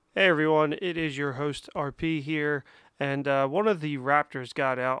Hey everyone, it is your host RP here, and one of the Raptors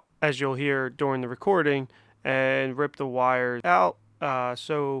got out, as you'll hear during the recording, and ripped the wires out.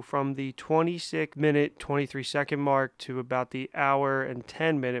 So from the 26-minute, 23-second mark to about the hour and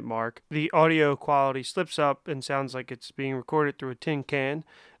 10-minute mark, the audio quality slips up and sounds like it's being recorded through a tin can,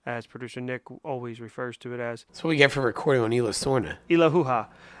 as producer Nick always refers to it as. That's what we get for recording on Ila Sorna.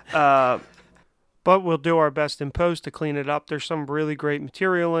 Ilahuha. But we'll do our best in post to clean it up. There's some really great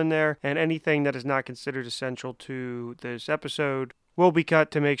material in there, and anything that is not considered essential to this episode will be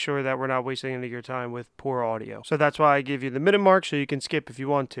cut to make sure that we're not wasting any of your time with poor audio. So that's why I give you the minute mark so you can skip if you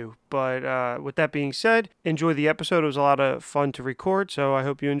want to. But with that being said, enjoy the episode. It was a lot of fun to record, so I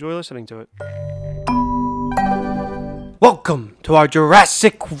hope you enjoy listening to it. Welcome to our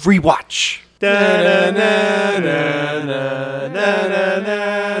Jurassic Rewatch.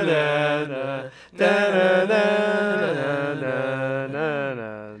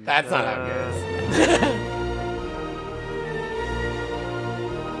 That's not how it goes.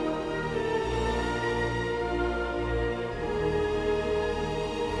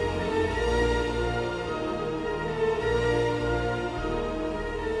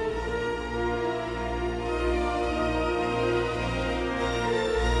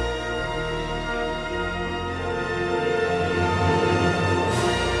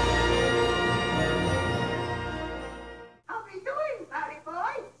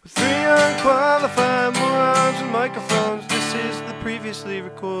 Three unqualified morons with microphones. This is the previously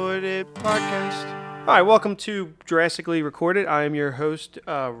recorded podcast. All right, welcome to Jurassically Recorded. I am your host,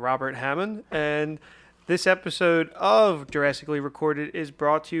 Robert Hammond, and this episode of Jurassically Recorded is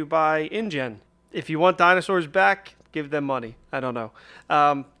brought to you by InGen. If you want dinosaurs back, give them money. I don't know.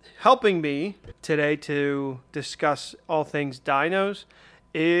 Helping me today to discuss all things dinos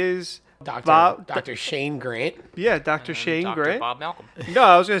is Dr. Shane Grant. Yeah, Dr. Shane Dr. Grant. Bob Malcolm. No,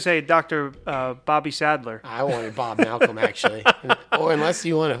 I was going to say Dr. Bobby Sadler. I wanted Bob Malcolm, actually. Or unless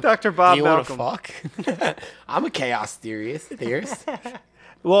you want to... Dr. Bob do you Malcolm. want to fuck? I'm a chaos theorist.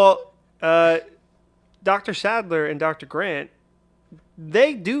 Well, Dr. Sadler and Dr. Grant,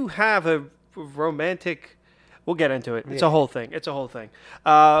 they do have a romantic... We'll get into it. It's a whole thing.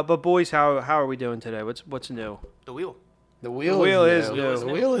 But boys, how are we doing today? What's new? The wheel. The wheel is new. The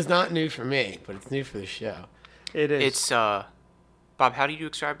wheel is not new for me, but it's new for the show. It is. It's Bob. How do you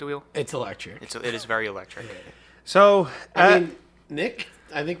describe the wheel? It's electric. It is very electric. So, I mean, Nick,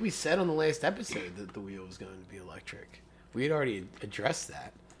 I think we said on the last episode that the wheel was going to be electric. We had already addressed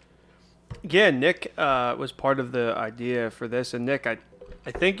that. yeah, Nick was part of the idea for this, and Nick, I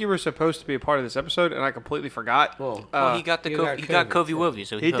think you were supposed to be a part of this episode, and I completely forgot. Well, Well, he got the he he got got COVID, COVID-wovy,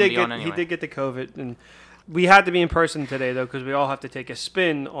 so He he couldn't did be get on anyway. he did get the COVID, and we had to be in person today though because we all have to take a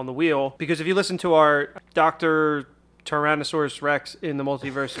spin on the wheel. Because if you listen to our Dr. Tyrannosaurus Rex in the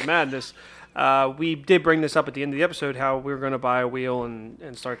Multiverse of Madness, we did bring this up at the end of the episode how we were going to buy a wheel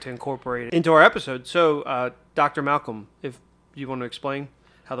and start to incorporate it into our episode. So, Dr. Malcolm, if you want to explain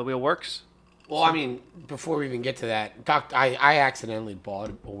how the wheel works. Well, I mean, before we even get to that, I accidentally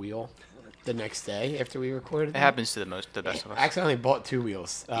bought a wheel the next day after we recorded. It happens to the best of I us. accidentally bought two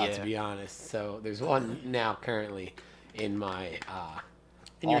wheels, to Yeah. be honest. So there's one now currently in my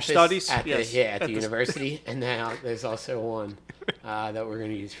In your office studies? at Yes. the university, and now there's also one that we're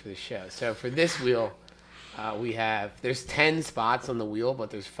going to use for the show. So for this wheel, there's 10 spots on the wheel, but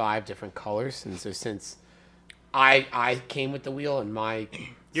there's 5 different colors, and so since I came with the wheel and my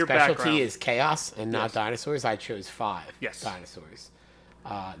Your specialty background. is chaos and not Yes. dinosaurs, I chose 5 Yes. dinosaurs.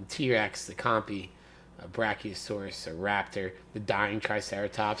 The T-Rex, the Compy, a Brachiosaurus, a Raptor, the dying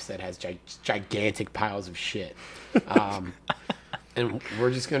Triceratops that has gigantic piles of shit. And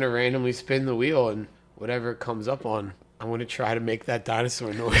we're just going to randomly spin the wheel, and whatever it comes up on, I'm going to try to make that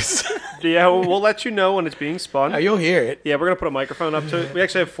dinosaur noise. Yeah, we'll let you know when it's being spun. Now, you'll hear it. Yeah, we're going to put a microphone up to it. We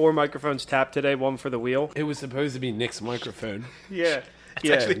actually have 4 microphones tapped today, one for the wheel. It was supposed to be Nick's microphone. Yeah.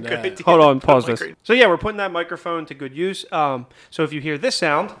 actually a good no. idea. Hold on, pause Like, this. So yeah, we're putting that microphone to good use. So if you hear this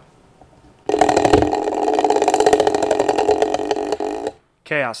sound,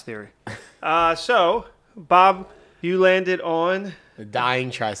 chaos theory. So Bob, you landed on. The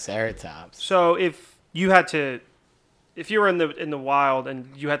dying Triceratops. So if you were in the wild and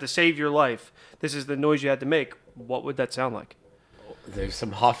you had to save your life, this is the noise you had to make. What would that sound like? There's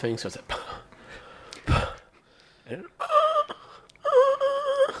some huffing, so it's like...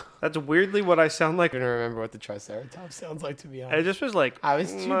 That's weirdly what I sound like. I'm going to remember what the Triceratops sounds like, to be honest. It just was like I was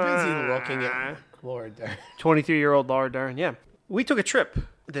too busy looking at Lord Dern. 23-year-old Laura Dern. Yeah, we took a trip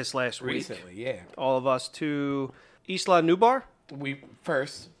this last week. Recently, yeah. All of us to Isla Nubar, We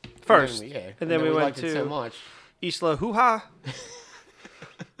first, First. and then, And then we went liked it so to- much. Isla Huha,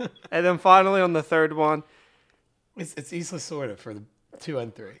 And then finally on the third one, It's Isla Sorda for the 2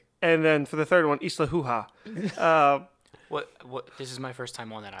 and 3. and then for the third one, Isla Huha. What? This is my first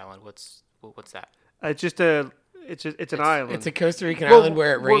time on that island. What's that? It's just an island. It's a Costa Rican Well, island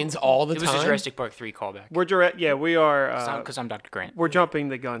where it we're- rains all the It was time. a Jurassic Park 3 callback. We're direct. Yeah, we are. Because I'm Dr. Grant. We're jumping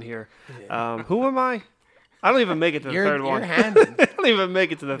the gun here. Who am I? I don't even make it to the third one. You're Hammond. I don't even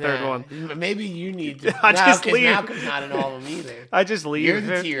make it to the third Nah, one. Maybe you need to. I just 'cause leave. Malcolm's not in all of them either. I just leave. You're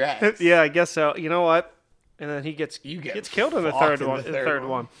the T-Rex. Yeah, I guess so. You know what? And then he gets You get killed in the fucked third in one. the in the third third one.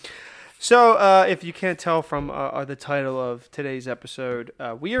 one. So, if you can't tell from the title of today's episode,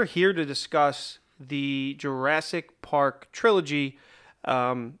 we are here to discuss the Jurassic Park trilogy.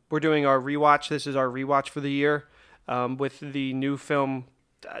 We're doing our rewatch. This is our rewatch for the year with the new film.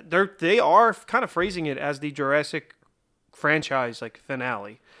 They are kind of phrasing it as the Jurassic franchise, like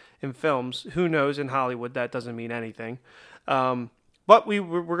finale in films. Who knows? In Hollywood, that doesn't mean anything. But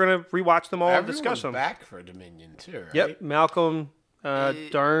we're gonna rewatch them all and Everyone's discuss them. back for Dominion too, right? Yep, Malcolm,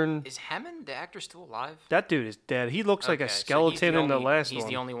 Dern. Is Hammond the actor still alive? That dude is dead. He looks like Okay, a so he's skeleton in the last He's one.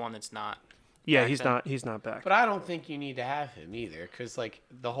 the only one that's not. Yeah, back he's then. not. He's not back. But I don't think you need to have him either, because like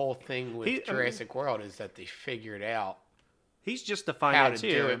the whole thing with I mean- Jurassic World is that they figured out He's just the how to do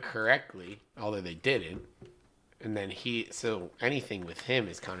financier. it correctly, although they didn't. And then so anything with him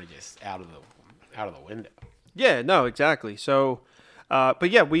is kind of just out of the window. Yeah, no, exactly. So,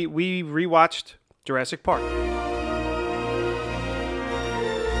 but yeah, we rewatched Jurassic Park.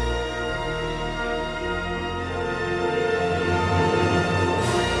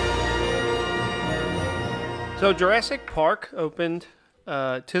 So Jurassic Park opened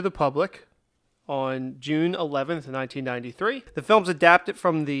to the public on June 11th, 1993. The film's adapted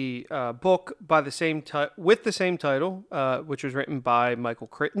from the book by with the same title, which was written by Michael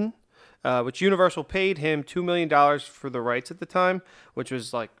Crichton, which Universal paid him $2 million for the rights at the time, which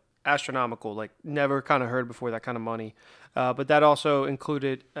was like astronomical, like never kind of heard before that kind of money. But that also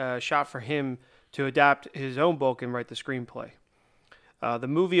included a shot for him to adapt his own book and write the screenplay. The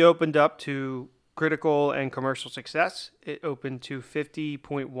movie opened up to critical and commercial success. It opened to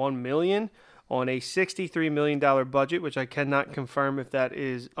 $50.1 million on a $63 million budget, which I cannot confirm if that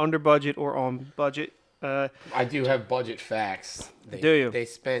is under budget or on budget. I do have budget facts. Do you? They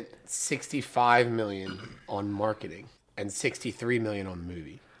spent $65 million on marketing and $63 million on the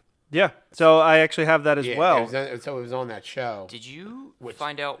movie. Yeah, so I actually have that as well. It was on that show. Did you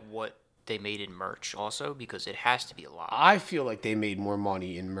find out what they made in merch also? Because it has to be a lot. I feel like they made more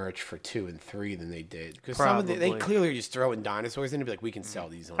money in merch for 2 and 3 than they did. Because they Probably. clearly are just throwing dinosaurs in and be like, we can sell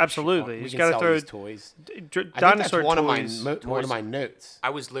these on Absolutely. We You can gotta sell throw these toys. I think Dinosaur that's one toys. of one of my notes. I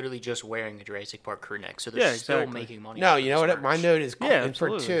was literally just wearing a Jurassic Park crew neck, so Yeah, they're still exactly. making money. No, off you of know this what? My merch. note is Yeah, for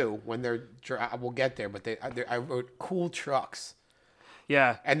absolutely. 2 when we'll get there, but I wrote cool trucks.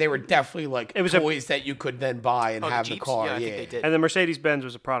 Yeah, And they were definitely like It was a- toys that you could then buy and Oh, have the the Jeeps? car. Yeah, I think they did. and the Mercedes-Benz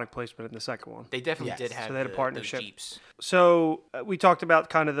was a product placement in the second one. They definitely Yes. did have So they had a those partnership. Jeeps. So we talked about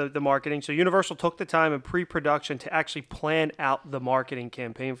kind of the marketing. So Universal took the time in pre-production to actually plan out the marketing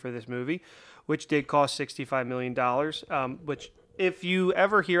campaign for this movie, which did cost $65 million, which if you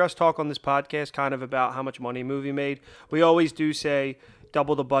ever hear us talk on this podcast kind of about how much money a movie made, we always do say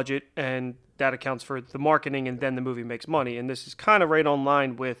double the budget, and that accounts for the marketing, and then the movie makes money. And this is kind of right on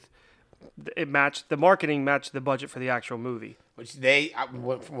line with the marketing matched the budget for the actual movie. Which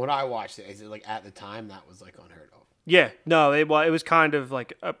from what I watched, it like at the time that was like unheard of. Yeah, no, it was kind of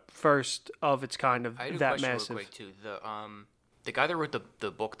like a first of its kind of I had a that question massive. real quick too. The guy that wrote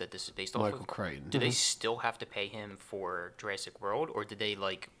the book that this is based off Michael of, Crichton. do they still have to pay him for Jurassic World, or did they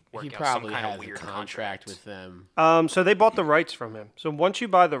like work He out some probably kind has of weird a contract with them. So they bought the rights from him. So once you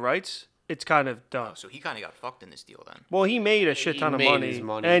buy the rights, it's kind of done. Oh, so he kind of got fucked in this deal then. Well, he made a shit ton He of made money, his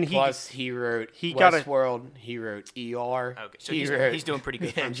money. and Plus, he wrote he got a- Westworld. He wrote ER. Okay, so he he's wrote doing pretty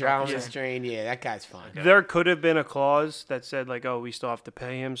good. for himself. Andromeda Yeah. Strain. Yeah, that guy's fine. there could have been a clause that said like, oh, we still have to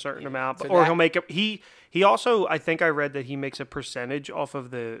pay him a certain amount, So or that- he'll make it. He also, I think I read that he makes a percentage off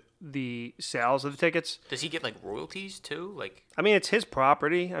of the sales of the tickets. Does he get like royalties too? Like, I mean, it's his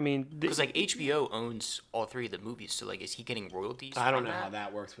property. I mean, because like HBO owns all three of the movies, so like, is he getting royalties? I don't from know that? how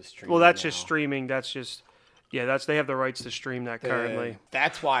that works with streaming. well, that's just now. streaming. That's just they have the rights to stream that currently.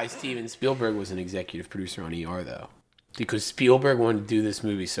 That's why Steven Spielberg was an executive producer on ER, though. Because Spielberg wanted to do this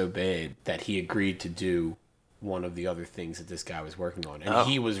movie so bad that he agreed to do one of the other things that this guy was working on. And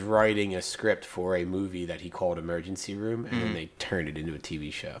he was writing a script for a movie that he called Emergency Room, and then they turned it into a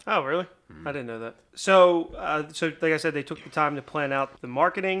TV show. Oh, really? I didn't know that. So, like I said, they took the time to plan out the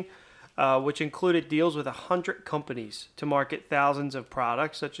marketing, which included deals with 100 companies to market thousands of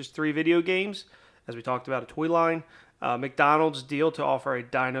products, such as 3 video games, as we talked about, a toy line, McDonald's deal to offer a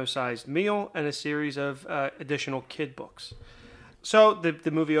dino-sized meal and a series of additional kid books. So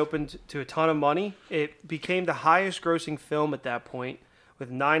the movie opened to a ton of money. It became the highest grossing film at that point, with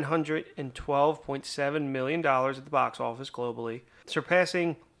 $912.7 million at the box office globally,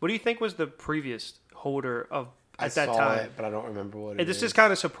 surpassing, what do you think was the previous holder of at that time? It, but I don't remember what it is. This is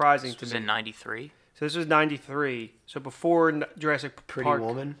kind of surprising to This me. was in 93. So this was 93. So before Jurassic Pretty Park.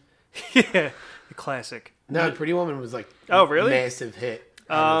 Woman? Yeah, the classic. No, Pretty Woman was like Oh, really? massive hit.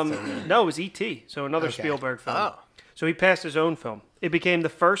 No, it was E.T., so another Okay. Spielberg film. Oh. So he passed his own film. It became the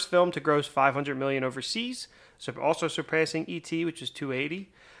first film to gross $500 million overseas, so also surpassing E.T., which is $280.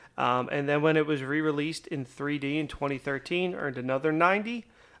 And then when it was re-released in 3D in 2013, earned another $90,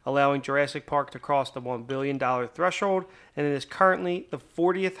 allowing Jurassic Park to cross the $1 billion threshold, and it is currently the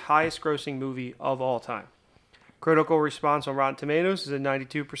 40th highest grossing movie of all time. Critical response on Rotten Tomatoes is a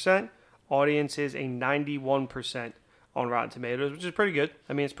 92%. Audience is a 91% on Rotten Tomatoes, which is pretty good.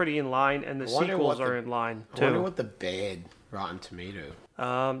 I mean, it's pretty in line, and the wonder sequels what are the- in line, I wonder too. what the bad Rotten Tomato.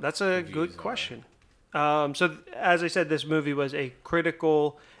 That's a good are. question. As I said, this movie was a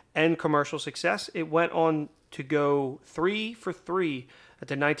critical and commercial success. It went on to go 3 for 3 at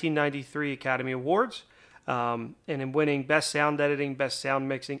the 1993 Academy Awards, and in winning Best Sound Editing, Best Sound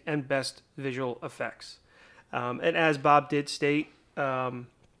Mixing, and Best Visual Effects. And as Bob did state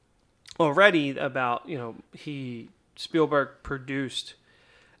already about, Spielberg produced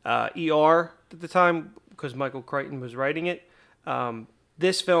ER at the time because Michael Crichton was writing it.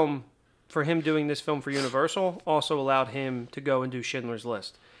 This film, for him doing this film for Universal, also allowed him to go and do Schindler's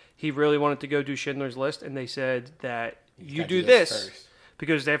List. He really wanted to go do Schindler's List, and they said that you gotta do do this this first.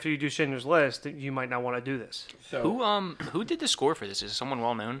 because after you do Schindler's List, you might not want to do this. So Who did the score for this? Is it someone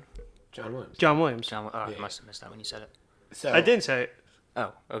well known? John Williams. John Williams. I Yeah. must have missed that when you said it. So I didn't say it.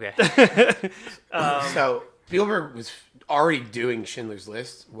 Oh, okay. So Spielberg was already doing Schindler's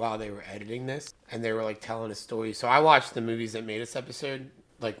List while they were editing this, and they were like telling a story. So I watched the Movies That Made Us episode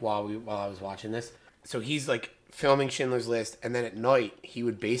like while I was watching this. So he's like filming Schindler's List, and then at night he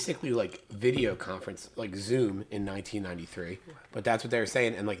would basically like video conference, like Zoom in 1993. But that's what they were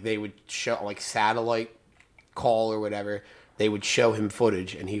saying, and like they would show like satellite call or whatever. They would show him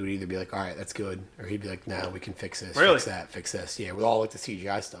footage, and he would either be like, "All right, that's good," or he'd be like, "No, we can fix this, Really? fix that, fix this." Yeah, with all like the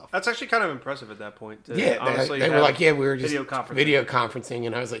CGI stuff. That's actually kind of impressive at that point. to Yeah, honestly they were have like, yeah, we were just video conferencing. conferencing,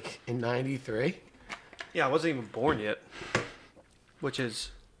 and I was like, in '93. Yeah, I wasn't even born yet, which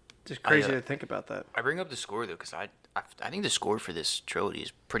is just crazy to think about that. I bring up the score though because I think the score for this trilogy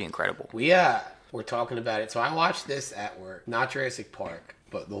is pretty incredible. We were talking about it. So I watched this at work, not Jurassic Park,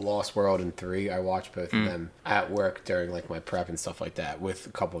 but The Lost World and 3. I watched both of them at work during like my prep and stuff like that with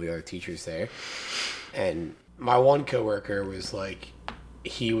a couple of the other teachers there. And my one coworker was like,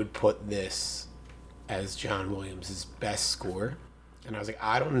 he would put this as John Williams' best score. And I was like,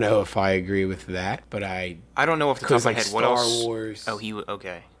 I don't know if I agree with that, but I don't know off the top of my head what Star else. Wars, Oh,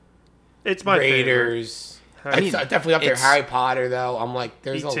 okay. It's my favorite. Raiders. I It's definitely up there. it's- Harry Potter, though. I'm like,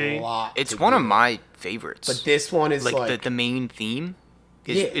 there's E.T.. a lot. It's to one do. of my favorites. But this one is like the main theme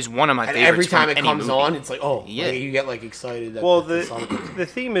yeah. is one of my and favorites. every time from it any comes movie. on, it's like, oh, Yeah. like, you get like excited. That Well, the song comes on. the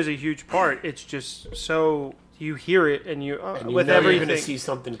theme is a huge part. It's just so you hear it and you And you with know you're gonna everything see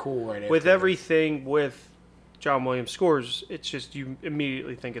something cool right with after. everything with John Williams scores. It's just you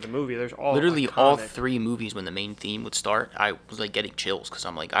immediately think of the movie. There's all Literally all iconic. three movies when the main theme would start, I was like getting chills because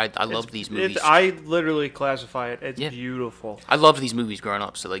I'm like I love these movies. I literally classify it. It's Yeah. beautiful. I loved these movies growing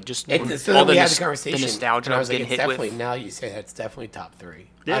up. So like just So all then we had nos- the conversation. the nostalgia and I I was was like, getting it's hit definitely, with. now you say that's definitely top 3.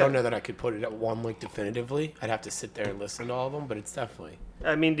 Yeah. I don't know that I could put it at one like definitively. I'd have to sit there and listen to all of them, but it's definitely.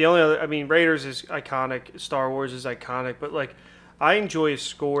 I mean, the only other. I mean, Raiders is iconic. Star Wars is iconic. But like, I enjoy a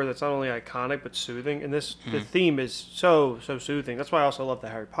score that's not only iconic but soothing. And this the theme is so soothing. That's why I also love the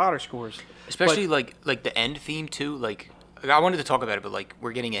Harry Potter scores. Especially like the end theme too. Like I wanted to talk about it, but like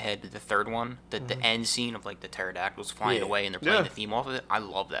we're getting ahead to the third one. The end scene of like the pterodactyls flying Yeah. away and they're playing Yeah. the theme off of it. I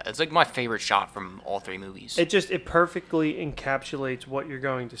love that. It's like my favorite shot from all three movies. It perfectly encapsulates what you're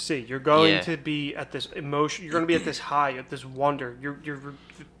going to see. You're going Yeah. to be at this emotion. You're going to be at this high, at this wonder.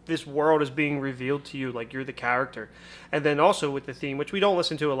 This world is being revealed to you like you're the character. And then also with the theme, which we don't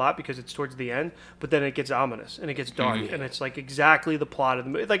listen to a lot because it's towards the end, but then it gets ominous and it gets dark and it's like exactly the plot of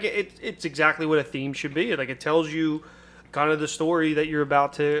the movie. Like it's exactly what a theme should be. Like it tells you kind of the story that you're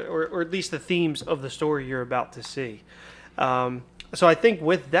about to, or at least the themes of the story you're about to see. So I think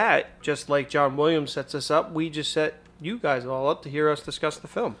with that, just like John Williams sets us up, we just set you guys all up to hear us discuss the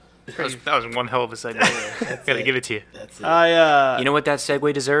film. that was one hell of a segue. Gotta give it to you. That's it. You know what that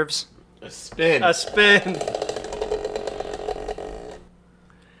segue deserves? a spin. A spin.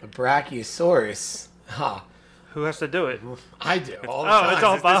 A Brachiosaurus. Ha. Who has to do it? I do. All the Oh, time. it's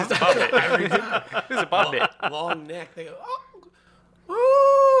all Bob. This is above it. This is above it. Long neck. They go,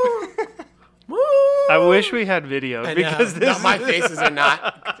 oh, woo, woo. I wish we had video And, because no, this my faces are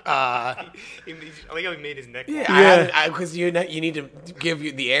not. I like how he made his neck. Yeah, because you need to give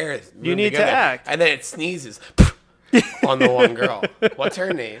you the air. You need go to there. act. and then it sneezes on the one girl. What's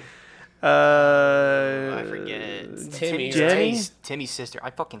her name? I forget. Timmy, Jenny? right? Timmy's sister. I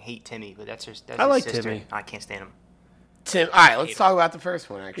fucking hate Timmy, but that's I his like sister. Timmy. I can't stand him. Tim. All right, let's talk about the first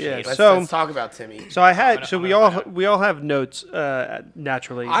one. Actually, Yeah, let's so- talk about Timmy. So I had. I'm So gonna we all find out. we all have notes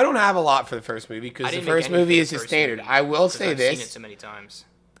naturally. I don't have a lot for the first movie I because the didn't make first any movie for is the his first standard. movie, I will 'cause say I've seen it this: so many times.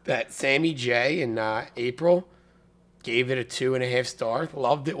 that Sammy J in April gave it a 2.5 stars.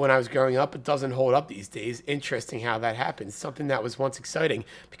 Loved it when I was growing up. It doesn't hold up these days. Interesting how that happens. Something that was once exciting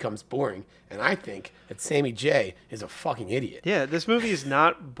becomes boring. And I think that Sammy J is a fucking idiot. Yeah, this movie is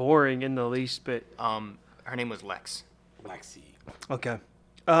not boring in the least bit. Her name was Lex. Lexi. Okay.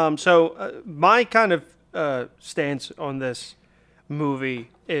 So my kind of stance on this movie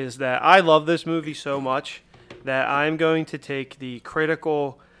is that I love this movie so much that I'm going to take the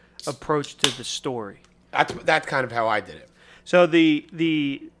critical approach to the story. That's kind of how I did it. So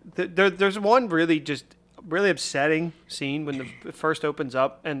there's one really upsetting scene when it first opens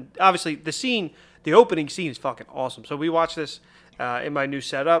up, and obviously the opening scene is fucking awesome. So we watched this in my new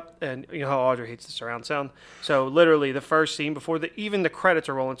setup, and you know how Audrey hates the surround sound. So literally the first scene before even the credits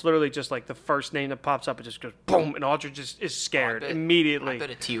are rolling, it's literally just like the first name that pops up, it just goes boom, and Audrey just is scared immediately. I bet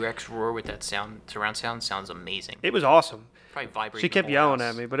a T-Rex roar with that surround sound sounds amazing. It was awesome. Probably vibrating. She kept the whole yelling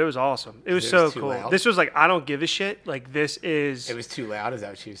house. at me, but it was awesome. It was It so was too cool. loud? This was like, I don't give a shit. Like this is. It was too loud. Is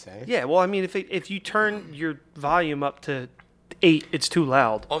that what she was saying? Yeah, well, I mean, if you turn your volume up to 8, it's too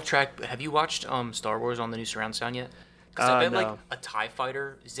loud. Off track. Have you watched Star Wars on the new surround sound yet? Because I bet no. like a TIE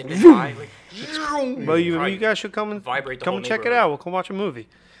fighter zipping by, like. Well, you Probably guys should come and vibrate the come whole and check it neighborhood. out. We'll come watch a movie.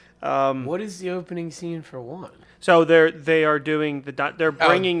 What is the opening scene for one? So they are doing they're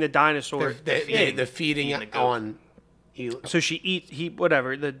bringing the dinosaur. The feeding the goat. on. So she eats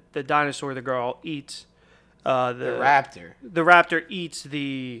the dinosaur. The girl eats The raptor. the raptor eats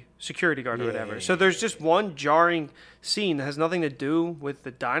the security guard or Yeah, whatever. yeah, So there's just one jarring scene that has nothing to do with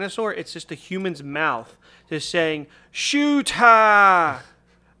the dinosaur. It's just a human's mouth just saying, "Shoot her!"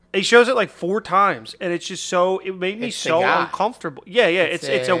 He shows it like 4 times, and it's just so. It made me It's the so guy. uncomfortable. Yeah,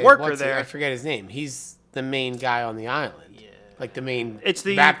 it's a worker what's there. I forget his name. He's the main guy on the island. Yeah. Like the main It's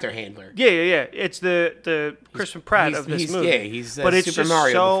the- raptor handler. Yeah. It's the Christian Pratt of this movie. Yeah, he's but it's Super just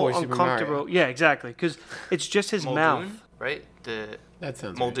Mario so before Super uncomfortable. Mario. Yeah, exactly. Because it's just his mouth. Muldoon, right? The That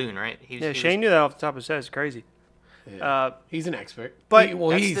sounds right. Muldoon, right? He was, Yeah, he Shane knew that off the top of his head. It's crazy. He's an expert. But-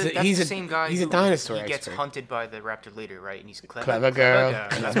 he's the a same guy. He's a who- dinosaur He gets expert. hunted by the raptor leader, right? And he's clever. Clever girl.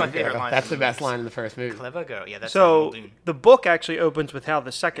 That's my favorite line. That's from the best movies. line in the first movie. Clever girl. Yeah, that's So Muldoon. the book actually opens with how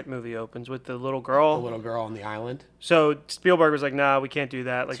the second movie opens with the little girl. The little girl on the island. So Spielberg was like, "Nah, we can't do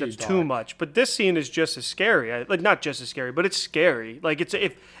that. Like Too that's too dark. much." But this scene is just as scary. Like not just as scary, but it's scary. Like it's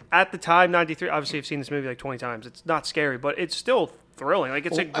if at the time '93. Obviously, I've seen this movie like 20 times. It's not scary, but it's still thrilling. Like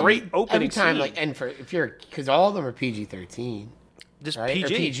it's a Well, great every opening time, scene. like, and for if you're because all of them are PG-13, Just right? Or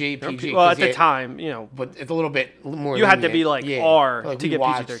PG. PG, Well, 'cause at the it- time, you know, but it's a little bit more. You had to lenient. be, like, Yeah. R Like, to we get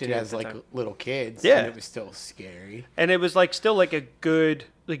watched PG-13 it at as the like time. little kids. Yeah. and it was still scary. and it was like still like a good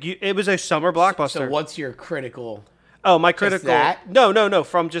like it was a summer blockbuster. So what's your critical? Oh, my critical. that? No.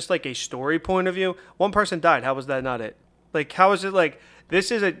 From just like a story point of view, one person died. How was that not it? Like, how is it like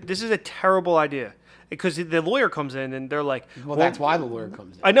this is a terrible idea because the lawyer comes in and they're like, Well, that's why the lawyer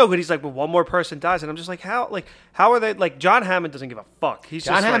comes in. I know, but he's like, well, one more person dies, and I'm just like, how are they like? John Hammond doesn't give a fuck. He's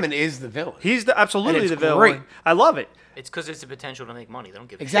John just like- Hammond is the villain. he's absolutely And it's the villain. great. I love it. It's because it's the potential to make money. They don't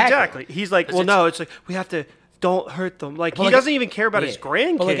give a Exactly. Exactly. He's like, 'Cause well, it's- no, it's like we have to don't hurt them. Like But he like- doesn't even care about his Yeah.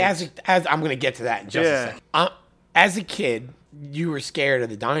 grandkids. But like as I'm gonna get to that in just Yeah. a second. As a kid, you were scared of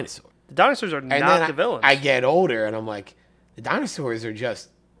the dinosaur, the dinosaurs are and not then the villains. I get older, and I'm like, the dinosaurs are just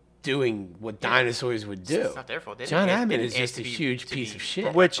doing what dinosaurs would do. It's not their fault. They John didn't ask- Hammond they is didn't just ask a to be- huge to piece be of shit.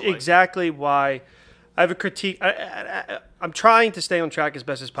 brought Which back to life. exactly why I have a critique. I'm trying to stay on track as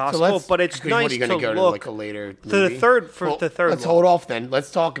best as possible, but it's because nice what are you to gonna go to look like a later the movie? third- Let's one. hold off then.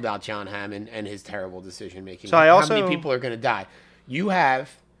 Let's talk about John Hammond and his terrible decision making. So I How also- many people are going to die? You have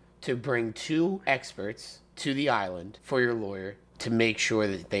to bring 2 experts to the island for your lawyer to make sure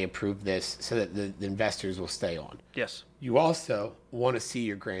that they approve this, so that the investors will stay on. Yes. You also want to see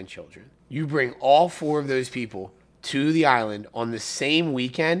your grandchildren. You bring all 4 of those people to the island on the same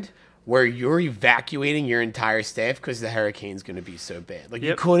weekend where you're evacuating your entire staff because the hurricane's going to be so bad. Like, you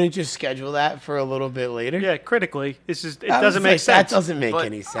Yep. couldn't just schedule that for a little bit later? Yeah, critically, it I doesn't was make like, sense. That doesn't make But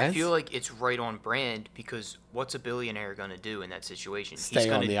any sense. I feel like it's right on brand because what's a billionaire going to do in that situation? Stay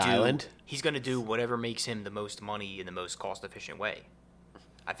gonna on the island? He's going to do whatever makes him the most money in the most cost-efficient way.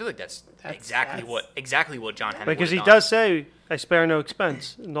 I feel like that's exactly what John Hammond Because he would've done. does say, "I spare no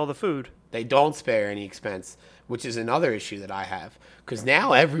expense in all the food." They don't spare any expense, which is another issue that I have. Because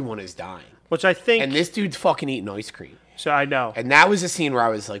now everyone is dying. Which I think. And this dude's fucking eating ice cream. So I know. And that was a scene where I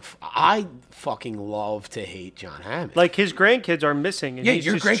was like, I fucking love to hate John Hammond. Like his grandkids are missing. And yeah, he's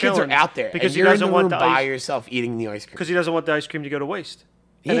your just grandkids chilling are out there. because and he you're in doesn't the want room the by ice. yourself eating the ice cream. Because he doesn't want the ice cream to go to waste.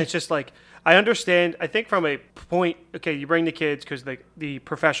 And Yeah. it's just like, I understand. I think from a point, okay, you bring the kids because the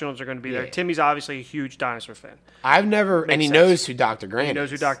professionals are going to be there. Yeah. Timmy's obviously a huge dinosaur fan. I've never, and he sense. knows who Dr. Grant He knows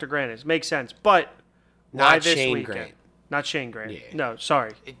who is. Dr. Grant is. Makes sense. But Not why this Shane weekend? Grant. Not Shane Grant. Yeah. No,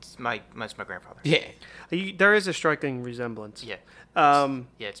 sorry. It's my grandfather. Yeah. There is a striking resemblance. Yeah. Um.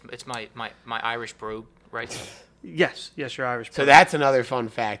 Yeah, it's my Irish brogue, right? Yes. Yes, you're Irish. So that's another fun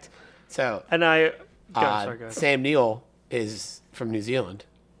fact. So, And I. Go ahead. Sam Neill is from New Zealand.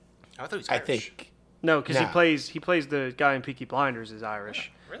 I thought he was I Irish. think. No, because No. he plays the guy in Peaky Blinders is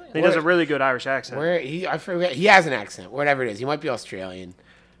Irish. Really? And he does a Where- really good Irish accent. I forget. He has an accent, whatever it is. He might be Australian.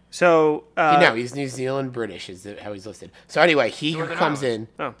 So No, he's New Zealand British is how he's listed. So anyway, he Northern comes Ireland.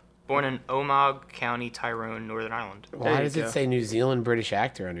 in. oh, Born in Omagh County, Tyrone, Northern Ireland. Why you does go. it say New Zealand British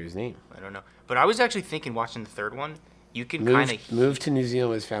actor under his name? I don't know. But I was actually thinking watching the third one, you can kind Moved to New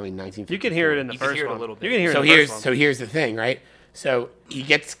Zealand with his family in 1950. you can hear it in the You can first hear it a one. little bit. You can hear it So in the here's first one. here's the thing, right? So he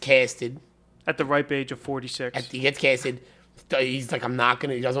gets casted. At the ripe age of 46. He gets casted. He's like, I'm not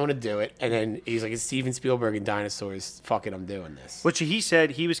gonna. He doesn't want to do it. And then he's like, it's Steven Spielberg and dinosaurs. Fuck it, I'm doing this. Which he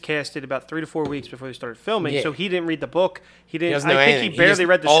said he was casted about 3 to 4 weeks before they started filming, Yeah. so he didn't read the book. He He didn't. doesn't know I think anything. he barely just-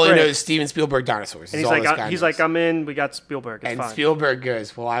 read the all script. he knows is Steven Spielberg dinosaurs. and is he's all this like, guy he's knows. like, I'm in. We got Spielberg. It's And fine. Spielberg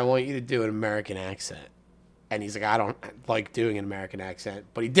goes, well, I want you to do an American accent. And he's like, I don't like doing an American accent.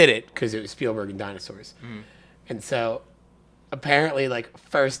 But he did it because it was Spielberg and dinosaurs. And so apparently, like,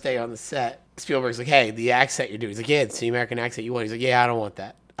 first day on the set, Spielberg's like, hey, the accent you're doing. He's like, yeah, it's the American accent you want. He's like, yeah, I don't want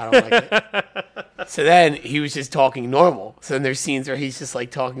that. I don't like it. So then he was just talking normal. So then there's scenes where he's just,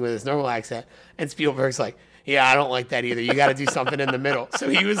 like, talking with his normal accent. And Spielberg's like, yeah, I don't like that either. You got to do something in the middle. So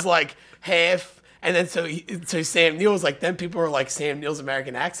he was, like, half... And then so Sam Neill was like, then people were like, Sam Neill's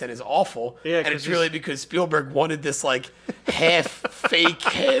American accent is awful. Yeah, and 'cause it's really because Spielberg wanted this like half fake,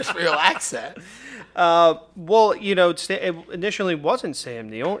 half real accent. Well, you know, it initially wasn't Sam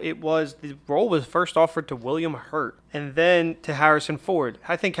Neill. It was the role was first offered to William Hurt and then to Harrison Ford.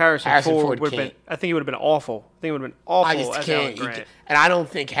 I think Harrison Ford would have been. can't. I think he would have been awful. I think it would have been awful I just as Alan can't. Grant. And I don't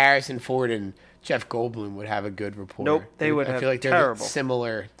think Harrison Ford and Jeff Goldblum would have a good rapport. Nope, they would I have feel like they're terrible.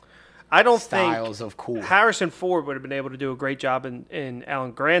 similar I don't styles think of cool. Harrison Ford would have been able to do a great job in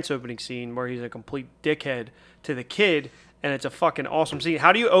Alan Grant's opening scene where he's a complete dickhead to the kid. And it's a fucking awesome scene.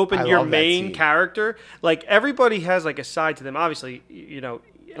 How do you open I your love that main scene. character? Like everybody has like a side to them. Obviously, you know,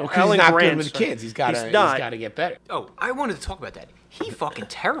 Well, 'cause Alan he's not Grant's- good with kids. He's got not. to get better. Oh, I wanted to talk about that. He fucking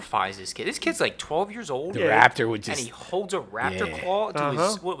terrifies this kid. This kid's like 12 years old. The Yeah. raptor would And he just holds a raptor Yeah. claw to Uh-huh.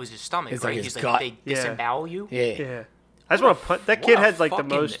 his, what was his stomach, It's right? like his He's gut. like, they Yeah. disembowel you. yeah. Yeah. I just want to put that kid has like the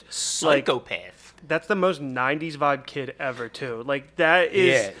most like psychopath. that's the most 90s vibe kid ever too. Like that is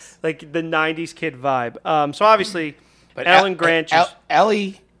Yes. like the 90s kid vibe. So obviously But Alan Grant just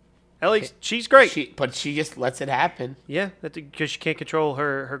Ellie, she's great. she just lets it happen. Yeah, that's because she can't control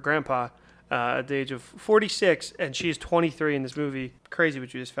her grandpa at the age of 46 and she is 23 in this movie. Crazy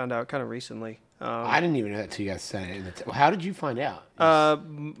what you just found out kind of recently. I didn't even know that till you guys said it. How did you find out?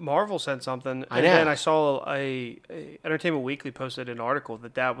 Marvel sent something, I and know. then I saw a Entertainment Weekly posted an article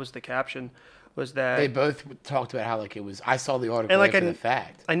that was the caption, was that They both talked about how like it was. I saw the article And, like, after I- the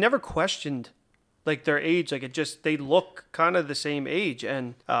fact. I never questioned like their age. Like it just they look kind of the same age,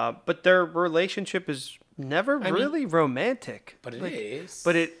 and but their relationship is never really romantic. But it Like, is.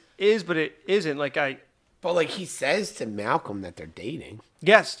 But it is, but it isn't. Like But like he says to Malcolm that they're dating.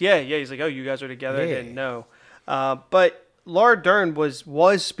 yes, yeah. He's like, oh, you guys are together. Yeah. I didn't know. But Laura Dern was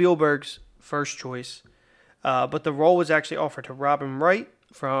Spielberg's first choice, but the role was actually offered to Robin Wright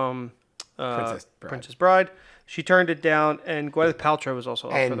from Princess Bride. She turned it down, and Gwyneth Paltrow was also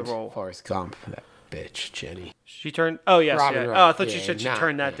offered And the role. Forrest Gump, that bitch, Jenny. She turned. Oh yes, Robin yeah. Wright. Oh, I thought you Yeah, said she nah,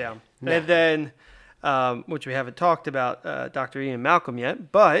 turned that yeah. down. Nah. And then, which we haven't talked about, Dr. Ian Malcolm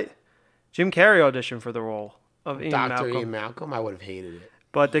yet, but Jim Carrey auditioned for the role of Ian Dr. Malcolm. Ian Malcolm, I would have hated it.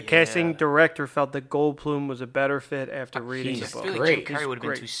 But the casting director felt that Goldblum was a better fit after reading he's the I book. feel like Jim great. Carrey would have been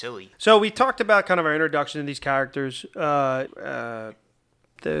great. too silly. So we talked about kind of our introduction to these characters.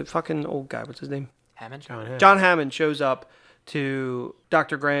 the fucking old guy. What's his name? Hammond? John Hammond shows up to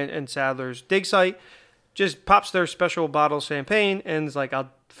Dr. Grant and Sadler's dig site, just pops their special bottle of champagne, and is like, I'll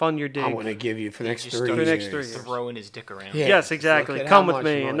fund your dig. I want to give you for the next Just 3 started years. 3 years. throwing his dick around. Yeah. Yes, exactly. Look at Come how with much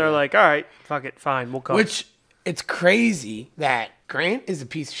me. money. And they're like, all right, fuck it, fine, we'll come. Which, it's crazy that Grant is a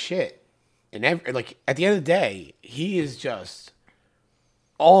piece of shit. And at the end of the day, he is just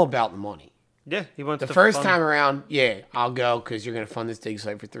all about the money. yeah, he wants The to first fund- time around, yeah, I'll go because you're going to fund this dig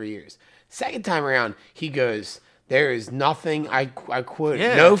site for 3 years. Second time around, he goes, there is nothing, I quote,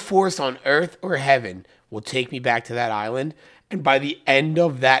 Yeah. no force on earth or heaven will take me back to that island. And by the end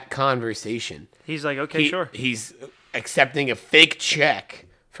of that conversation, He's like, okay, sure. he's accepting a fake check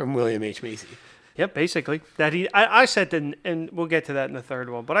from William H. Macy. Yep, basically. That I said, that, and we'll get to that in the third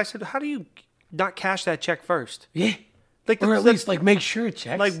one, but I said, how do you not cash that check first? Yeah. Like, Or at least, make sure it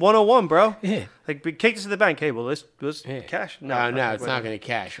checks. like 101, bro. Yeah. Like, take this to the bank. Hey, well, this Yeah. cash? No, it's whatever. not going to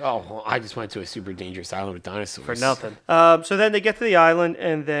cash. Oh, well, I just went to a super dangerous island with dinosaurs. For nothing. So then they get to the island,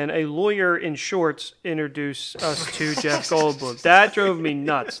 and then a lawyer in shorts introduce us to Jeff Goldblum. That drove me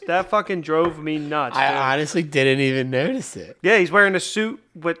nuts. That fucking drove me nuts. dude. I honestly didn't even notice it. Yeah, he's wearing a suit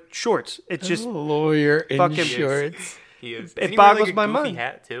with shorts. It's just A lawyer in fucking- shorts. He is. It Isn't he wearing, boggles like, a my goofy mind.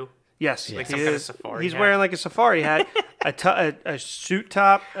 hat too. yes, Like he some kind of is. safari He's hat. wearing like a safari hat, a suit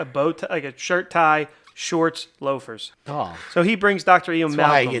top, a bow tie, like a shirt tie, shorts, loafers. Oh, So he brings Dr. Ian that's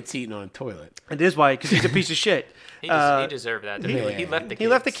why he Malcolm. gets eaten on a toilet. It is why, because he's a piece of shit. He Uh, deserved that. Didn't he? He left the kids. He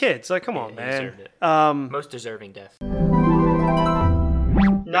left the kids. Like, come on, He man. deserved it. Most deserving death.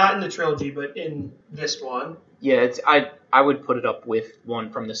 Not in the trilogy, but in this one. Yeah, I would put it up with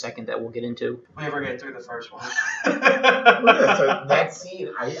one from the second that we'll get into. We never get through the first one. So that scene,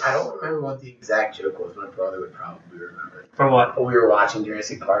 I don't remember what the exact joke was. My brother would probably remember. For what? But we were watching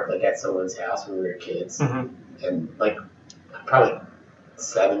Jurassic Park like at someone's house when we were kids, Mhm. and like probably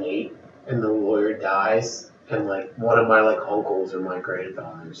 7, 8, and the lawyer dies, and like one of my like uncles or my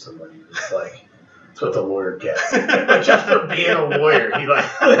grandfather or somebody was like, "That's what the lawyer gets." Like, just for being a lawyer, he like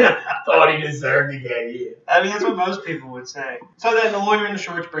thought he deserved to get eaten. I mean, that's what most people would say. So then the lawyer in the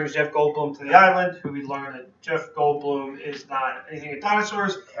shorts brings Jeff Goldblum to the island, who we learn that Jeff Goldblum is not anything with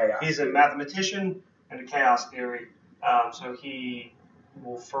dinosaurs. Chaos. He's a mathematician and a chaos theory. So he,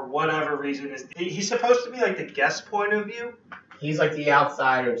 well, for whatever reason, he's supposed to be like the guest point of view. He's like the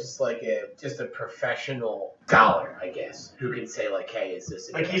outsider, just a professional scholar, I guess, who can say like, "Hey, is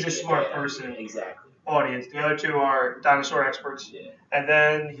this Like, he's a smart person. Exactly. Audience. The other two are dinosaur experts. Yeah. And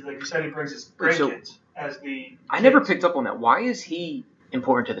then, like you said, he brings his grandkids as the. I never kids. picked up on that. Why is he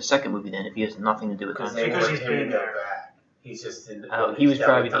important to the second movie then if he has nothing to do with Because dinosaurs? they Because want he's him been to go there. back. He's just in. Oh, he was he's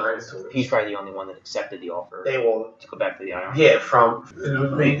probably got dinosaurs. he's probably the only one that accepted the offer They will. to go back to the island. Yeah, from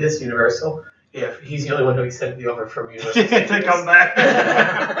who made this Universal. Yeah, he's the only one who accepted the offer from Universal. to come back.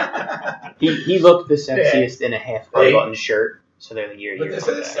 He looked the sexiest in a half button shirt. So they're the year. But this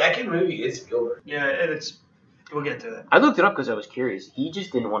is the second movie. It's Spielberg. Yeah, and it's. We'll get to that. I looked it up because I was curious. He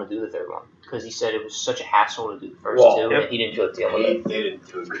just didn't want to do the third one because he said it was such a hassle to do the first Well, two, yep. and he didn't feel like dealing with it. They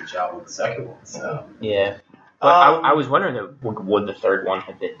didn't do a good job with the second one. So Yeah. But I was wondering though, would the third one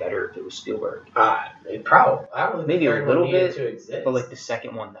have been better if it was Spielberg? it probably. I don't think Maybe the a third little one needed bit, to exist. But like the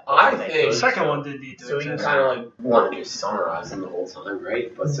second one, I that think- The goes- second one did need to So we can exist. kind of like want to just summarize them the whole time,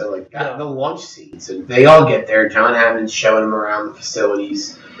 right? But so like Yeah. the lunch scene. So they all get there. John Hammond's showing them around the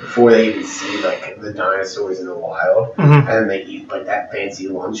facilities before they even see like the dinosaurs in the wild, Mhm. and they eat like that fancy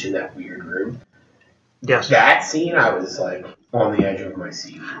lunch in that weird room. Yes. That scene, I was like on the edge of my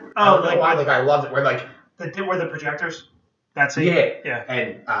seat. I don't know why. Like I loved it. Where like Were the projectors? That's it. yeah, Yeah.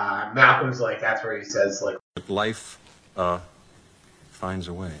 and Malcolm's like that's where he says like, But life finds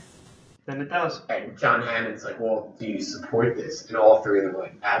a way. Then it does. and John Hammond's like, well, do you support this? And all three of them are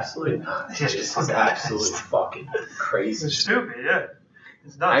like, absolutely not. It's This just is fucking absolutely fucking crazy. It's stupid. Yeah.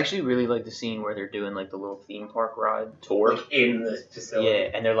 It's I nuts. actually really like the scene where they're doing like the little theme park ride tour. Like in the facility.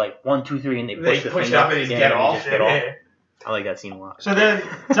 Yeah, and they're like 1, 2, 3, and they They push the push thing it up up and just yeah, get and off. just get off. Yeah. I like that scene a lot. So then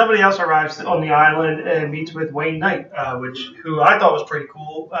somebody else arrives on the island and meets with Wayne Knight, who I thought was pretty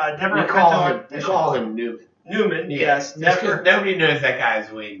cool. Never We met call him Newman. Newman. Yes. Just 'cause Never. nobody knows that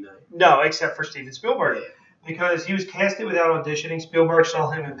guy's Wayne Knight. No, except for Steven Spielberg. Yeah. Because he was casted without auditioning. Spielberg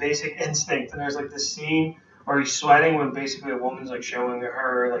saw him in Basic Instinct, and there's like this scene where he's sweating when basically a woman's like showing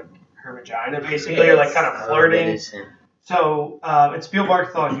her like her vagina, basically, or like kind of That flirting. is him. So, and Spielberg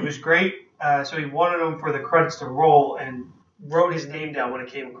thought he was great, so he wanted him for the credits to roll and wrote his name down when it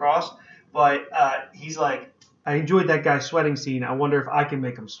came across. But he's like, I enjoyed that guy's sweating scene. I wonder if I can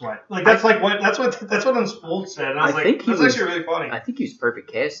make him sweat. Like that's what Unspooled said. And I was I like, think he that's was- actually really funny. I think he was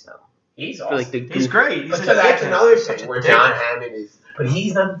perfect cast though. He's For, awesome. like, the He's great. He's But a so that's dickhead. another He's such thing a where dickhead. John Hammond is, but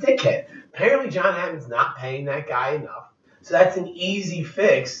he's not a dickhead. Apparently, John Hammond's not paying that guy enough. So that's an easy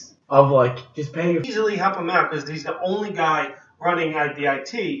fix of like just paying. Easily help him out because he's the only guy running the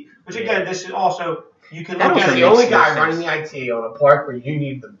IT. Which again, this is also you can That look also at He's it. the only makes no guy sense. running the IT on a park where you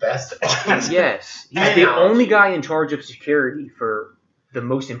need the best fucking. Yes, he's And the now- only guy in charge of security for the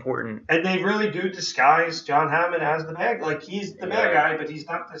most important. And they really do disguise John Hammond as the bad. Like he's the bad guy, but he's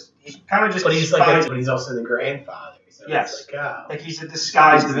not this. He's kind of just. But he's disguised. but he's also the grandfather. So Yes. It's like, oh, Like he's a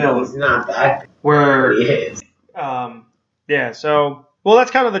disguised he's villain. not that. Where He is. yeah, so well,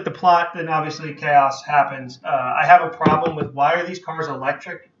 that's kind of like the plot. Then obviously chaos happens. I have a problem with why are these cars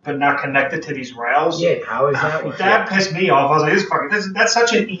electric but not connected to these rails? Yeah, how is that? working? That pissed me off. I was like, this is fucking. That's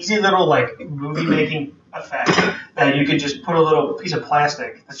such an easy little like movie making effect that you could just put a little piece of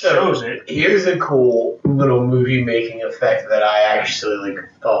plastic that So- shows it. Here's a cool little movie making effect that I actually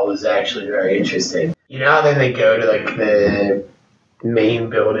thought was actually very interesting. You know how then they go to the main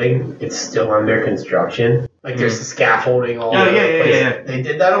building, it's still under construction. Like there's the scaffolding all Oh, over yeah, the yeah, place. yeah. They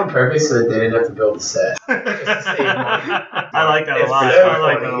did that on purpose so that they didn't have to build the set. I like that a It's lot. so I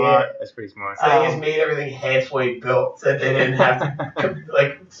like that a funny, lot. That's pretty smart. So they just made everything halfway built so that they didn't have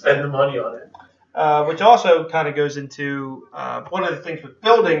to spend the money on it. Which also kind of goes into one of the things with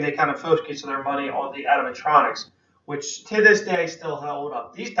building, they kind of focus their money on the animatronics, which to this day still hold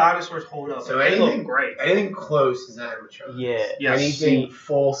up. These dinosaurs hold up. So They anything look great. Anything close is animatronic. Yeah. Yes. Anything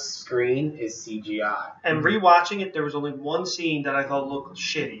full screen is CGI. And rewatching it, there was only one scene that I thought looked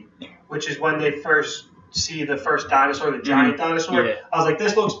shitty, which is when they first see the first dinosaur, the giant dinosaur. Yeah. I was like,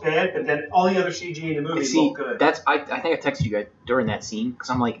 this looks bad, but then all the other CG in the movie See, look good. that's I think I texted you guys during that scene because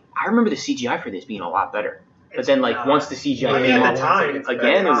I'm like, I remember the CGI for this being a lot better. But It's then like not. once the CGI Maybe came at up, the time, it's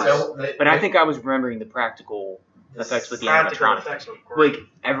again, it was, So, but I think I was remembering the practical effects with the Practical animatronics. effects look great. Like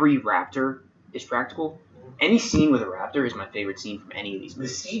every raptor is practical. Any scene with a raptor is my favorite scene from any of these the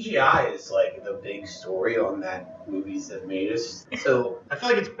movies. CGI is like the big story on that movies that made us. So, I feel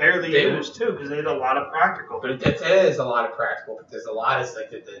like it's barely They- used too because they did a lot of practical. but it is a lot of practical. But there's a lot of like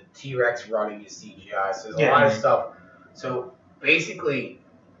the T-Rex running is CGI. So there's a Yeah. lot of stuff. So basically,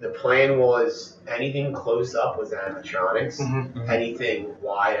 the plan was anything close up was animatronics. Mhm. Anything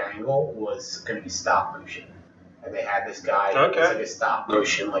wide angle was going to be stop motion. And they had this guy who was Okay. like a stop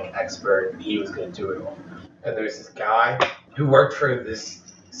motion expert, and he was going to do it all. And there's this guy who worked for this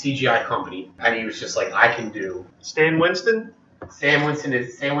CGI company, and he was just like, I can do. Stan Winston? Sam Winston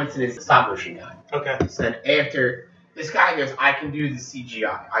is a stop motion guy. Okay. So then after this guy goes, I can do the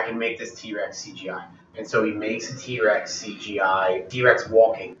CGI. I can make this T-Rex CGI. And so he makes a T-Rex CGI, T-Rex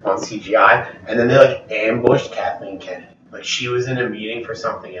walking on CGI, and then they ambushed Kathleen Kennedy. Like she was in a meeting for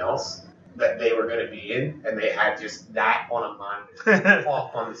something else that they were going to be in, and they had just that on a monitor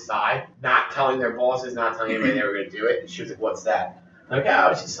off on the side, not telling their bosses, not telling anybody they were going to do it. And she was like, "What's that?" I'm like, "Oh,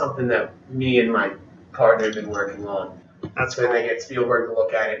 it's just something that me and my partner have been working on." That's So then they get Spielberg to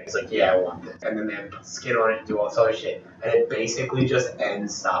look at it. He's like, "Yeah, I want this." And then they have to put skin on it and do all this other shit. And it basically just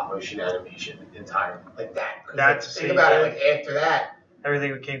ends stop motion animation entirely. Like that. 'Cause, That's think about it, CGI. after that,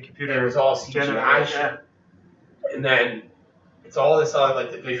 Everything became computer there was all CGI generated. shit. Yeah. And then it's all this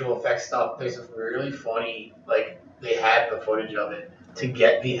other the visual effects stuff. There's a really funny they had the footage of it to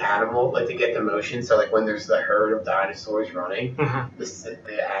get the animal to get the motion. So when there's the herd of dinosaurs running, Mhm.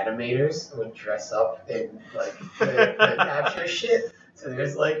 the animators would dress up in the capture shit. So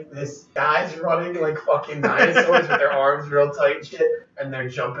there's this guy's running fucking dinosaurs with their arms real tight and shit, and they're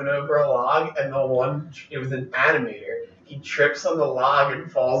jumping over a log, and it was an animator. He trips on the log and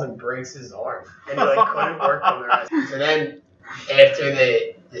falls and breaks his arm, and he couldn't work on the rest. So then after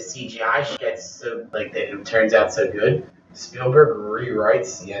the CGI shit gets so it turns out so good, Spielberg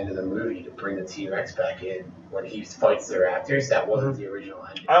rewrites the end of the movie to bring the T-Rex back in when he fights the raptors. That wasn't the original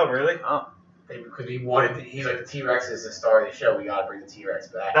ending. Oh, really? Because he wanted he's like, the T-Rex is the star of the show. We got to bring the T-Rex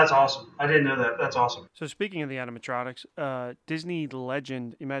back. That's awesome. I didn't know that. That's awesome. So speaking of the animatronics, Disney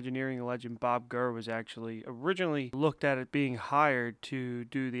legend, Imagineering legend Bob Gurr was actually originally looked at it being hired to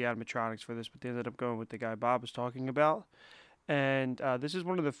do the animatronics for this, but they ended up going with the guy Bob was talking about. And this is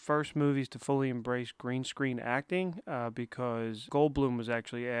one of the first movies to fully embrace green screen acting because Goldblum was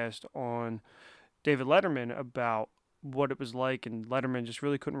actually asked on David Letterman about what it was like, and Letterman just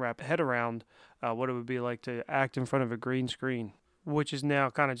really couldn't wrap his head around what it would be like to act in front of a green screen, which is now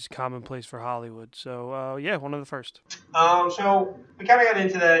kind of just commonplace for Hollywood. So, yeah, one of the first. So we kind of got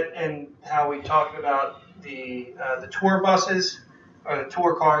into that and how we talked about the tour buses or the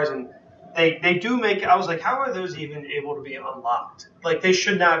tour cars, and They do make. I was like, how are those even able to be unlocked? Like they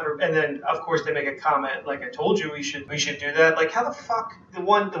should not. And then of course they make a comment like, I told you we should do that. Like how the fuck the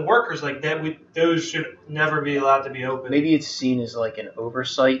workers like that? Those should never be allowed to be open. Maybe it's seen as like an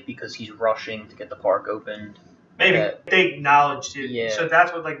oversight because he's rushing to get the park opened. Maybe they acknowledged it. Yeah. So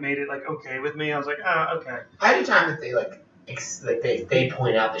that's what like made it like okay with me. I was like, okay. Anytime that they they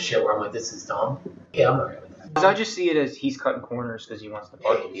point out the shit where I'm like, this is dumb. Yeah, I'm alright with that. Because I just see it as he's cutting corners because he wants the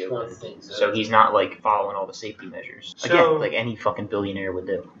park to be He open. wants things So he's not like following all the safety measures. So- Again, like any fucking billionaire would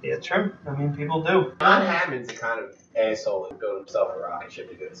do. Yeah, true. I mean, people do. John Hammond's the kind of asshole who built himself a rocket ship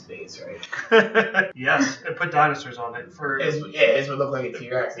to go to space, right? Yes, and put dinosaurs on it for. His would look like a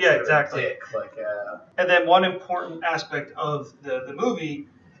T-Rex. Yeah, instead of a exactly. dick. And then one important aspect of the movie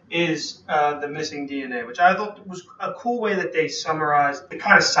is the missing DNA, which I thought was a cool way that they summarized the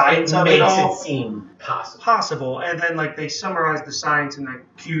kind of science of it makes all. it seem possible. Possible, and then like they summarized the science in that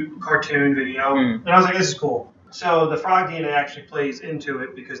cute cartoon video, Mm. and I was like, this is cool. So the frog DNA actually plays into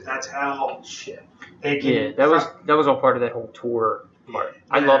it because that's how Shit. they can. Yeah, that was all part of that whole tour part.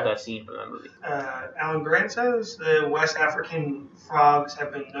 I Yeah. love that scene from that movie. Alan Grant says the West African frogs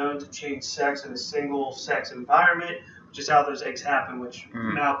have been known to change sex in a single-sex environment, which is how those eggs happen. Which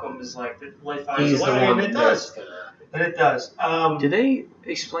Malcolm is like, the life finds He's a the way, one and it that does. gonna happen. And it does. Do they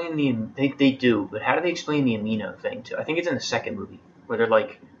explain they do, but how do they explain the amino thing too? I think it's in the second movie where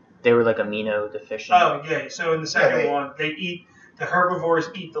they were like amino deficient. Oh yeah. So in the second Yeah, one, the herbivores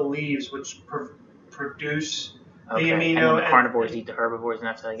eat the leaves, which produce Okay. the And amino. then the carnivores eat the herbivores, and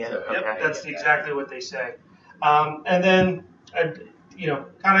that's how they get it. Yep, Okay. that's exactly what they say. And then,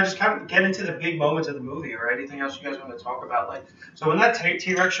 kind of get into the big moments of the movie, or anything else you guys want to talk about. Like, so when that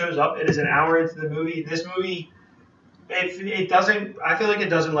T-Rex shows up, it is an hour into the movie. This movie, it doesn't. I feel like it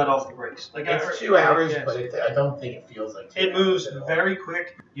doesn't let off the brakes. Like It's 2 hours, yes. but I don't think it feels like 2 It hours moves at all. very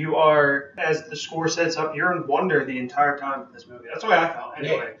quick. You are, as the score sets up, you're in wonder the entire time of this movie. That's the way I felt,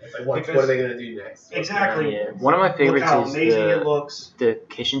 anyway. Yeah. It's like, what Because- are they going to do next? Exactly. Yeah. One of my Look favorites how is amazing it looks. the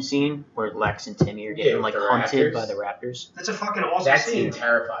kitchen scene where Lex and Timmy are getting Yeah, like with the hunted raptors. by the raptors. That's a fucking awesome That scene. scene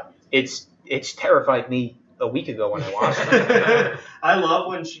terrified me. It's terrified me a week ago when I watched it. I love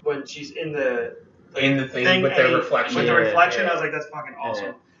when she's in the In the thing with and the reflection. With the Yeah, reflection, yeah. I was like, that's fucking awesome.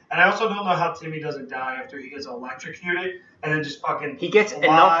 Yeah. And I also don't know how Timmy doesn't die after he gets electrocuted and then just fucking He gets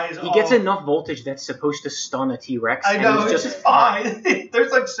flies off. enough voltage that's supposed to stun a T-Rex. I know, and he's it's just just fine.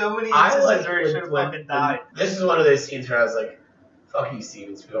 There's like so many I instances like where he should have fucking died. This is one of those scenes where I was like, fuck you,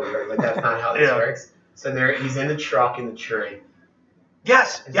 Steven Spielberg. Like, that's not how this Yeah. works. So he's in the truck in the tree.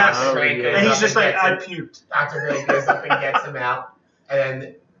 Yes, And yes. Dr. Grant goes And he's up just like, gets I him. puked. Dr. Grant goes up and gets him out. And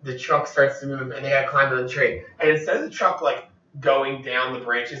then the truck starts to move, and they gotta climb on the tree. And instead of the truck, like, going down the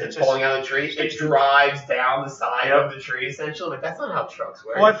branches and It's just- falling out of the tree, it drives down the side of the tree, essentially. Like, that's not how trucks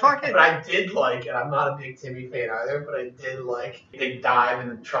work. Well, I fucking... But I did like, and I'm not a big Timmy fan either, but I did like, they dive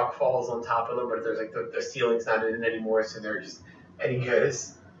and the truck falls on top of them, but there's like the ceiling's not in it anymore, so they're just, and he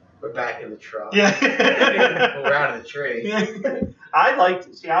goes, we're back in the truck. Yeah. We're out of the tree. I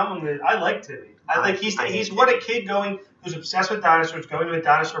like Timmy. I think he's hate what a Timmy. kid who's obsessed with dinosaurs, going to a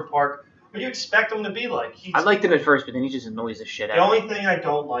dinosaur park. What do you expect him to be like? I liked him at first, but then he just annoys the shit out The of me. only thing I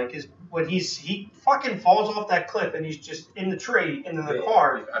don't like is when he fucking falls off that cliff and he's just in the tree and in the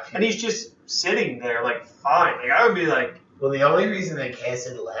car and he's just sitting there like fine. Like I would be like, Well, the only reason they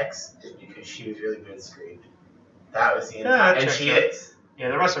casted Lex is because she was really good at Scream. That was the Yeah, entire, and check she that. is. yeah,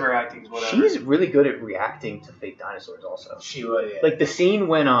 the rest of her acting is whatever. She's really good at reacting to fake dinosaurs also. She would, yeah. Like the scene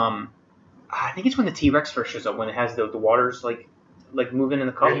when I think it's when the T-Rex first shows up, when it has the waters like moving in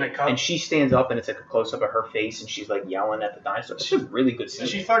the cup, In the cup. and she stands up and it's like a close up of her face and she's like yelling at the dinosaur. It's a really good scene.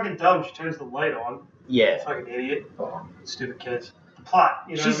 She's fucking dumb. She turns the light on. Yeah. Fucking idiot. Stupid kids. The plot.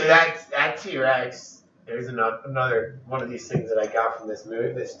 You know She's what I mean? that T-Rex. There's another one of these things that I got from this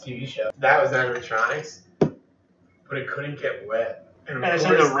movie, this TV show. That was animatronics, but it couldn't get wet. And it's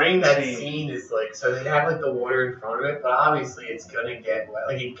in the rain that scene. scene is like, so they have like the water in front of it, but obviously it's gonna get wet.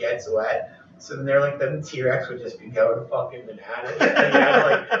 Like it gets wet. So then they're like, then the T-Rex would just be going fucking bananas. And you had to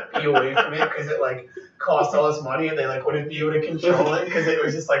like be away from it because it like cost all this money and they like wouldn't be able to control it because it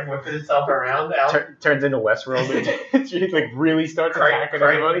was just like whipping itself around out. Turns into Westworld. She like really starts attacking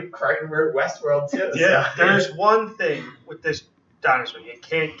everybody. Crichton wrote Westworld too. Yeah, so. there's one thing with this dinosaur. You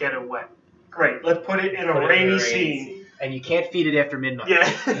can't get it wet. Great, let's put it in a Put it in rainy a scene. And you can't feed it after midnight.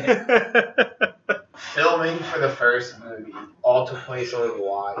 Yeah. Filming for the first movie all took place on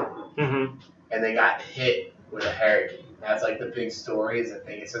Hawaii, hmm and they got hit with a hurricane. That's like the big story is that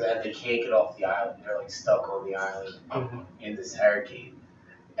so then they can't get off the island. They're like stuck on the island in this hurricane.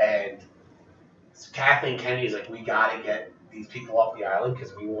 And Kathleen Kennedy's like, we gotta get these people off the island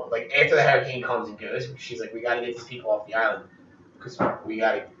because we want, like, after the hurricane comes and goes, she's like, we got to get these people off the island because we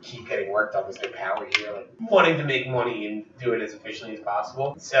got to keep getting work done. There's no power here, like, wanting to make money and do it as efficiently as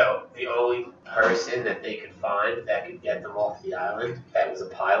possible. So the only person that they could find that could get them off the island that was a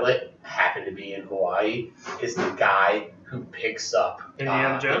pilot happened to be in Hawaii is the guy who picks up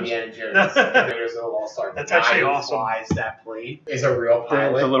Indiana Jones? Indiana Jones. And there's a Lost Ark. That's The guy actually who awesome. flies that plane is a real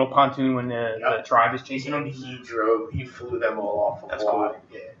pilot. The little pontoon when the tribe is chasing And him. he flew them all off. That's quad. cool.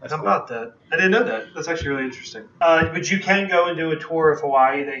 Yeah, How about that? I didn't know that. That's actually really interesting. But you can go and do a tour of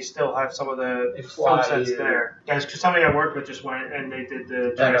Hawaii. They still have some of the They film fly sets you. there. Guys, because somebody I worked with just went and they did the No,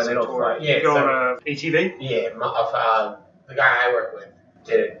 they Jurassic don't tour. fly. Yeah, you go so- on a ATV? Yeah, the guy I work with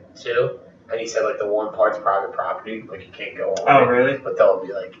did it too, and he said like the one part's private property, like you can't go on. Oh, it, really? But they'll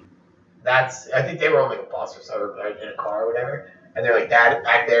be like, that's. I think they were on like a bus or something, like, in a car or whatever. And they're like, that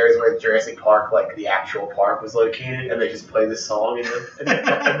back there is where Jurassic Park, like the actual park, was located, and they just play this song,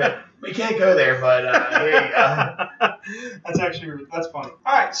 and we can't go there, but here you go. That's funny.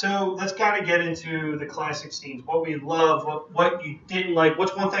 All right, so let's kind of get into the classic scenes. What we love, what you didn't like.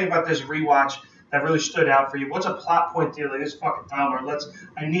 What's one thing about this rewatch that really stood out for you? What's a plot point there? Like, this is fucking dumb, or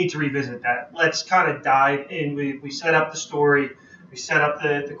I need to revisit that. Let's kind of dive in. We set up the story. We set up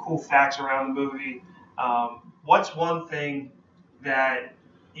the cool facts around the movie. What's one thing that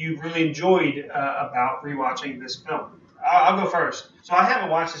you really enjoyed about rewatching this film? I'll go first. So I haven't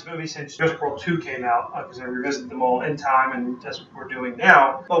watched this movie since Jurassic World 2 came out because I revisited them all in time, and that's what we're doing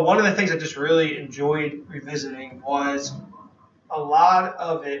now. But one of the things I just really enjoyed revisiting was a lot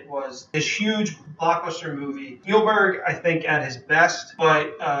of it was this huge blockbuster movie. Spielberg, I think, at his best,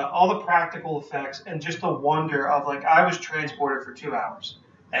 but all the practical effects and just the wonder of, like, I was transported for 2 hours.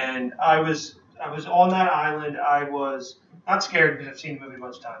 And I was on that island. I was not scared because I've seen the movie a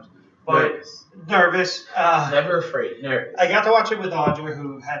bunch of times, but nervous. Never afraid. Nervous. I got to watch it with Audrey,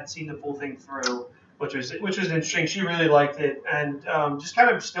 who hadn't seen the full thing through, which was interesting. She really liked it, and just kind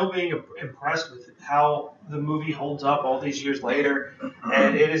of still being impressed with how the movie holds up all these years later.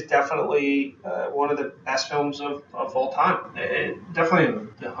 And it is definitely one of the best films of all time. Definitely in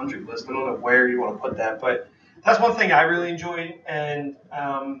the 100 list. I don't know where you want to put that, but that's one thing I really enjoyed. And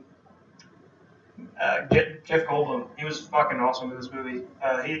Jeff Goldblum, he was fucking awesome in this movie.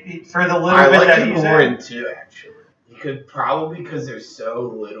 He for the little I bit like that him he's more in. in 2, actually. You could probably because there's so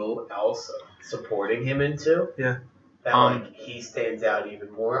little else supporting him in 2. Yeah. That like he stands out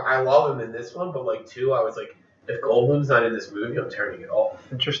even more. I love him in this one, but like 2, I was like, if Goldblum's not in this movie, I'm turning it off.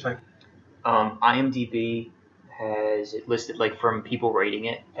 Interesting. IMDb has it listed, like, from people rating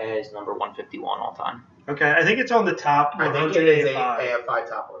it as number 151 all time. Okay, I think it's on the top. I think it is AFI. AFI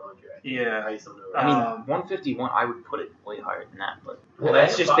top 100. Yeah. I just don't know. I mean, 151, I would put it way higher than that, but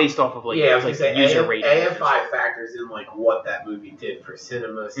that's just based off of, like, yeah, I was like gonna say user rating. AFI factors in like what that movie did for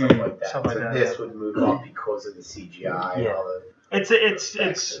cinema, stuff like that. Stuff like so that, this would move up because of the CGI and all the.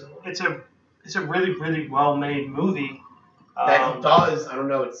 It's a really, really well made movie. That does. I don't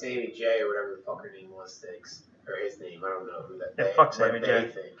know what Sammy J or whatever the fuck her name was thinks, or his name. I don't know who that. Yeah, fuck Sammy what J. they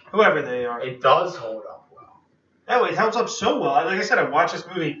think. Whoever they are. It does hold up well. Oh, it holds up so well. Like I said, I watched this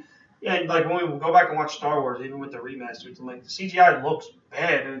movie, and like when we go back and watch Star Wars, even with the remasters, and like the CGI looks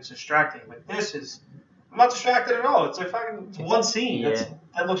bad and it's distracting. Like this is, I'm not distracted at all. It's like fucking one scene. Yeah.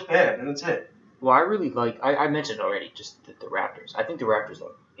 That looks bad, and that's it. Well, I really like, I mentioned already, just the Raptors. I think the Raptors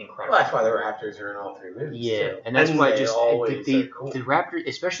look incredible. Well, that's why the Raptors are in all 3 movies. Yeah, too. and that's why they just always the are cool. Raptors,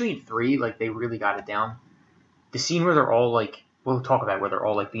 especially in 3, like, they really got it down. The scene where they're all, like, we'll talk about it, where they're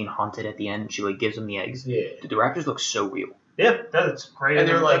all, like, being hunted at the end, and she, like, gives them the eggs. Yeah. The Raptors look so real. Yeah, that's great. And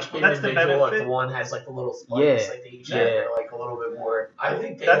they're like that's the individual. Like benefit. the one has like the little spikes, Yeah. like they each Yeah. have like a little bit more. I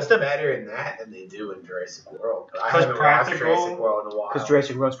think they That's look the- better in that than they do in Jurassic World. But I 'Cause haven't watched practical- Jurassic World in a while. Because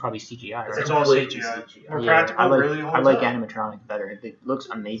Jurassic World's probably CGI, right? It's all completely CGI. More Yeah, practical I like, really holds I like up. animatronic better. It looks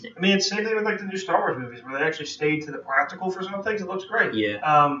amazing. I mean, it's the same thing with like the new Star Wars movies, where they actually stayed to the practical for some things. It looks great. Yeah.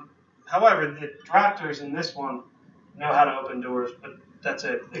 However, the Raptors in this one know how to open doors, but that's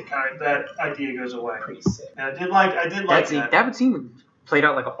it. That idea goes away. pretty sick. And I did like that. That would seem played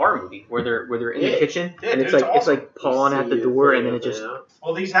out like a horror movie where they're in the Yeah. kitchen Yeah, and dude, it's it's like it's awesome. like pawing at the door and then it just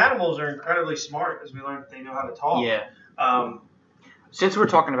Well, these animals are incredibly smart, as we learned. They know how to talk. yeah. Since we're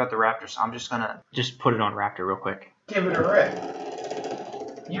talking about the Raptors, I'm just gonna put it on Raptor real quick. Give it a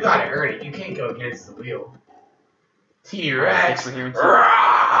rip. You gotta earn it. You can't go against the wheel. Thanks T-Rex. for hearing.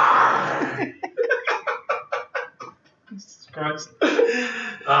 Rawr! Christ.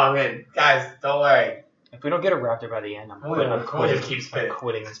 Oh man, guys, don't worry. If we don't get a raptor by the end, I'm Oh, quitting. yeah, I'm quitting. just keep spinning. I'm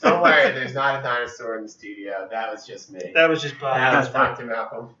quitting this. Don't worry, there's not a dinosaur in the studio. That was just me. That was just That was fine. Dr.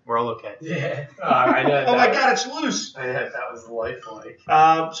 Malcolm. We're all okay. Yeah. Oh, I know. Oh my God, it's loose. I know that was lifelike.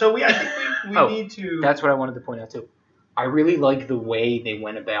 So I think we Oh, need to. That's what I wanted to point out too. I really like the way they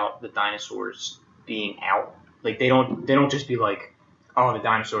went about the dinosaurs being out. Like they don't just be like, oh, the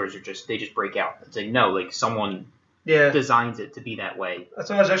dinosaurs they just break out. It's like no, like someone designs it to be that way. That's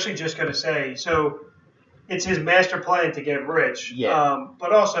what I was actually just gonna say. So it's his master plan to get rich. Yeah.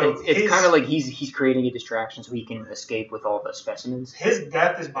 But also It's kind of like he's creating a distraction so he can escape with all the specimens. his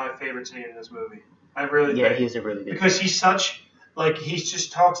death is my favorite scene in this movie. I really Yeah, think. he is a really good. Because he's such like he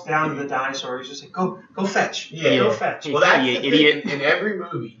just talks down to the dinosaur. He's just like go fetch. Yeah. Go fetch. Yeah. Well, that's You the idiot. thing. In every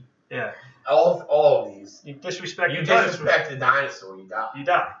movie, Yeah. all of these, You disrespect you the dinosaur. disrespect the dinosaur, you die. You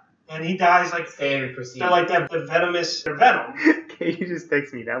die. And he dies like Standard procedure. they're like that the venomous venom. You just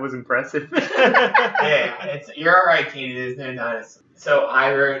text me. That was impressive. Yeah, you're all right, Katie. There's no dinosaur. So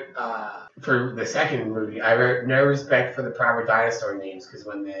I wrote for the second movie. I wrote no respect for the proper dinosaur names because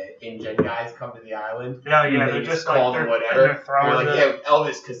when the InGen guys come to the island, Yeah, yeah, they they're just just call like them they're whatever. throwing They're like, yeah,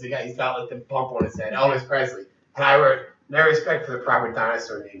 Elvis, because the guy he's got like the bump on his head. Elvis Presley. And I wrote no respect for the proper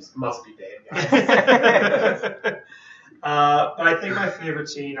dinosaur names. Must be bad guys. But I think my favorite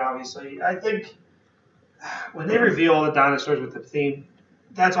scene, obviously, I think when they reveal all the dinosaurs with the theme,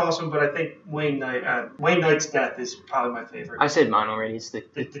 that's awesome. But I think Wayne Knight's death is probably my favorite. I said mine already. It's the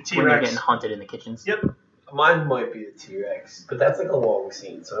The when they're T-Rex. getting hunted in the kitchens. Yep. Mine might be the T-Rex, but that's like a long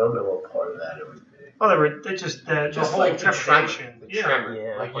scene, so I don't know what part of that it would be. Oh, they just the Just whole like the tremor. trepidation. The Yeah, tremor.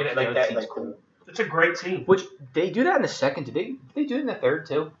 Yeah, Like, like, like that that. scene's Like, cool. it's a great scene. Which they do that in the second. Did they do it in the third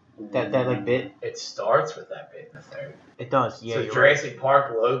too? That like bit. It starts with that bit in the third. It does. Yeah. so you're Jurassic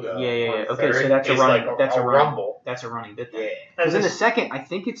Park logo. Yeah, yeah, yeah. on the Okay, so third that's a is running- like that's a running- rumble. right. That's a running bit. Then. Yeah. Because in the this- second, I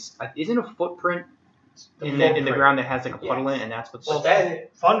think isn't a footprint in the footprint. ground that has like a puddle in Yes. it, and that's what's. Well,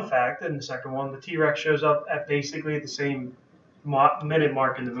 that Fun fact: in the second one, the T-Rex shows up at basically the same minute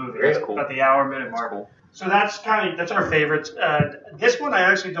mark in the movie. That's cool. About the hour minute mark. cool. So that's our favorites. This one I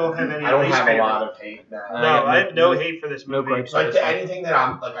actually don't have any. I don't least have favorite. a lot of hate. No, Yeah, I have no no- hate for this no movie. gripes. Like anything that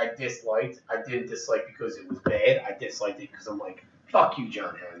I disliked, I didn't dislike because it was bad. I disliked it because I'm like, fuck you,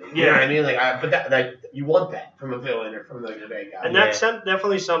 John Hammond. You know Yeah. what I mean? But that you want that from a villain or from like a bad guy. And that's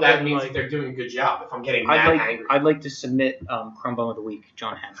definitely something that means like. that they're doing a good job. If I'm getting that angry, I'd like to submit Crumbone of the Week,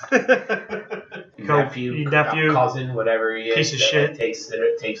 John Hammond. nephew, cousin, whatever he is, Piece of that shit.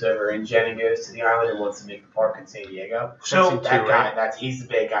 like, takes over InGen and goes to the island and wants to make the park in San Diego. So- that guy, he's the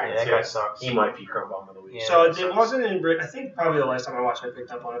bad guy. Yeah, that too. guy sucks. He might be Crumbone of the Week. Yeah. So it wasn't in Britain. I think probably the last time I watched it, I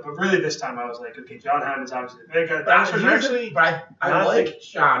picked up on it. But really, this time I was like, okay, John Hammond's obviously the big guy. Dinosaurs are actually. But I not like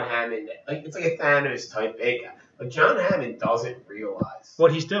John Hammond. Like it's like a Thanos type bad guy. But John Hammond doesn't realize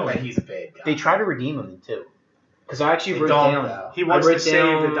What he's that doing. he's a bad guy. They try to redeem him too. Because I actually They wrote don't, down. though. He wants I to wrote save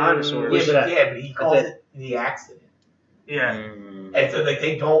down- the dinosaurs. but he calls That's it the accident. Yeah. And so like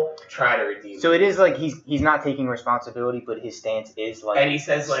they don't try to redeem. So him. it is like he's not taking responsibility, but his stance is like, And he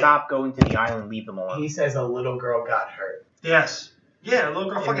says like stop going to the island, leave them alone. he says a little girl got hurt. Yes. Yeah, a little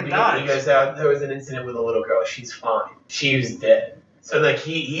girl In fucking the beginning, dies. He goes, there was an incident with a little girl. She's fine. She was dead. So like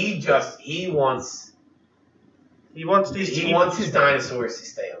he wants He wants these. he teams- wants his dinosaurs to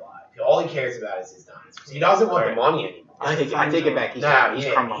stay alive. All he cares about is his dinosaurs. He doesn't want the money anymore. I take it back. He's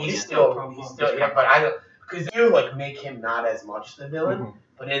He's Crumbone. still, Crumbone. yeah, but I don't, because you like make him not as much the villain,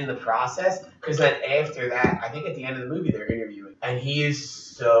 but in the process, because then after that, I think at the end of the movie they're interviewing, and he is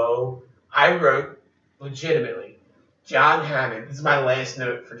so. I wrote legitimately, John Hammond. This is my last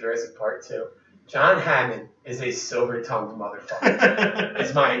note for Jurassic Park 2. John Hammond is a silver-tongued motherfucker.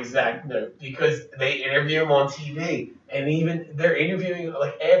 Is my exact note because they interview him on TV, and even they're interviewing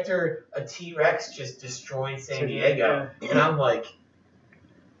like after a T-Rex just destroyed San Diego, and I'm like,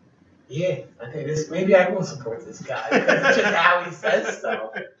 yeah, I think this maybe I will support this guy because it's just how he says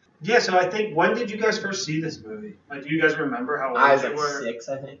stuff. Yeah, so I think when did you guys first see this movie? Like, do you guys remember how old I was you like were? 6,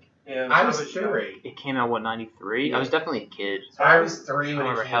 I think. Yeah, I was young. 3. It came out what 93. Yeah. I was definitely a kid. So I was 3 when I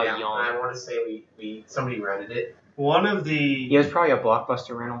it remember came how out, young. and I want to say we somebody rented it. One of the Yeah, it was probably a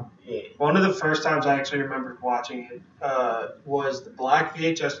Blockbuster rental. Yeah. one of the first times I actually remember watching it was the black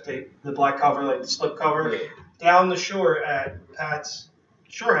VHS tape, the black cover, like the slip cover, Yeah. down the shore at Pat's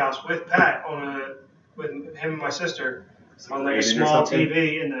shore house with Pat with him and my sister on like a Rated or small something?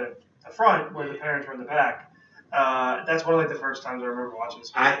 TV in the front where the parents were in the back. That's one of like the first times I remember watching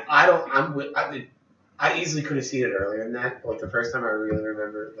this movie. I easily could have seen it earlier than that. Like the first time I really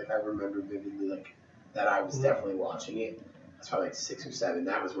remember, like I remember vividly, like that I was definitely watching it. That's probably like 6 or 7.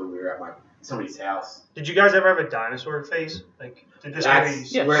 That was when we were at my somebody's house. Did you guys ever have a dinosaur face? Like, did this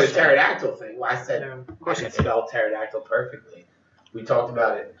That's movie? where the pterodactyl thing. Well, I said Yeah. I could spell pterodactyl perfectly. We talked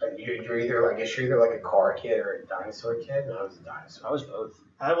about it. You're either like, I guess you're either like a car kid or a dinosaur kid. No, I was a dinosaur. I was both.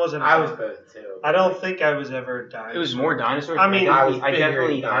 I wasn't. I was both too. I don't think I was ever a dinosaur. It was more dinosaurs. I mean, I was I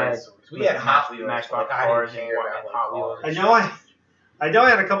definitely bigger had dinosaurs. We had Hot Wheels. Matchbox Like, I cars didn't and care what- about and like Hot Wheels. cars. I know I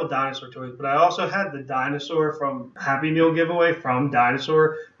had a couple dinosaur toys, but I also had the dinosaur from Happy Meal giveaway from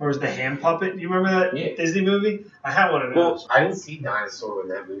Dinosaur, or was the hand puppet. You remember that Yeah. Disney movie? I had one of Well, those. I didn't see Dinosaur when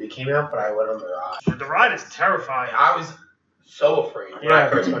that movie came out, but I went on the ride. The ride is terrifying. I was so afraid when I Yeah.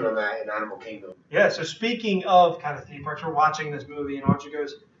 first went on that in Animal Kingdom. Yeah, so speaking of kind of theme parks, we're watching this movie, and Archie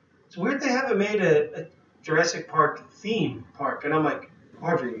goes, "It's weird they haven't made a Jurassic Park theme park." And I'm like,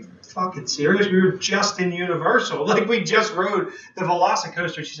 "Audrey, are you fucking serious? We were just in Universal. Like, we just rode the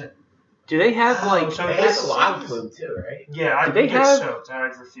Velocicoaster." She said, Do they have "Oh, like? so They had this the log flume too, right? Yeah, I Do they get have- soaked. I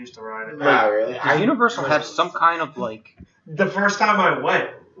refused to ride it. Oh, really? Does Universal have some kind of like? The first time I went,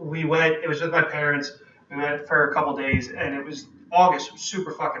 it was with my parents. We went for a couple days, and it was August. It was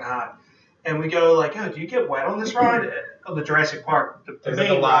super fucking hot. And we go like, "Oh, do you get wet on this ride?" Of the Jurassic Park. The There's main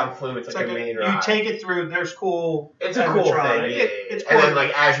like a log ride. flume. It's It's like like a main you ride. take it through. There's cool. It's a cool animatronic. thing. Yeah. It's And cool. then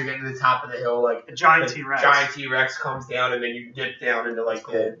like as you're getting to the top of the hill, like a giant the T-Rex. giant T-Rex comes down, and then you dip down into like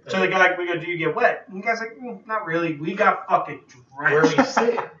the. So the guy, we go, "Do you get wet?" And the guy's like, "Not really. We got fucking drenched." Where were you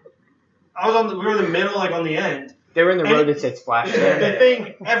sitting? We were in the middle, like on the end. They were in the And- road that said splash. The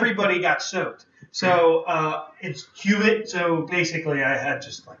thing, everybody got soaked. So it's humid. So basically, I had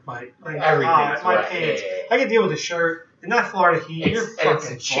just like my Everything's my wet. pants. Yeah. I could deal with a shirt. In that Florida heat, you're It's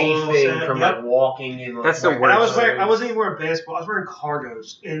fucking a chafing balls from out. like walking in. Like, That's the And I worst. wasn't even wearing basketball. I was wearing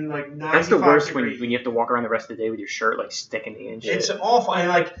cargos in like 95 That's the worst degrees. when you have to walk around the rest of the day with your shirt like sticking to you and shit. It's awful, and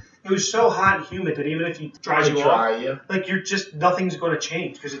like it was so hot and humid that even if you dries you off, dry you. like you're just nothing's going to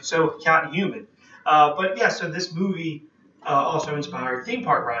change because it's so hot and humid. But yeah, so this movie also inspired theme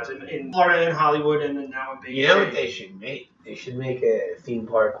park rides in Florida and Hollywood, and then now in Big You know what City. they should make? They should make a theme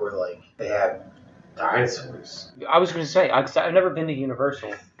park where like they have dinosaurs. I was going to say, I've never been to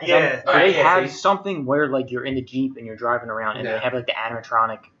Universal. Yeah. Do they Yeah, have they- something where like you're in the Jeep and you're driving around and No. they have like the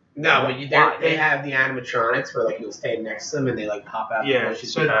animatronic? No, but Why? they have the animatronics where like you'll stand next to them and they like pop out Yeah, the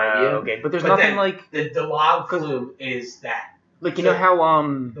bushes so- behind you. Okay, but there's But nothing then- like The log flume is that. you know how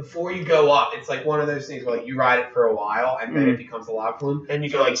Before you go up, it's like one of those things where like you ride it for a while and then it becomes a log flume. And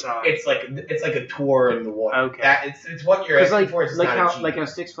you So go like inside. it's like a tour in the water. Okay. That it's what you're because asking like for. It's like not how a Jeep. like how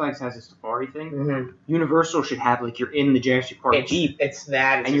Six Flags has a safari thing. Mhm. Universal should have like you're in the Jurassic Park Jeep It's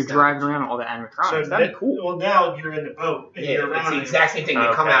that. It's and you're just not- driving around all the animatronics. That'd be cool. Well, now you're in the boat and you're Yeah, it's around the it. exact same thing. They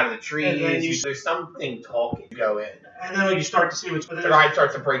come Okay. out of the trees. And then you- There's something talking. You go in. and then like you start to see what's. The ride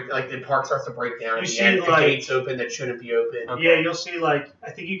starts to break. Like the park starts to break down. You At the see, end, like- the gates open that shouldn't be open. Okay. Yeah, you'll see like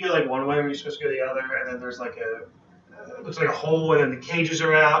I think you go like one way when you're supposed to go the other, and then there's like it looks like a hole, and then the cages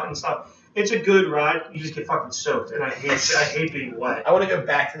are out and stuff. It's a good ride. You just get fucking soaked, and I hate being wet. I want to go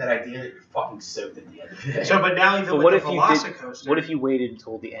back to that idea that you're fucking soaked at the end of the day. So, but now even But with what the if you Velocicoaster, What if you waited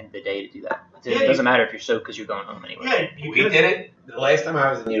until the end of the day to do that? It Yeah, doesn't matter if you're soaked because you're going home anyway. yeah, you we could. did it. The last time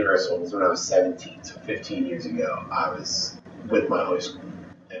I was in Universal was when I was 17, so 15 years ago. I was with my high school,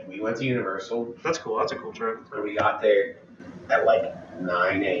 and we went to Universal, That's cool. That's a cool trip. and we got there at like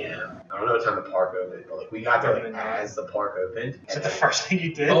 9 a.m. I don't know what time the park opened, but like we got there like as the park opened. Is that the first thing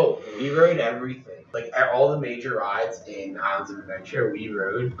you did? Oh, we rode everything. Like at all the major rides in Islands of Adventure, we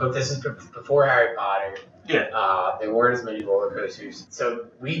rode. But this is before Harry Potter. Yeah. There weren't as many roller coasters. So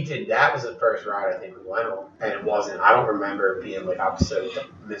we did, that was the first ride I think we went on. And it wasn't, I don't remember it being like, I was so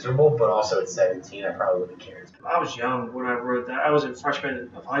miserable, but also at 17, I probably wouldn't care. I was young when I rode that. I was a freshman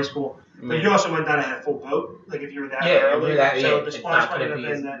of high school. But you also went down and had a full boat. Like if you were that early. So the it's splash not might going to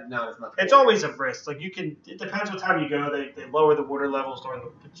have be been that. not as much. It's always a risk. Like it depends what time you go. They lower the water levels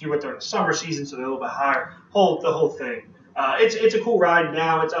you went during the summer season, so they're a little bit higher. The whole thing. It's a cool ride.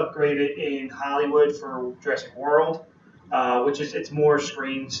 Now it's upgraded in Hollywood for Jurassic World, which is it's more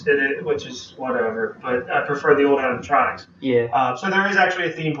screens in it, which is whatever. But I prefer the old animatronics. Yeah. So there is actually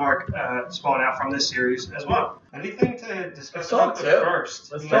a theme park spawned out from this series as well. Anything to discuss Let's about talk the too.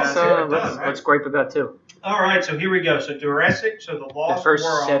 first? Let's Yeah, talk that's too. what I've done, right? Let's gripe about too. All right, so here we go. So Jurassic, so the Lost The first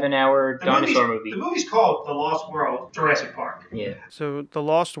World. 7-hour dinosaur movie. The movie's called The Lost World, Jurassic Park. Yeah. So, The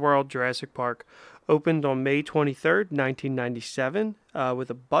Lost World Jurassic Park opened on May 23rd, 1997, with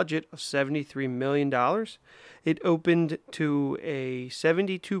a budget of $73 million. It opened to a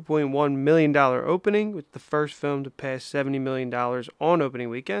 $72.1 million opening, with the first film to pass $70 million on opening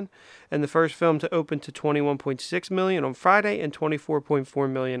weekend, and the first film to open to $21.6 million on Friday and $24.4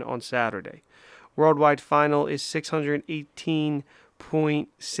 million on Saturday. Worldwide final is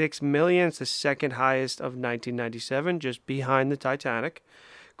 $1.6 million. It's the second highest of 1997, just behind the Titanic.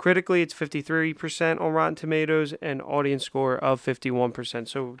 Critically, it's 53% on Rotten Tomatoes and audience score of 51%.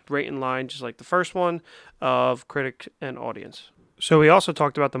 So right in line, just like the first one, of critic and audience. So we also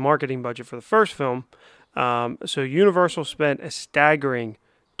talked about the marketing budget for the first film. So Universal spent a staggering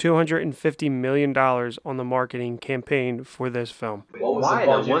 $250 million on the marketing campaign for this film. What was Why,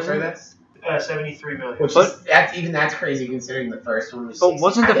 the though? budget for Wasn't- this? 73 million. Which is that's crazy considering the first one was. But 60.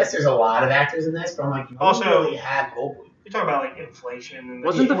 wasn't I the- guess there's a lot of actors in this, but I'm like, you Also- also really have Goldblum You talk about like inflation. And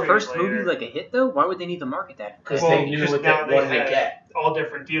Wasn't the 4 first years movie later, like a hit though? Why would they need to market that? because Well, they knew because what now they wanted they to had- get. all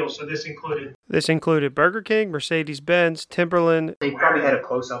different deals. So this included Burger King, Mercedes-Benz, Timberland. They probably had a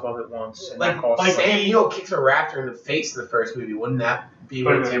close up of it once. And Like, that cost like Sam Neill kicks a raptor in the face in the first movie. Wouldn't that be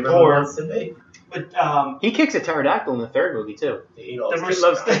what But Timberland or- wants to be? But he kicks a pterodactyl in the third movie too. He loves The He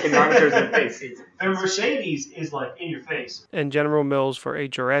loves kicking dinosaurs in the face. the Mercedes is like in your face. And General Mills for a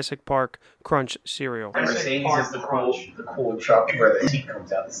Jurassic Park Crunch cereal. The Mercedes Park is the Crunch. cool truck where the seat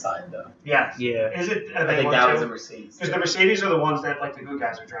comes out the side, though. Yes. Yeah. Is it? I think that was a Mercedes. Because the Mercedes are the ones that like the good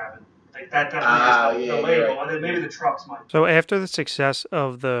guys are driving. Like that definitely Ah, is yeah, the you're label, right. and then maybe the trucks might. So after the success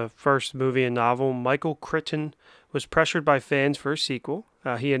of the first movie and novel, Michael Crichton was pressured by fans for a sequel.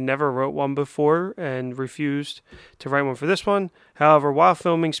 He had never wrote one before and refused to write one for this one. However, while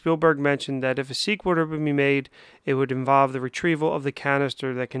filming, Spielberg mentioned that if a sequel were to be made, it would involve the retrieval of the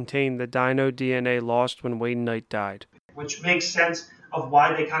canister that contained the dino DNA lost when Wayne Knight died. Which makes sense of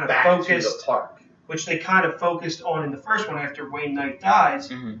why they kind of Back to the focused, park. which they kind of focused on in the first one after Wayne Knight dies,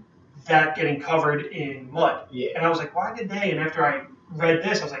 Mhm. that getting covered in mud. Yeah. And I was like, why did they? And after I read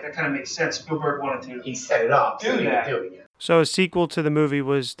this, I was like, that kind of makes sense. Spielberg wanted to. He set it up. Do so he that. could do it again. So a sequel to the movie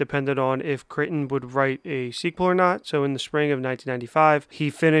was dependent on if Crichton would write a sequel or not. So in the spring of 1995,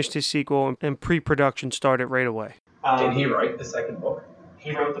 he finished his sequel and pre-production started right away. Did he write the second book?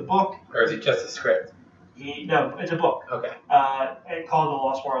 He wrote the book. Or is it just a script? No, it's a book. Okay. Called The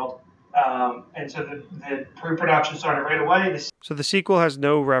Lost World. And so the pre-production started right away. So the sequel has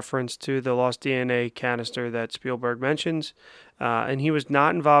no reference to the lost DNA canister that Spielberg mentions, and he was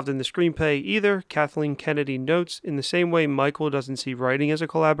not involved in the screenplay either. Kathleen Kennedy notes, in the same way Michael doesn't see writing as a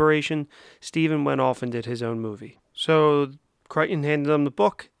collaboration, Steven went off and did his own movie. So Crichton handed him the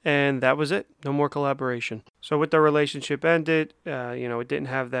book, and that was it. No more collaboration. So with their relationship ended, it didn't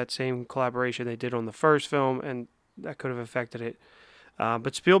have that same collaboration they did on the first film, and that could have affected it.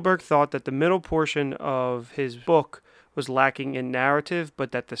 But Spielberg thought that the middle portion of his book was lacking in narrative,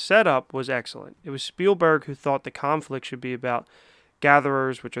 but that the setup was excellent. It was Spielberg who thought the conflict should be about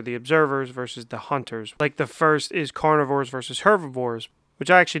gatherers, which are the observers, versus the hunters. Like the first is carnivores versus herbivores, which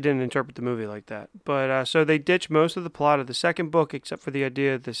I actually didn't interpret the movie like that. But so they ditched most of the plot of the second book, except for the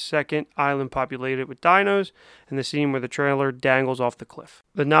idea of the second island populated with dinos and the scene where the trailer dangles off the cliff.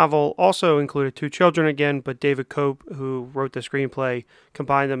 The novel also included two children again, but David Cope, who wrote the screenplay,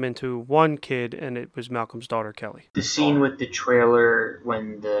 combined them into one kid, and it was Malcolm's daughter, Kelly. The scene with the trailer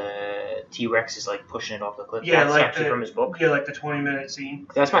when the T-Rex is like pushing it off the cliff. Yeah, that's like actually from his book. Yeah, like the 20-minute scene.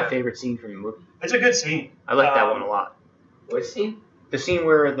 That's my Yeah. favorite scene from the movie. It's a good scene. I like that one a lot. Which scene? The scene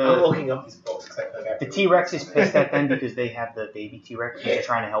where I'm the looking up these books. 'Cause I have the to- T-Rex is pissed at them because they have the baby T-Rex and Yeah. they're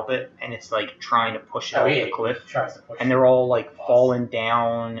trying to help it, and it's like trying to push it Oh, off yeah, the cliff, tries to push and it. they're all like falling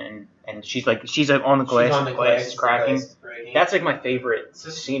down, and she's like on the glass, She's on the glass is cracking. the glass is breaking. That's like my favorite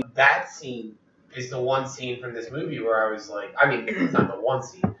scene. That scene is the one scene from this movie where I was like, I mean, it's not the one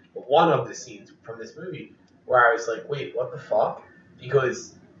scene, but one of the scenes from this movie where I was like, wait, what the fuck?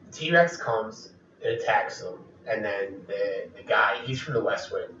 Because T-Rex comes and attacks them, and then the guy, he's from the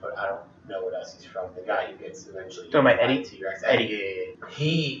West Wing, but I don't know what else he's from. The guy who gets eventually Talking about eaten by Eddie? T-Rex. Eddie. Yeah.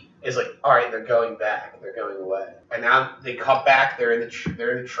 He is like, all right, they're going back, they're going away, and now they cut back. They're in the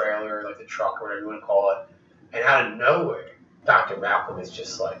trailer, like the truck, or whatever you want to call it, and out of nowhere, Dr. Malcolm is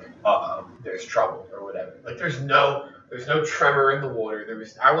just like, there's trouble or whatever. Like there's no tremor in the water.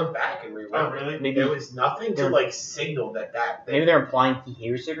 I went back and rewound. Oh, really? Maybe There was nothing to like signal that maybe they're implying he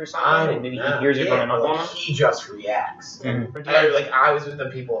hears it or I something, don't and maybe know. he hears it Yeah, running up but, on like, him. he just reacts. Mhm. And I was with the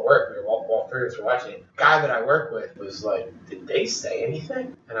people at work. We were all three of us were watching it. The guy that I work with was like, "Did they say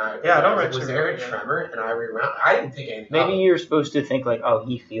anything?" And I Yeah, I don't was like, was there a remember that. tremor? And I rewound. I didn't think anything. Maybe of it. you're supposed to think like, oh,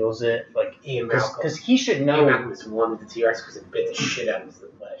 he feels it, like Ian Malcolm. because he should Ian know. Malcolm was one with the T-Rex because it bit the shit out of his leg.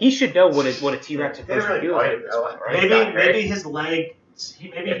 He should know what a T-Rex They didn't supposed to really feel bite like him, at this though. point, right? Maybe- Maybe his leg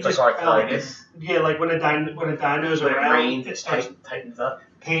maybe he It's like just felt arthritis. yeah, like when a dino's When it around, rains, it starts tightens up.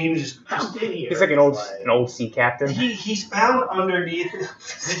 pain. Just How did he? He's like an old sea captain. he's found underneath.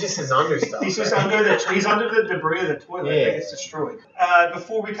 It's just his understuff. He's just right? he's under the debris of the toilet that Yeah. gets destroyed.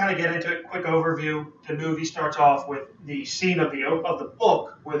 Before we kind of get into it, quick overview. The movie starts off with the scene of the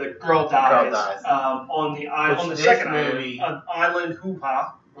book where the girl dies, on the Which the this second movie- island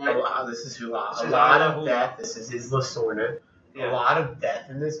Hoo-Ha. Right? This is Hula. This A is lot Isla of Hula. death. This is Isla Sorna. Yeah. A lot of death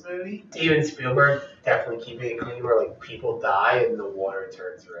in this movie. Steven Spielberg definitely keeping it clean where like people die and the water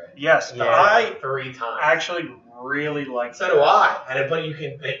turns red. Yes, Yeah, I 3 times. actually really like. So do I. But you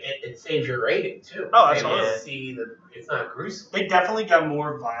can it saves your rating too. Oh, They absolutely. want to see it's not gruesome. They definitely got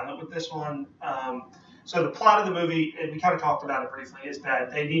more violent with this one. So the plot of the movie, and we kind of talked about it briefly, is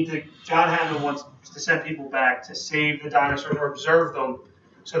that John Hammond wants to send people back to save the dinosaurs or observe them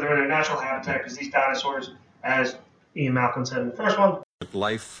so they're in their natural habitat because these dinosaurs, as Ian Malcolm said in the first one,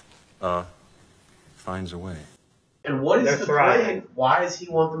 Life, finds a way. And what is They're the thriving. plan? Why does he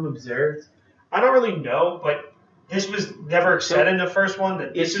want them observed? I don't really know, but this was never said in the first one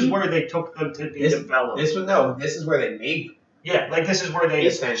that this is he- where they took them to be This- developed. This is where they made them. Yeah, like this is where they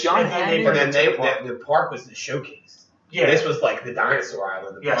Is John and then Hammond- bring And them then to the park. the park was the showcase. Yeah, This was like the dinosaur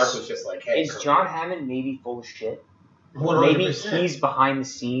island. The Yes. park was just like, hey, Is John Hammond maybe full of shit? 100%. Maybe he's behind the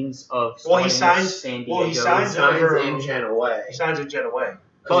scenes of Well, he starting signs- this San Diego. well, he signs signs over- in Jen away. he signs a jet away.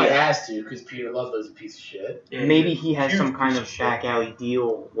 Because he But- has to, because Peter Ludlow's a piece of shit. Yeah, Maybe he has huge some kind piece of shit. back alley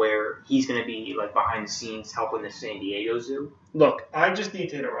deal where he's going to be like behind the scenes helping the San Diego Zoo. Look, I just need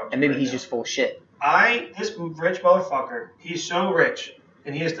to interrupt. and you maybe right he's now. just full of shit. This rich motherfucker, he's so rich,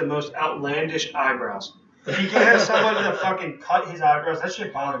 and he has the most outlandish eyebrows. If he can have someone to fucking cut his eyebrows, that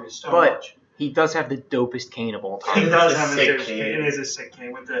shit bothers me so But- much. He does have the dopest cane of all He time. does a have sick a cane. It is a sick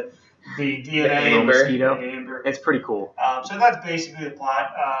cane with the DNA, amber. Mosquito. the amber. It's pretty cool. So that's basically the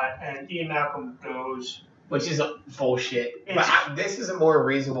plot. And Ian Malcolm goes. Which is bullshit. It's- But this is a more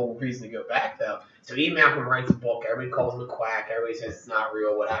reasonable reason to go back, though. So Ian Malcolm writes a book. Everybody calls him a quack. Everybody says it's not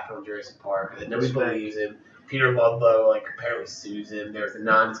real what happened on Jurassic Park. And nobody Respect. believes him. Peter Ludlow apparently sues him. There's a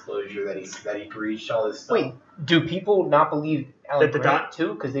non-disclosure that he breached all this stuff. Wait, do people not believe Alan That the Grant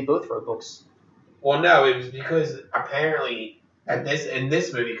too? Because they both wrote books. Well, no, it was because apparently in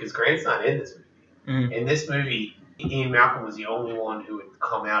this movie, because Grant's not in this movie. Mhm. In this movie, Ian Malcolm was the only one who would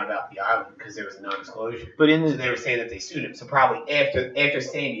come out about the island because there was a non-disclosure. But in So the they were saying that they sued him. So probably after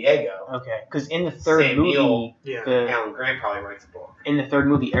San Diego, okay, because in the third Sam movie, Neill, Yeah. Alan Grant probably writes a book. in the third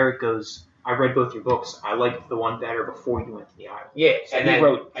movie, Eric goes, "I read both your books. I liked the one better before you went to the island." Yeah, So and he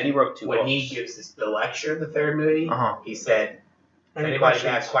then wrote two when books. he gives the lecture in the third movie, Uh-huh. he said, Any anybody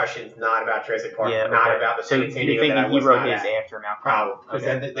questions? has questions not about Jurassic Park, Yeah, not okay. about the So San you Diego think that I he was wrote not his at. after Malcolm? Probably. Because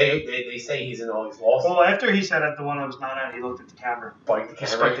Okay. then they say he's in all these lawsuits. Well, after he said it, the one I was not at, he looked at the camera. Spike the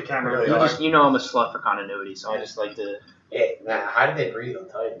Spike camera. the camera. Really You hard. just, I'm a slut for continuity, so I just like to. Yeah, man, how did they breathe on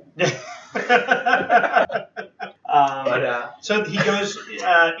Titan? um, But so he goes.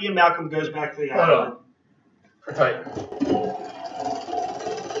 Ian Malcolm goes back to the Hold island. for Titan.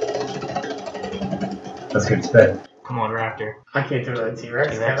 That's good spin. Come on, Raptor. I can't do another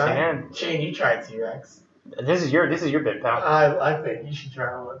T-Rex, T-Rex can I? again. Shane, you tried T-Rex. This is your bit, pal. I think you should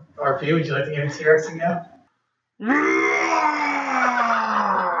try one. RP, would you like to give a T-Rex a go?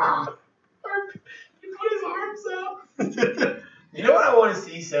 He put his arms out. You know what I want to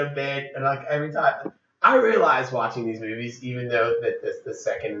see so bad? And like every time, I realize watching these movies, even though that the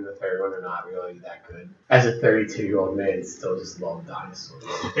second and the third one are not really that good. As a 32-year-old man, still just love dinosaurs.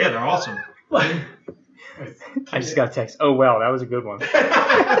 Yeah, they're awesome. Like, I just got a text. Oh wow, that was a good one.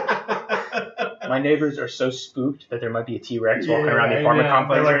 My neighbors are so spooked that there might be a T-Rex walking around the apartment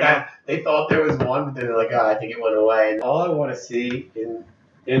complex They're right like now. that. They thought there was one, but then they're like, oh, I think it went away. And all I want to see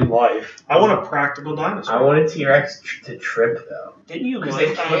in life, I want a practical dinosaur. I want a T-Rex to trip though. Didn't you? Because like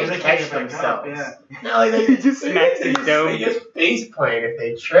they that? can't Because catch get back up, themselves. Yeah. No, like They just smack their dome. They just face plant if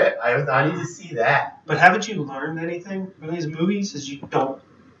they trip. I need to see that. But haven't you learned anything from these movies? Is you don't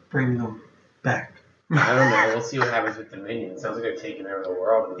bring them back. I don't know. We'll see what happens with Dominion. It sounds like they're taking over the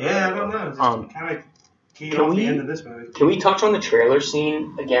world. Yeah, I don't know. Just kind of keyed can off the we- end of this movie. Can we touch on the trailer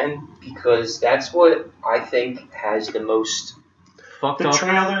scene again? Because that's what I think has the most fucked The up.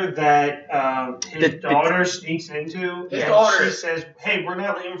 trailer that his The- daughter sneaks into, His and daughter- she says, "Hey, we're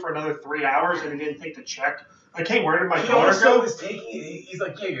not leaving for another 3 hours," and he didn't take the check. Like, hey, where did my He daughter also go? was taking. He's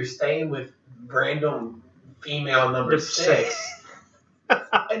like, yeah, you're staying with random female number Number 6.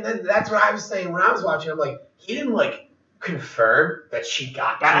 And then that's what I was saying when I was watching. I'm like, he didn't like confirm that she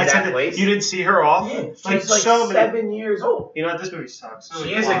got to I said that place? you didn't see her off. Yeah, she's like like so many. 7 years old. You know what? This movie sucks.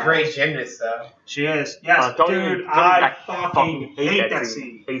 She is a great gymnast, though. She is. Yes, dude. I fucking hate that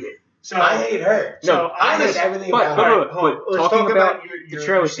scene. Hate it. So I hate her. So I hate everything But, about her. but Let's talking talk about your the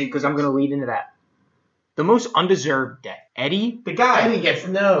trailer scene, because I'm going to lead into that. The most undeserved death. Eddie the guy. Eddie gets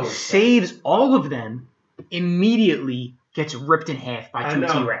no. saves all of them, immediately gets ripped in half by I two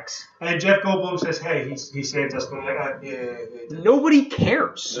know. T-Rex. And Jeff Goldblum says, "Hey, he saved us." But I'm like, yeah. Nobody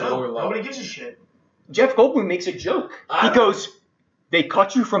cares. No, nobody gives a shit. Jeff Goldblum makes a joke. He goes, "They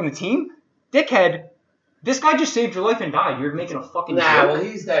cut you from the team? Dickhead, this guy just saved your life and died. You're making a fucking Nah, joke." well,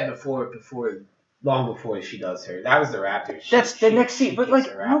 he's dead long before she does her. That was the Raptors. That's the next scene. But, gets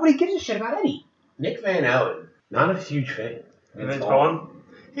like, her out. nobody gives a shit about Eddie. Nick Van Allen, not a huge fan. Vince Vaughn.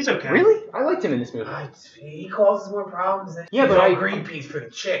 He's okay. Really? I liked him in this movie. He causes more problems than Yeah, he's but on I- Greenpeace for the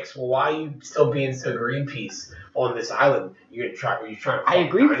chicks. Well, why are you still being so Greenpeace on this island? Are you trying to I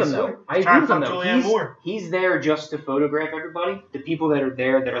agree with him, though. I agree with him, though. Julianne Moore. He's there just to photograph everybody. The people that are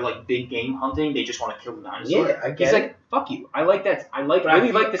there that are, like, big game hunting, they just want to kill the dinosaur. Yeah, I get He's it. like, fuck you. I like that. I like But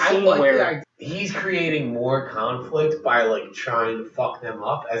really like the scene where... he's creating more conflict by like trying to fuck them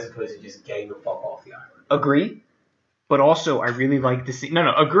up as opposed to just getting the fuck off the island. Agree. But also, I really like the scene.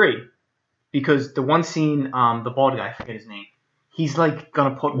 No, agree. Because the one scene, the bald guy, I forget his name, he's like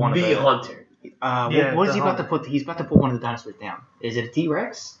gonna put one The of the... hunter. Yeah, what is the he about to hunter. put? He's about to put one of the dinosaurs down. Is it a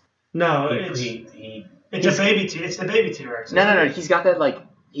T-Rex? No, He it's a baby T. It's the baby T-Rex. No. He's got the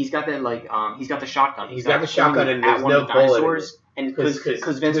shotgun. He's got the shotgun and at there's one no of the bullet in dinosaurs. And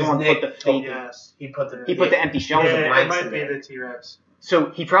because Vince Vaughn put the fake... Yes. he put the He put the empty shells in Yeah, there. it might be the T-Rex.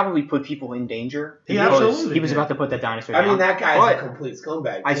 So he probably put people in danger. He because absolutely He was did. about to put that dinosaur I down. mean, that guy's But a complete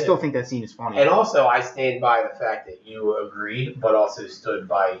scumbag. I too. still think that scene is funny. And also, I stand by the fact that you agreed, but also stood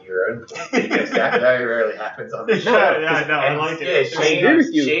by your own point, because that very rarely happens on the show. Yeah, I know. I And like yeah, it. I agree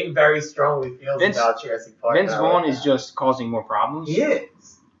with you. Shane very strongly feels Vince- about Jurassic Park. Vince and I Vaughn like is that. just causing more problems. He is.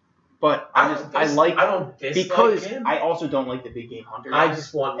 But I don't dislike because him. I also don't like the big game hunter. I guys,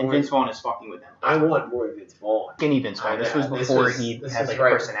 just want and more. Vince Vaughn is fucking with them. I want more Vince Vaughn. Skinny Vince Vaughn. This was know. before This he was had like a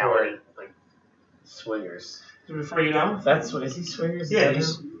right personality. before, like Swingers. Before you know? That's what is he Swingers? Yeah,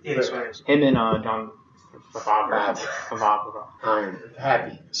 Is that he's him? Swingers. Him and John Favreau. I'm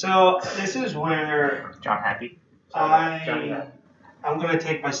happy. So this is where John Happy. Johnny Depp. I'm going to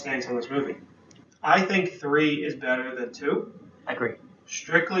take my stance on this movie. I think 3 is better than 2, I agree.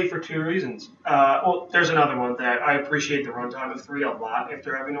 strictly for 2 reasons. Well, there's another one that I appreciate the runtime of 3 a lot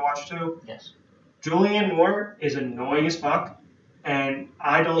after having to watch 2. Yes. Julianne Moore is annoying as fuck, and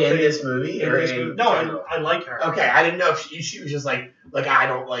I don't In think this movie? in or this in movie. No, general? I like her. Okay, I didn't know if she was just like I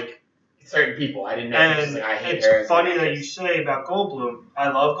don't like certain people. I didn't know. If she was And like, I hate her. it's funny that you say about Goldblum. I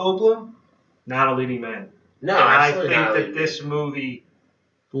love Goldblum, not a leading man. No, and I absolutely think not. that this movie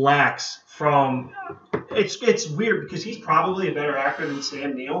lacks from. It's weird because he's probably a better actor than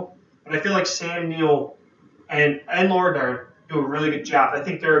Sam Neill, but I feel like Sam Neill and Laura Dern do a really good job. I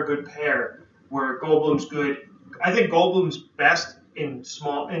think they're a good pair. Where Goldblum's good. I think Goldblum's best in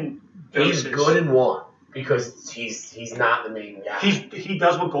doses. He's good in one because he's not the main guy. He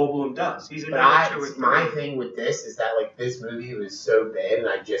does what Goldblum does. He's a But number 2 or 3. my thing with this is that like this movie was so bad and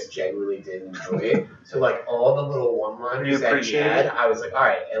I just genuinely didn't enjoy it. So like all the little You one-liners that he appreciate had, it? I was like, all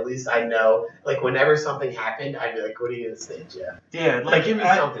right, at least I know. Like whenever something happened, I'd be like, what are you gonna say, Jeff? Yeah, Like give me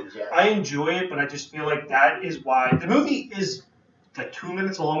something, Jeff. I enjoy it, but I just feel like that is why the movie is like 2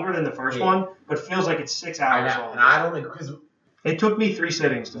 minutes longer than the first Yeah. one, but feels like it's 6 I hours know, long. and I don't because It took me 3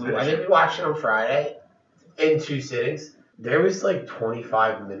 sittings to I finish think we it. watched it on Friday in 2 sittings. There was like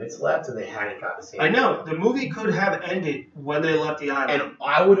 25 minutes left, and they hadn't got the same. I know the movie could have ended when they left the island. And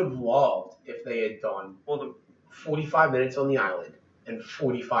I would have loved if they had done Well, 45 minutes on the island and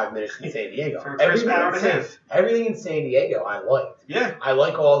 45 minutes in San Diego. For a crisp hour and a half. Everything in San Diego, I liked. yeah, I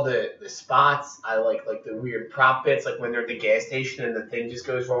like all the spots. I like the weird prop bits, like when they're at the gas station and the thing just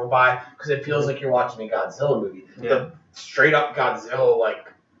goes rolling by, because it feels like you're watching a Godzilla movie. Yeah. The straight up Godzilla like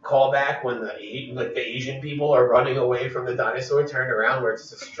callback when the Asian people are running away from the dinosaur turned around, where it's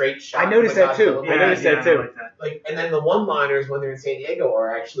just a straight shot. I noticed of the that too. Godzilla. I noticed that too. like that. Like, and then the one-liners when they're in San Diego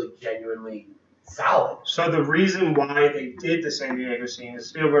are actually genuinely solid. So the reason why they did the San Diego scene is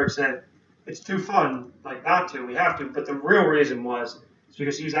Spielberg said it's too fun, like not to, we have to. But the real reason was it's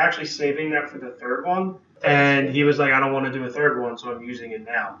because he was actually saving that for the 3rd one, and he was like, I don't want to do a 3rd one, so I'm using it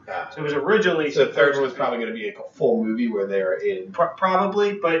now. So it was originally So the third one was probably going to be like a full movie where they are in.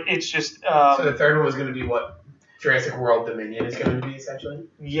 probably, but it's just So the third one was going to be what Jurassic World Dominion is going to be essentially.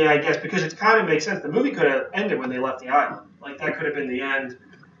 yeah, I guess because it kind of makes sense. The movie could have ended when they left the island, like that could have been the end.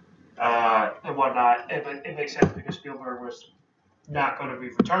 and whatnot. But it makes sense because Spielberg was not going to be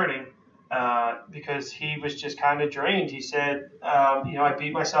returning because he was just kind of drained. He said, I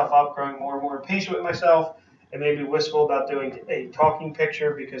beat myself up, growing more and more impatient with myself. It made me wistful about doing a talking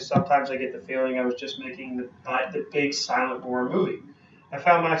picture because sometimes I get the feeling I was just making the big silent war movie. I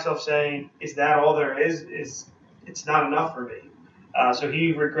found myself saying, is that all there is? It's not enough for me. So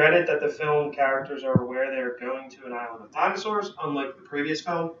he regretted that the film characters are aware they're going to an island of dinosaurs, unlike the previous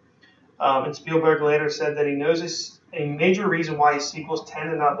film. And Spielberg later said that he knows a major reason why his sequels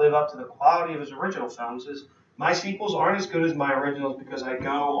tend to not live up to the quality of his original films is my sequels aren't as good as my originals because I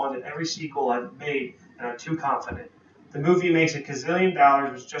go on to every sequel I've made and I'm too confident. The movie makes $1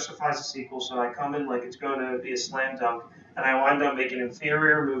 gazillion, which justifies the sequel, so I come in like it's going to be a slam dunk, and I wind up making an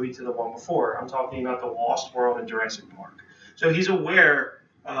inferior movie to the one before. I'm talking about The Lost World and Jurassic Park. So he's aware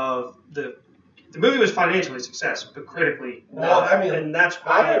of the movie was financially a success, but critically Well, not. I mean, and that's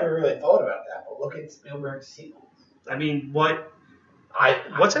I why. never really thought about that, but look at Spielberg's sequels. I mean, what? I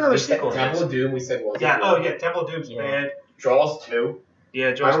What's another we said sequel? Temple of Doom. We said was Yeah. Oh, yeah. Temple of Doom's bad. Jaws 2. Yeah,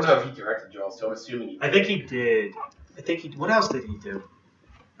 I Jaws don't know 2. if he directed Jaws 2. I'm assuming he did. I think he did. What else did he do?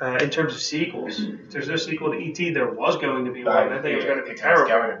 In terms of sequels, if there's no sequel to E.T., there was going to be one. I think it was going to be terrible.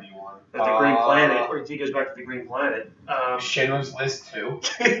 It's going to be one. At the Green Planet, or E.T. goes back to the Green Planet. Schindler's List 2.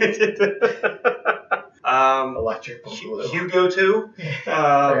 Electric Boogaloo. Hugo 2.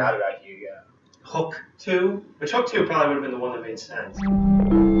 Forgot about Hugo. Hook 2. Which Hook 2 probably would have been the one that made sense.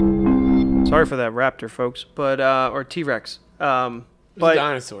 Sorry for that raptor, folks, but or T-Rex. But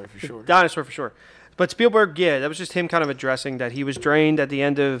Dinosaur for sure. Dinosaur for sure. But Spielberg, yeah, that was just him kind of addressing that he was drained at the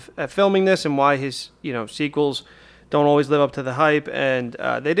end of filming this and why his sequels don't always live up to the hype. And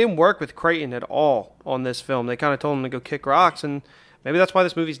they didn't work with Crichton at all on this film. They kind of told him to go kick rocks, and maybe that's why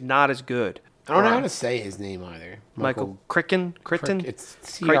this movie's not as good. I don't know how to say his name either. Michael Crichton? It's Crichton.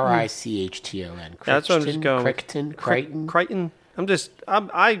 That's what I'm just going with. Crichton.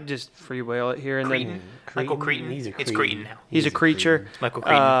 I just freewheel it here and then. Michael Crichton. It's Crichton now. He's a creature. Michael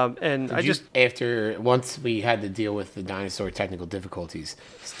Crichton. Once we had to deal with the dinosaur technical difficulties,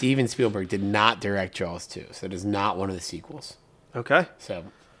 Steven Spielberg did not direct Jaws 2, so it is not one of the sequels. Okay. So,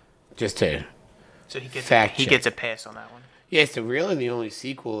 just to So he fact gets a pass on that one. Yeah, so really the only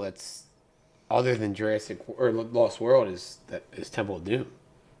sequel that's other than Jurassic or Lost World is Temple of Doom.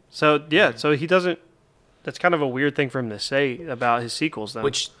 So yeah, so he doesn't. That's kind of a weird thing for him to say about his sequels, then.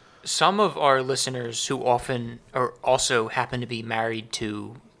 Which some of our listeners who often or also happen to be married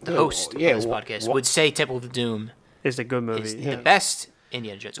to the host of this podcast would say Temple of Doom is a good movie. Is the best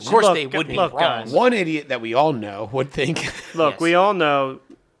Indiana Jones. Of course, they would be wrong. Guys. One idiot that we all know would think. Look, Yes. we all know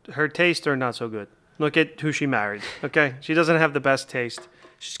her tastes are not so good. Look at who she married. Okay, she doesn't have the best taste.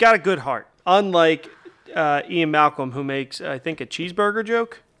 She's got a good heart. Unlike Ian Malcolm, who makes I think a cheeseburger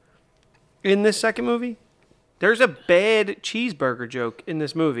joke in this second movie. There's a bad cheeseburger joke in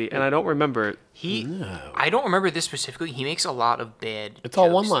this movie, and I don't remember it. I don't remember this specifically. He makes a lot of bad. It's all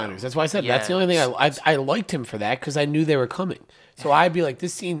jokes, one-liners. though. That's why I said that's the only thing I liked him for that because I knew they were coming. So I'd be like,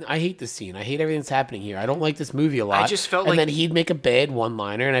 this scene, I hate this scene. I hate everything that's happening here. I don't like this movie a lot. I just felt and like then he'd make a bad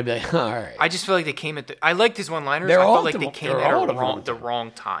one-liner, and I'd be like, all right. I just feel like they came at I liked his one-liners. They're I all felt like the- they came they're at all the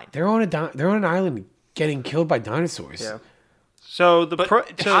wrong time. They're on an island getting killed by dinosaurs. Yeah. So the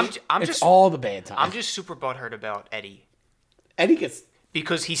It's all the bad times. I'm just super butthurt about Eddie. Eddie gets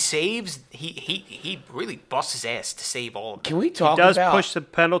because he saves. He really busts his ass to save all of them. Can we he talk does about? push the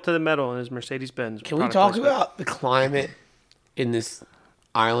pedal to the metal in his Mercedes Benz. Can we talk about the climate in this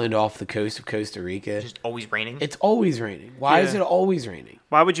island off the coast of Costa Rica? Just always raining. It's always raining. Why is Yeah. it always raining?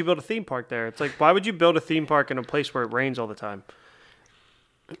 Why would you build a theme park there? It's like, why would you build a theme park in a place where it rains all the time?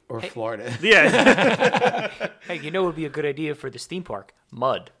 Or Florida. Yeah. Hey, you know what would be a good idea for this theme park?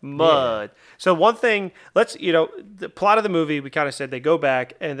 Mud. Mud. Yeah. So one thing, the plot of the movie, we kind of said they go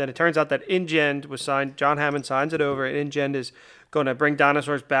back, and then it turns out that InGen was signed, John Hammond signs it over, and InGen is going to bring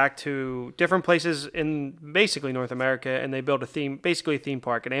dinosaurs back to different places in basically North America, and they build a theme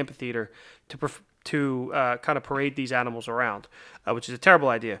park, an amphitheater, to kind of parade these animals around, which is a terrible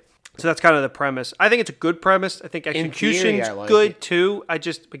idea. So that's kind of the premise. I think it's a good premise. I think execution's good too. I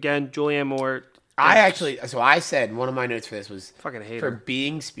just, again, Julianne Moore. I said one of my notes for this was fucking hate for her.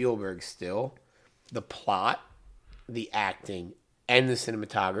 being Spielberg still, the plot, the acting, and the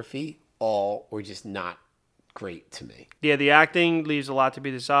cinematography all were just not great to me. Yeah, the acting leaves a lot to be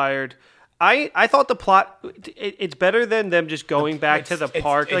desired. I thought the plot, it's better than them just going back to the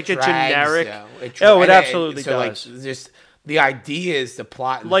park, like a generic. It absolutely does. So like, just the idea is the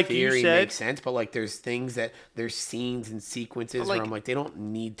plot and Like you theory said- makes sense, but like there's scenes and sequences But, where I'm like, they don't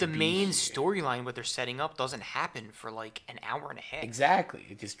need to The be main here. storyline, what they're setting up, doesn't happen for like an hour and a half. Exactly.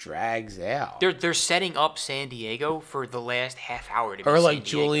 It just drags out. They're setting up San Diego for the last half hour to be Or like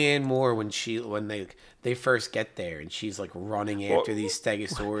San Diego. Julianne Moore when they first get there and she's like running after these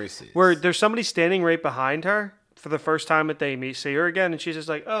Stegosauruses. Where there's somebody standing right behind her for the first time that they see her again, and she's just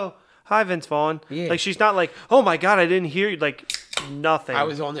like, "Oh, hi, Vince Vaughn." Yeah. Like she's not like, "Oh my God, I didn't hear you." Like nothing. I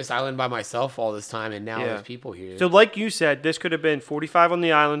was on this island by myself all this time, and now Yeah. there's people here. So, like you said, this could have been 45 on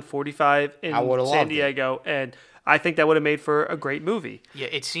the island, 45 in I would've San loved it. Diego, and I think that would have made for a great movie. Yeah,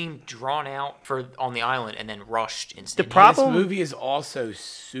 it seemed drawn out on the island and then rushed in San Diego. problem- This movie is also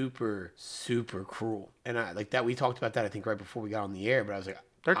super, super cruel, and I like that. We talked about that I think right before we got on the air, but I was like,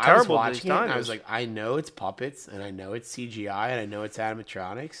 They're I terrible, was these watching it, and I dinos. was like, I know it's puppets, and I know it's CGI, and I know it's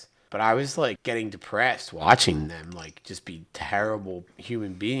animatronics. But I was like getting depressed watching them like just be terrible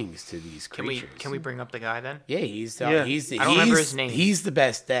human beings to these creatures. Can we bring up the guy then? Yeah, he's Yeah. he's I don't remember his name. He's the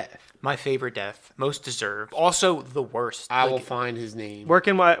best death. My favorite death, most deserved, also the worst. I will Like, find his name.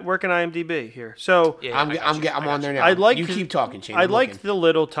 Working IMDb here. So Yeah, I'm I got you. I'm I got on there you. now. I like you his- keep talking, Shane. I I'm liked looking. the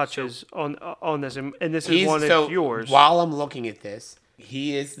little touches on this, and this is one so of yours. While I'm looking at this,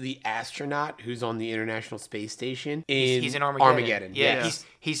 he is the astronaut who's on the International Space Station in He's in Armageddon. Yeah. Yeah,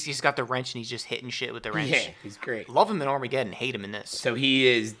 he's got the wrench and he's just hitting shit with the wrench. Yeah, he's great. Love him in Armageddon, hate him in this. So he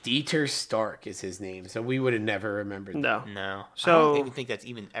is Dieter Stark is his name. So we would have never remembered. No. No, I So- don't even think that's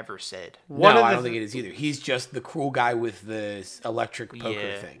even ever said. One No, of I the don't think it is either. He's just the cruel guy with the electric poker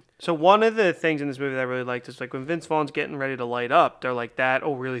Yeah. thing. So one of the things in this movie that I really liked is like when Vince Vaughn's getting ready to light up, they're like,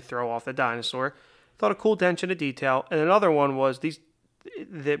 that'll really throw off the dinosaur. Thought a cool attention to detail. And another one was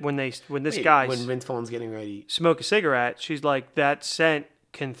when this Wait, guy when Vince Vaughn's getting ready. smoke a cigarette, she's like, that scent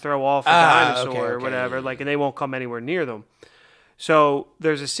can throw off a Ah, dinosaur or okay, whatever, yeah. like, and they won't come anywhere near them. So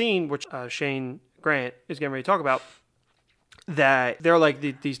there's a scene which Shane Grant is getting ready to talk about that they're like,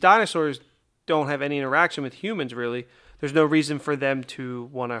 these dinosaurs don't have any interaction with humans really. There's no reason for them to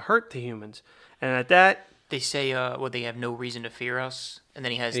want to hurt the humans. And at that, They say, they have no reason to fear us, and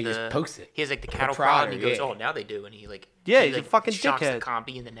then he has He just pokes it. He has like the cattle prodder, prod, and he goes, yeah. "Oh, now they do," and he like, Yeah, he, he's a like, fucking shocks dickhead. the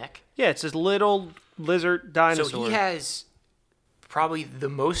compy in the neck. yeah, it's this little lizard dinosaur. So he has probably the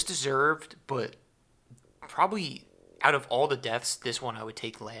most deserved, but probably out of all the deaths, this one I would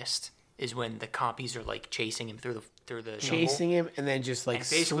take last. Is when the compies are like chasing him through the jungle. Chasing him and then just like And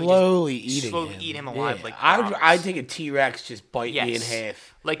basically slowly just eating slowly him. eat him alive Yeah. like I'd piranhas. take a T-Rex, just bite me in Yes.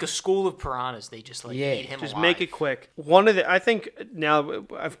 half. Like a school of piranhas, they just like Yeah, eat him Just alive. make it quick. I think now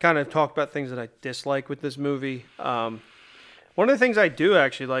I've kind of talked about things that I dislike with this movie. One of the things I do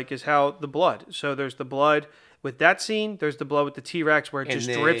actually like is how the blood. So there's the blood with that scene. There's the blood with the T-Rex where it And just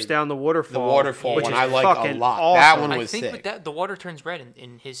then drips down the waterfall. The waterfall which one is I like a fucking lot. awesome. That one I was think sick. with that, the water turns red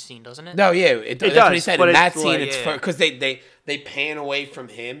in his scene, doesn't it? No, yeah, that's what he does, said. but In that it's scene, like- it's yeah. because they pan away from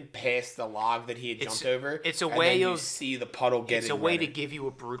him past the log that he had It's- jumped over. it's a and way then you of- see the puddle getting. It's a way to wetter. give you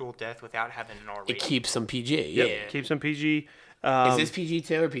a brutal death without having an R It rating. keeps some PG. Yeah. Yeah. Keeps them PG. Is this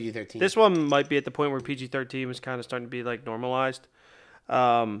PG-2 or PG-13? This one might be at the point where PG-13 was kind of starting to be like normalized.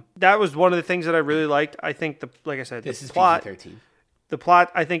 That was one of the things that I really liked. I think like I said, This the is plot. PG-13. The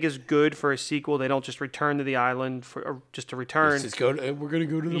plot, I think, is good for a sequel. They don't just return to the island just to return. Let's just go. We're gonna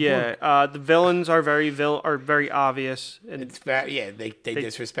go to the Yeah, park. the villains are very obvious and It's very they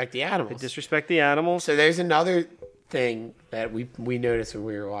disrespect the animals. disrespect the animals. So there's another thing that we noticed when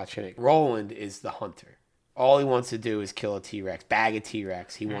we were watching it. Roland is the hunter. All he wants to do is kill a T-Rex, bag a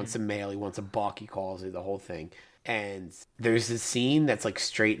T-Rex. He wants a male. He wants a buck. He calls it the whole thing. And there's a scene that's like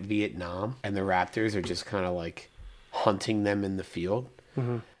straight Vietnam, and the raptors are just kind of like hunting them in the field,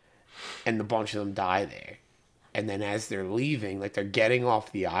 and a bunch of them die there. And then as they're leaving, like they're getting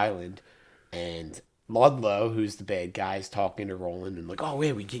off the island, and Ludlow, who's the bad guy, is talking to Roland and like, "Oh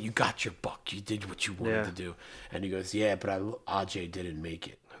wait, you got your buck. You did what you wanted to do." And he goes, "Yeah, but Ajay didn't make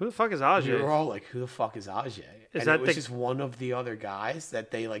it." Who the fuck is We were Ajay? all like, "Who the fuck is Ajay?" And that it was the- just one of the other guys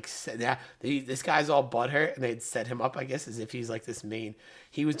that they like said. Yeah, this guy's all butthurt, and they'd set him up, I guess, as if he's like this main.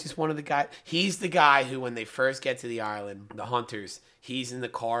 He was just one of the guys. He's the guy who, when they first get to the island, the hunters, he's in the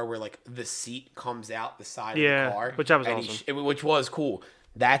car where like the seat comes out the side of the car, which that was and awesome. which was cool.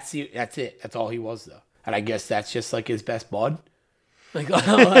 That's it. That's all he was though, and I guess that's just like his best bud. Like,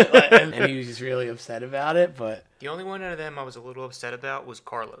 and he was just really upset about it, but. The only one out of them I was a little upset about was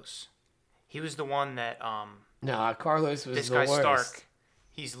Carlos. He was the one that No, Carlos was this the guy worst. Stark.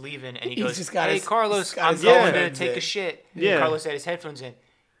 He's leaving and he He's goes, just got "Hey his- Carlos, he's got I'm his going to headphones take in." a shit." Yeah. Carlos had his headphones in.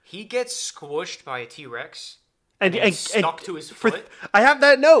 He gets squished by a T-Rex, And stuck to his foot. I have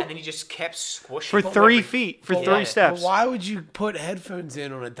that note. And then he just kept squishing For 3 feet, for 3 steps. But why would you put headphones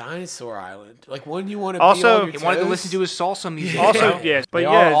in on a dinosaur island? Like, wouldn't you want to Also- be on your He wanted to toes? listen to his salsa music. Also, bro. yes, but They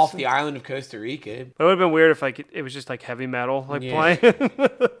yeah, are off the island of Costa Rica. But it would have been weird if like it was just like heavy metal like Yeah. playing.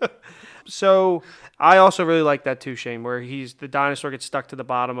 So I also really like that too, Shane, where the dinosaur gets stuck to the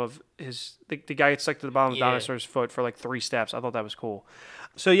bottom of the guy gets stuck to the bottom of the Yeah. dinosaur's foot for like 3 steps. I thought that was cool.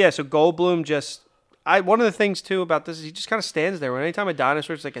 So yeah, so Goldblum one of the things too about this is he just kind of stands there. When anytime a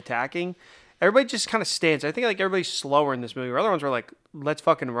dinosaur's like attacking, everybody just kind of stands. I think like everybody's slower in this movie. Other ones were like, let's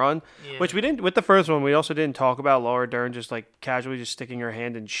fucking run. Yeah. Which we didn't with the first one. We also didn't talk about Laura Dern just like casually just sticking her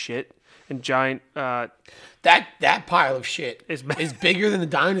hand in shit and giant. That pile of shit Is is bigger than the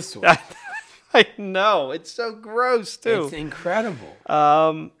dinosaur. I know it's so gross too. It's incredible.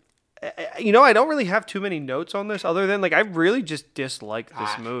 You know, I don't really have too many notes on this other than like I really just dislike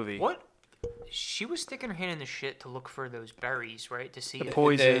this movie. What? She was sticking her hand in the shit to look for those berries, right? To see The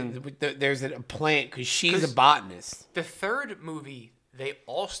poison. There's a plant because she's a botanist. The third movie, they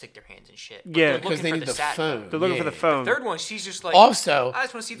all stick their hands in shit. but Yeah, they're Because looking they for need the the sat- phone. They're looking for the phone. Third one, she's just like, Also, I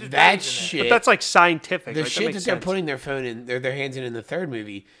just want to see if there's that berries in shit. But that's like scientific. The like, shit that makes they're sense. putting their phone in, their hands in the third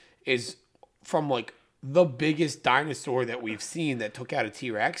movie is from like the biggest dinosaur that we've seen that took out a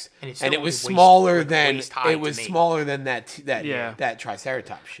T-Rex, And it's and still it was waist- smaller like than waist high it to was me. smaller than that Yeah. that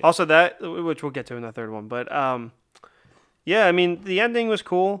Triceratops shit. Also, that which we'll get to in the third one, but yeah, I mean the ending was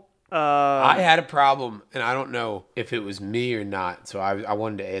cool. I had a problem, and I don't know if it was me or not. So I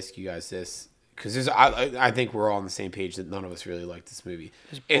wanted to ask you guys this because I think we're all on the same page that none of us really like this movie.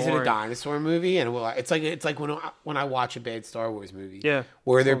 Is it a boring. dinosaur movie? And it's like when I watch a bad Star Wars movie. Yeah.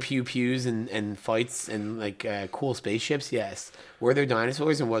 Were there pew pews and fights and like cool spaceships? Yes. Were there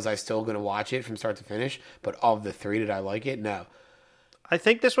dinosaurs? And was I still gonna watch it from start to finish? But of the 3, did I like it? No. I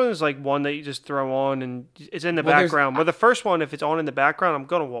think this one is like one that you just throw on and it's in the Well, there's- background. Where the first one, if it's on in the background, I'm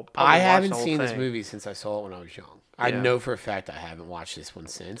gonna probably I watch haven't the whole seen this thing. movie since I saw it when I was young. I Yeah. know for a fact I haven't watched this one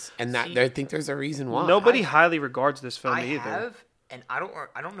since, and See, I think there's a reason why. Nobody highly regards this film I either. have, and I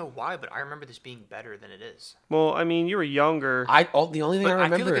don't know why, but I remember this being better than it is. Well, I mean, you were younger. The only thing But I I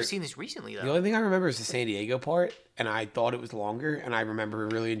feel remember, like I've seen this recently the though. only thing I remember is the San Diego part, and I thought it was longer, and I remember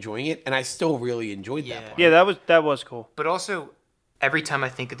really enjoying it, and I still really enjoyed that Yeah. part. Yeah, that was cool. But also, every time I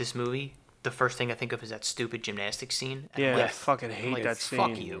think of this movie, the first thing I think of is that stupid gymnastics scene. And Yeah, I'm I like, fucking hate like, that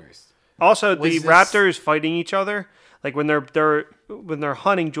fuck scene. you. Also, Was the this- Raptors fighting each other, like when they're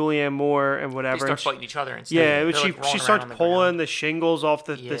hunting Julianne Moore and They whatever. start and she- fighting each other instead. yeah, They're, but she like, rolling starts around on the pulling ground. the shingles off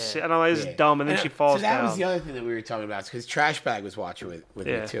the. Yeah. I don't know, it's Yeah. dumb, and then she falls so that down. was the other thing that we were talking about, because Trash Bag was watching with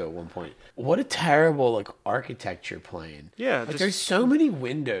Yeah. me too at one point. What a terrible like architecture plan. Yeah, like just- there's so many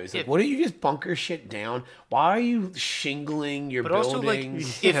windows. Like, Yeah. why don't you just bunker shit down? Why are you shingling your But also, like,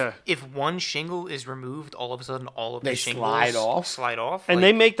 buildings? Yeah. if one shingle is removed, all of a sudden all of They the shingles slide off? and like,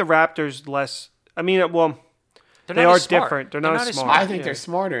 they make the Raptors less. I mean, well, they're they not are as smart. different. They're not as smart. I think Yeah. they're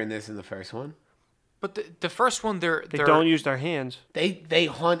smarter in this than the first one. But the first one, they don't use their hands. They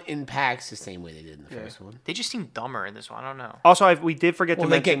hunt in packs the same way they did in the first one. they just seem dumber in this one. I don't know. Also, we did forget Well, to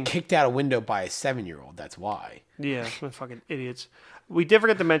they mention. get kicked out a window by a 7-year-old. That's why. Yeah, fucking idiots. We did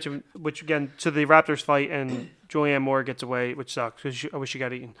forget to mention, which again, so the Raptors fight and Julianne Moore gets away, which sucks because I wish she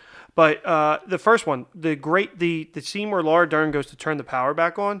got eaten. But the first one, the scene where Laura Dern goes to turn the power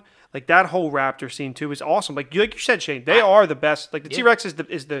back on, like that whole Raptor scene too is awesome. Like you said, Shane, they are the best. Like the T-Rex is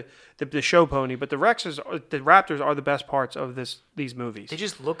the show pony, but the Raptors are the best parts of these movies. They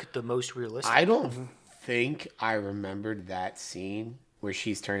just look the most realistic. I don't think I remembered that scene where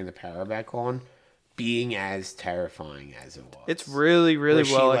she's turning the power back on being as terrifying as it was. It's really, really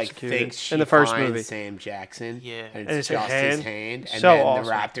Where well she, executed thinks she in the first finds movie. Sam Jackson, Yeah. and And it's it's just his his hand. hand, and So then awesome.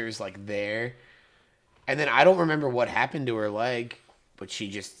 the Raptor's like there, and then I don't remember what happened to her leg, but she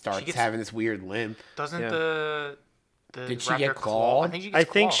just starts gets- having this weird limp. Doesn't Yeah. the Did she Raptor get claw? clawed? I think she I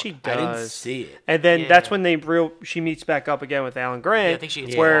gets think clawed. she I didn't does. see it. And then Yeah. that's when she meets back up again with Alan Grant. Yeah, I think she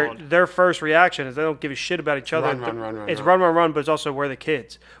gets where clawed. their first reaction is they don't give a shit about each other. run, run, run, run, It's run. run, but it's also we're the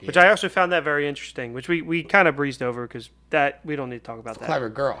kids, which I also found that very interesting. Which we kind of breezed over because that we don't need to talk about that. Clever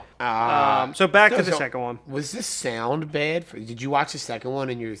girl. So back to the so- second one. Was this sound bad? Did you watch the second one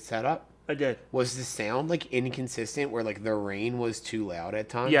in your setup? I did. Was the sound like inconsistent where like the rain was too loud at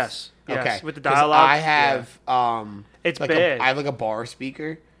times? Yes. Okay. With the 'Cause dialogue. I have It's like bad. I have like a bar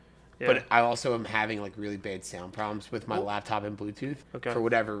speaker, Yeah. but I also am having like really bad sound problems with my laptop and Bluetooth Okay. for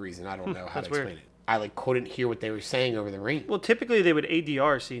whatever reason. I don't know how to That's weird. explain it. I like couldn't hear what they were saying over the rain. Well, typically they would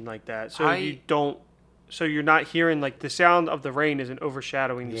ADR a scene like that, so I- you don't. So you're not hearing like the sound of the rain isn't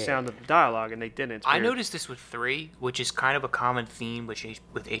overshadowing the Yeah. sound of the dialogue, and they didn't. It's I weird. noticed this with 3, which is kind of a common theme with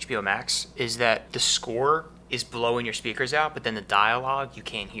HBO Max, is that the score is blowing your speakers out, but then the dialogue you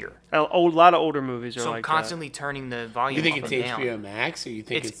can't hear. A lot of older movies are So like I'm constantly turning the volume You think up it's and HBO down. Max, or you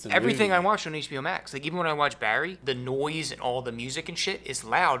think it's It's the everything movie? I watched on HBO Max. Like even when I watch Barry, the noise and all the music and shit is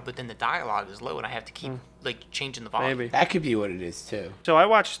loud, but then the dialogue is low, and I have to keep like changing the that. volume. Maybe. That could be what it is too. So I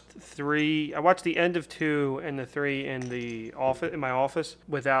watched 3. I watched the end of 2 and the 3 in the office, in my office,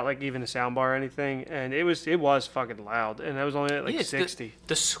 without like even a sound bar or anything, and it was fucking loud, and I was only at like Yeah, it's 60.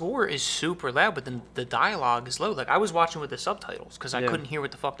 The score is super loud, but then the dialogue is low. Like I was watching with the subtitles because I Yeah. couldn't hear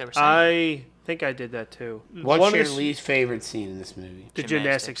what the fuck they were saying. I think I did that too. What's One your is least favorite scene in this movie? the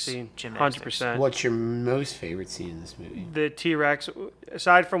gymnastics scene? Gymnastics. 100%. What's your most favorite scene in this movie? The T-Rex,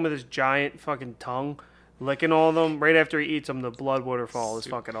 aside from with his giant fucking tongue, licking all of them right after he eats them, the blood waterfall is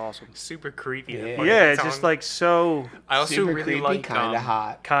fucking awesome. Super creepy. Yeah. that fucking Yeah, it's just tongue. like so I also Super really creepy, like kind of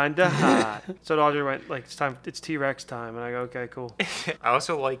hot. kinda hot. So Audrey went like, it's T-Rex time, and I go, okay, cool. I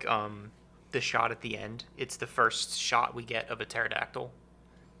also like the shot at the end. It's the first shot we get of a pterodactyl.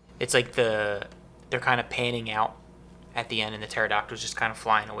 It's like they're kind of panning out at the end, and the pterodactyl's just kind of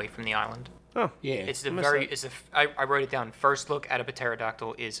flying away from the island. Yeah. It's the missed very. that. It's I wrote it down. First look at a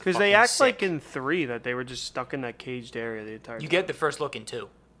pterodactyl is Because they fucking act like sick. in 3 that they were just stuck in that caged area the entire time. You get the first look in 2,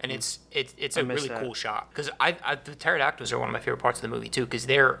 and it's I a missed really that. cool shot. Because the pterodactyls are one of my favorite parts of the movie too. Because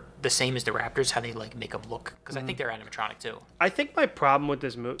they're the same as the raptors, how they like make them look. Because I think they're animatronic too. I think my problem with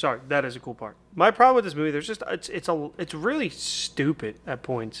this movie. Sorry, that is a cool part. My problem with this movie, there's just it's really stupid at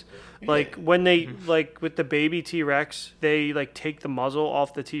points. Like when they like with the baby T-Rex, they like take the muzzle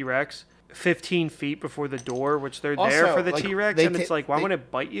off the T-Rex 15 feet before the door, which they're there Also, for the like, T-Rex, they and it's ta- like, why they- would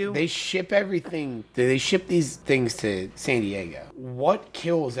it bite you? They ship everything. They ship these things to San Diego. What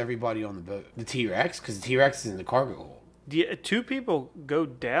kills everybody on the boat? The T-Rex, because the T-Rex is in the cargo hold. 2 people go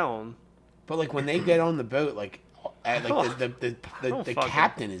down. But like when they get on the boat, like the don't fucking-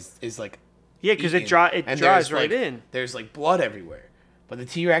 captain is like Yeah, because it eating, it and drives there's, right like, in. There's like blood everywhere. But the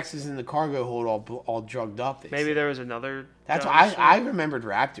T-Rex is in the cargo hold, all drugged up. Maybe say. there was another. That's why I remembered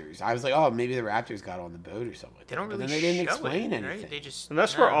raptors. I was like, oh, maybe the raptors got on the boat or something. Like They don't that. really But then they didn't show explain it, anything. right? They just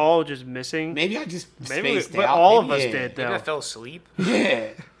Unless no. we're all just missing. Maybe I just Maybe, spaced but out. all of Maybe- us yeah. did Maybe I though. fell asleep. Yeah.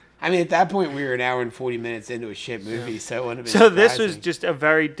 I mean, at that point, we were an hour and 40 minutes into a shit movie, so it wouldn't have been So this was surprising. just a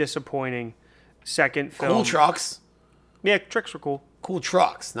very disappointing second film. Cool trucks. Yeah, tricks were cool. Cool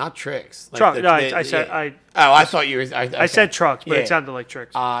trucks, not tricks. Like Truck. the- No, the- I said yeah. I. I thought you were. I said trucks, but Yeah. it sounded like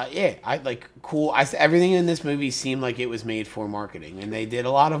tricks. Yeah, I like cool. Everything in this movie seemed like it was made for marketing, and they did a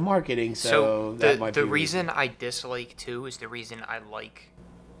lot of marketing. So, that might be the reason I dislike 2 is the reason I like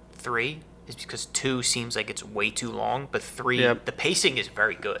 3 is because 2 seems like it's way too long, but 3 Yep. the pacing is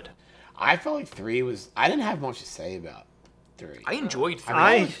very good. I felt like 3 was. I didn't have much to say about 3. I enjoyed 3.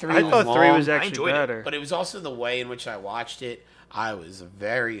 I three was thought 3 was long. actually enjoyed it, better. But it was also the way in which I watched it. I was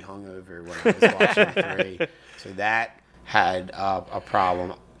very hungover when I was watching 3, so that had a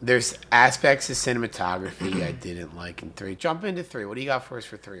problem. There's aspects of cinematography I didn't like in 3. Jump into 3. What do you got for us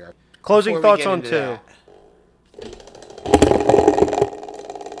for 3? Art? Closing Before we thoughts get on into 2. that,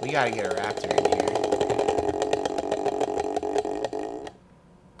 we gotta get a raptor in here.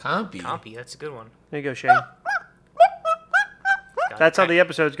 Compy. That's a good one. There you go, Shane. That's how the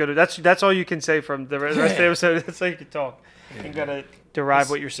episodes go to. That's all you can say from the rest of the episode. That's how you can talk. You gotta derive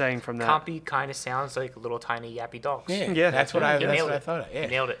what you're saying from that. Compy kind of sounds like little tiny yappy dogs. Yeah, that's what you I nailed it. thought. Yeah,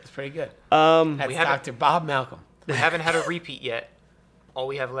 Nailed it. It's pretty good. Um, That's haven't- Dr. Bob Malcolm. We haven't had a repeat yet. All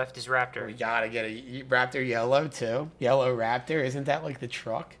we have left is We Raptor. gotta get a Raptor Yellow too. Yellow Raptor, isn't that like the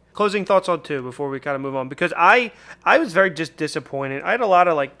truck? closing thoughts on 2 before we kind of move on, because I was very just disappointed. I had a lot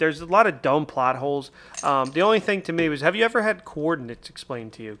of there's a lot of dumb plot holes. The only thing to me was, have you ever had coordinates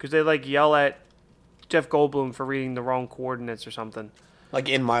explained to you? Because they yell at Jeff Goldblum for reading the wrong coordinates or something. Like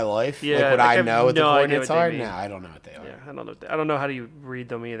in my life? Yeah, Like would like I I have know what the no idea coordinates what they are? mean. No, I don't know what they are. Yeah, I don't know how do you read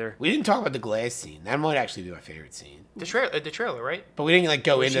them either. We didn't talk about the glass scene. That might actually be my favorite scene. The trailer, right? But we didn't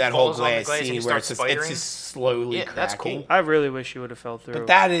go Where into she that whole falls on the glass glass and scene he where it's starts just, spidering? slowly Yeah, cracking. that's cool. I really wish she would have fell through. But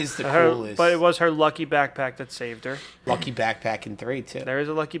that is the coolest. But it was her lucky backpack that saved her. Lucky backpack in 3 too. There is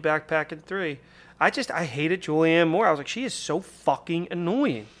a lucky backpack in 3. I hated Julianne Moore. I was like, she is so fucking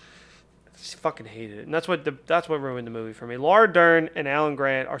annoying. I just fucking hated it, and that's what ruined the movie for me. Laura Dern and Alan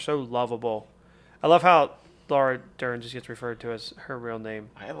Grant are so lovable. I love how Laura Dern just gets referred to as her real name.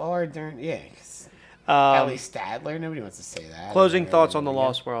 Laura Dern, yeah. Ellie Um, Stadler, nobody wants to say that. closing thoughts on The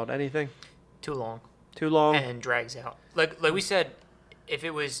Lost World. Anything? Too long. Too long? And drags out. Like we said, if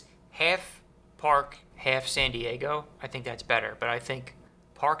it was half Park, half San Diego, I think that's better. But I think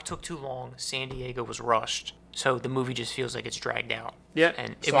Park took too long. San Diego was rushed, so the movie just feels like it's dragged out. Yeah.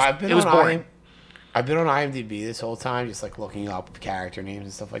 And So I've been it was on boring. I've been on IMDb this whole time, just like looking up character names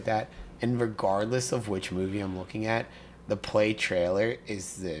and stuff like that. And regardless of which movie I'm looking at, the play trailer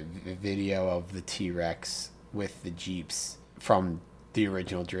is the video of the T-Rex with the Jeeps from the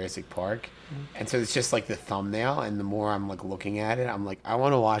original Jurassic Park. And so it's just like the thumbnail, and the more I'm like looking at it, I'm like, I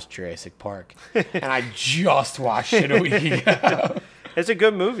want to watch Jurassic Park. And I just watched it a week ago. It's a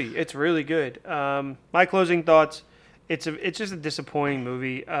good movie. It's really good. My closing thoughts, it's just a disappointing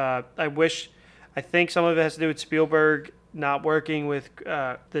movie. I think some of it has to do with Spielberg not working with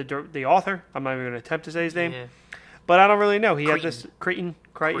the author. I'm not even going to attempt to say his name. Yeah. But I don't really know. He Crichton. had this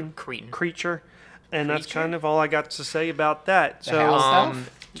Crichton. Creature. And that's kind of all I got to say about that. The house So,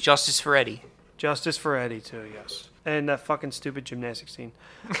 stuff? Justice for Eddie. Justice for Eddie, too, yes. And that fucking stupid gymnastics scene.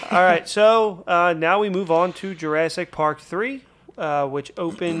 All right, so now we move on to Jurassic Park 3, which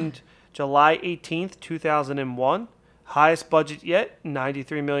opened July 18th, 2001. Highest budget yet,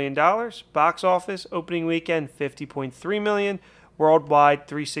 $93 million. Box office, opening weekend, $50.3 million. Worldwide,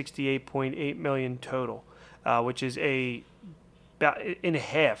 $368.8 million total, which is about in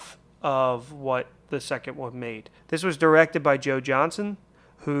half of what the second one made. This was directed by Joe Johnston,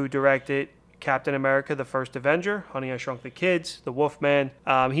 who directed Captain America, The First Avenger, Honey, I Shrunk the Kids, The Wolfman.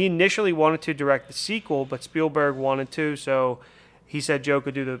 He initially wanted to direct the sequel, but Spielberg wanted to, so he said Joe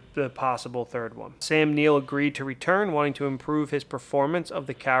could do the possible third one. Sam Neill agreed to return, wanting to improve his performance of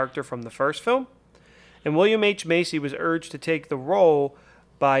the character from the first film. And William H. Macy was urged to take the role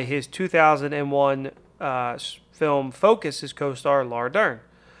by his 2001 film Focus, his co-star Laura Dern.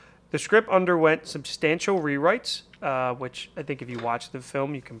 The script underwent substantial rewrites, which I think if you watch the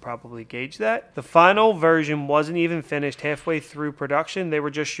film, you can probably gauge that. The final version wasn't even finished halfway through production. They were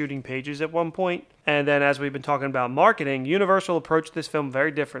just shooting pages at one point. And then as we've been talking about marketing, Universal approached this film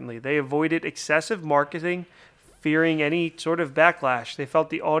very differently. They avoided excessive marketing, fearing any sort of backlash. They felt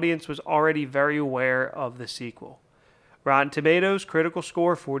the audience was already very aware of the sequel. Rotten Tomatoes, critical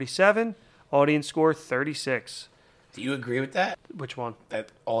score 47, audience score 36. Do you agree with that? Which one? That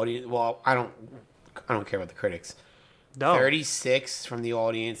audience. Well, I don't care about the critics. No. 36 from the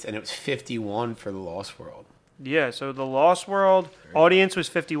audience, and it was 51 for The Lost World. Yeah, so The Lost World audience was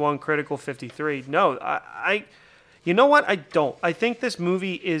 51, critical 53. No, I you know what? I don't. I think this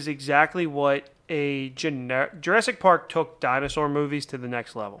movie is exactly what a Jurassic Park took dinosaur movies to the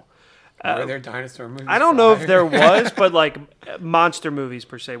next level. Were there dinosaur movies? I don't know if there was, but like monster movies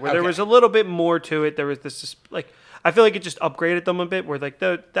per se, where there was a little bit more to it. There was this like I feel like it just upgraded them a bit, where like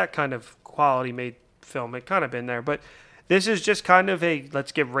that kind of quality made film had kind of been there, but this is just kind of a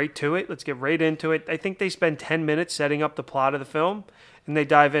let's get right to it. Let's get right into it. I think they spend 10 minutes setting up the plot of the film, and they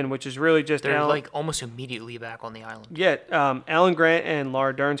dive in, which is really just They're like almost immediately back on the island. Yeah, Alan Grant and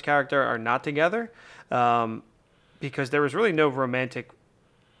Laura Dern's character are not together because there was really no romantic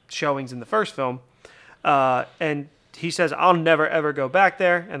showings in the first film. And he says, I'll never, ever go back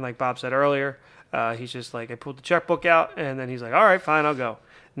there. And like Bob said earlier, he's just like, I pulled the checkbook out, and then he's like, all right, fine, I'll go.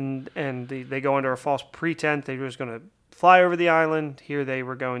 And they go under a false pretense. They were just going to fly over the island. Here they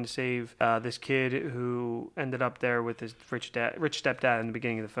were going to save this kid who ended up there with his rich stepdad in the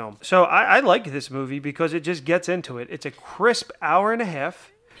beginning of the film. So I like this movie because it just gets into it. It's a crisp hour and a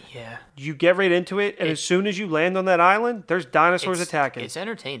half. Yeah. You get right into it, and as soon as you land on that island, there's dinosaurs attacking. It's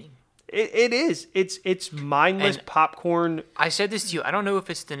entertaining. It is. It's mindless popcorn. I said this to you. I don't know if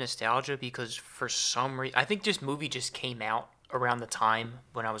it's the nostalgia because for some reason, I think this movie just came out around the time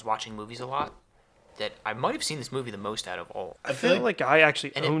when I was watching movies a lot. That I might have seen this movie the most out of all. I feel like I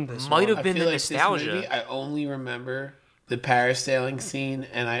actually owned this. Might have been I feel the like this nostalgia. movie, I only remember the parasailing scene,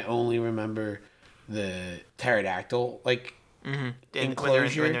 and I only remember the pterodactyl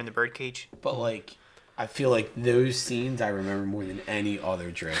enclosure. When they're in the birdcage. But like, I feel like those scenes I remember more than any other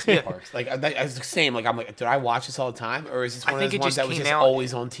Jurassic Parks. Like I was the same. Like I'm like, did I watch this all the time, or is this one of those ones that was just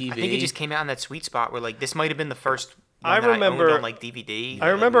always on TV? I think it just came out in that sweet spot where like this might have been the first. I remember I owned on like DVD. I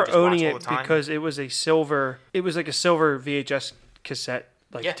remember owning it because it was a silver. It was like a silver VHS cassette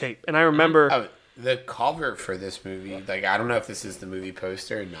tape, and I remember the cover for this movie. Like I don't know if this is the movie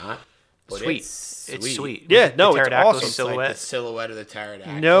poster or not. But It's sweet. Yeah, no, it's awesome. It's like the silhouette of the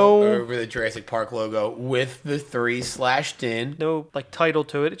pterodactyl over the Jurassic Park logo with the 3 slashed in. No like title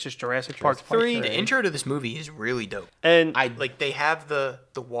to it. It's just Jurassic Park 3. The intro to this movie is really dope. And they have the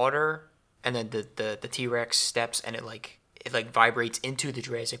water and then the T-Rex steps and it vibrates into the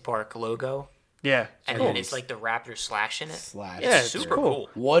Jurassic Park logo. Yeah. and cool. then it's like the raptor slashing it. Slash. Yeah, It's it's super cool. cool.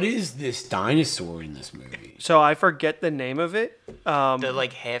 What is this dinosaur in this movie? So I forget the name of it. The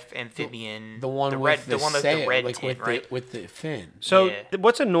like half amphibian, The one the with red, the one with sail, the red like tint, with right? with the fin. So Yeah.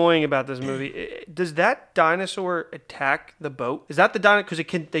 what's annoying about this movie? Does that dinosaur attack the boat? Is that the dinosaur? Because it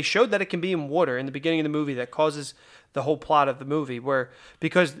can. They showed that it can be in water in the beginning of the movie. That causes the whole plot of the movie.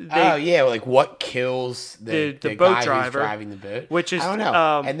 Because they, Oh yeah, like what kills the boat guy driver, who's driving the boat? which is I don't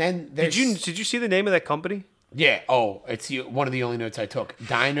know. And then did there's you see the name of that company? yeah. Oh, it's one of the only notes I took.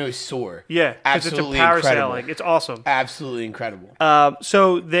 Dinosaur. Yeah, because it's a Absolutely parasailing. incredible. It's awesome. Absolutely incredible.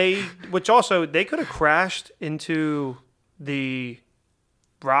 So they could have crashed into the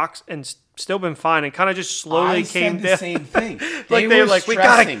rocks and still been fine, and kind of just slowly I came said down. the same thing. Like they were like, we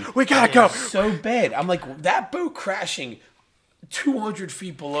gotta go. so bad. I'm like, that boat crashing 200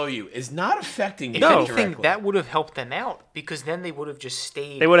 feet below you is not affecting you If No. anything, directly. that would have helped them out because then they would have just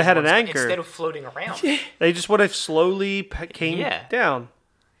stayed. They would have had an once- anchor. instead of floating around. They just would have slowly came Yeah. down.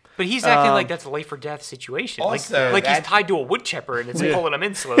 But he's acting like that's a life or death situation. Also, like he's that- tied to a wood chipper and it's pulling him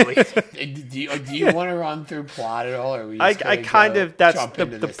in slowly. Do you want to run through plot at all? Or are we I just gonna kind go of that's jump the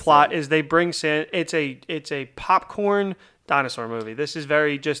into this plot thing? is they bring San. It's a popcorn dinosaur movie. This is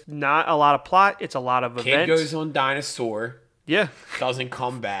very just not a lot of plot. It's a lot of Kid events. goes on dinosaur, Yeah, doesn't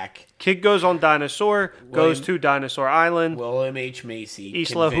come back. kid goes on dinosaur, goes William- to Dinosaur Island. William H. Macy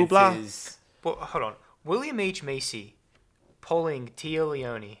Isla Hubla? convinces Well, hold on. William H. Macy pulling Tia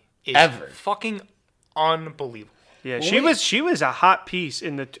Leone is Ever. fucking unbelievable. Yeah, Well, she was a hot piece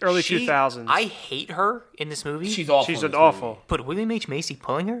in the early 2000s. I hate her in this movie. She's awful. She's in an this awful. movie. But William H. Macy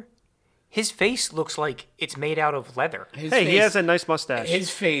pulling her, his face looks like it's made out of leather. His Hey, he face- has a nice mustache. His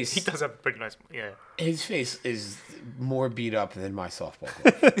face. He does have a pretty nice. Yeah. His face is more beat up than my softball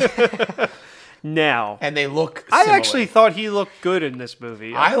glove. Now, And they look. I similar. actually thought he looked good in this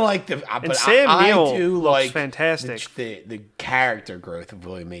movie. I like the. But Sam I Neill do looks like fantastic. The character growth of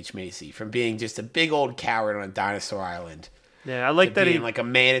William H Macy from being just a big old coward on a dinosaur island yeah, I like to that being he. like a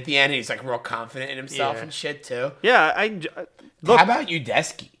man at the end. And he's like real confident in himself Yeah. and shit too. Yeah, look. How about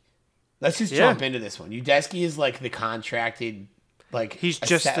Udesky? Let's just Yeah. jump into this one. Udesky is like the contracted, like He's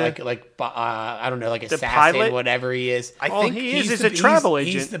just a- I don't know, like the assassin, pilot? whatever he is. I All think he is He's a travel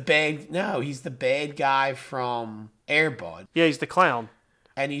He's agent. the bad. No, he's the bad guy from Airbud, Yeah, he's the clown.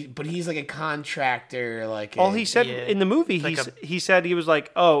 and he's like a contractor. Like All he said Yeah. in the movie, Like he said he was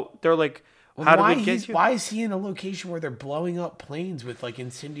like, "Oh, they're like, Well, how why did we get you?" Why is he in a location where they're blowing up planes with like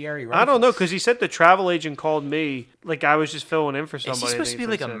incendiary rifles? I don't know because he said the travel agent called me. Like I was just filling in for is somebody. he supposed to be I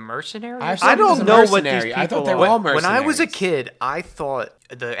think like he a said. mercenary? I or thought I he was don't a know what mercenary. these I thought people they were are. all When I was a mercenaries. kid, I thought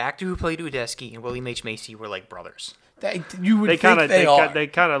the actor who played Udesky and William H. Macy were like brothers. You would They think kind of they are. they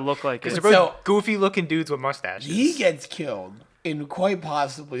kind of look like. Because it. they're both So- goofy looking dudes with mustaches. He gets killed in quite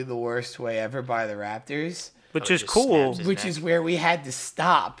possibly the worst way ever by the Raptors, which he is just cool. stabs his which neck. is where we had to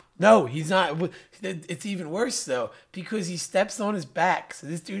stop. No, he's not. It's even worse though because he steps on his back. So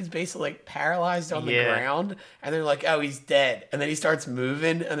this dude's basically like paralyzed on the Yeah. ground, and they're like, "Oh, he's dead." And then he starts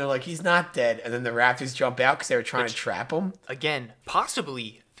moving, and they're like, "He's not dead." And then the Raptors jump out because they were trying to trap him. Again,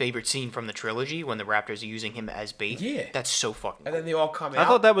 possibly favorite scene from the trilogy when the Raptors are using him as bait. Yeah. That's so fucking And cool. then they all come I out.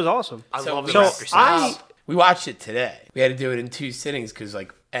 thought that was awesome. I love the we Raptor stopped- scenes. we watched it today. We had to do it in 2 sittings because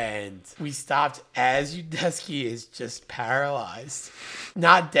and we stopped as Udesky is just paralyzed,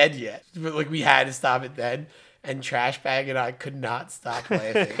 not dead yet, but like we had to stop it then. And Trashbag and I could not stop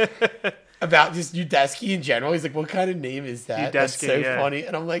laughing about just Udesky in general. He's like, "What kind of name is that?" That's Udesky, so yeah. funny.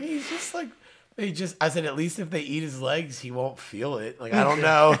 And I'm like, he's just like. I said, at least if they eat his legs, he won't feel it. Like, I don't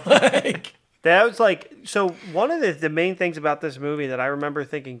know. Like, That was like so. One of the main things about this movie that I remember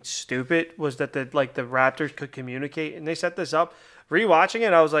thinking stupid was that the Raptors could communicate, and they set this up. Rewatching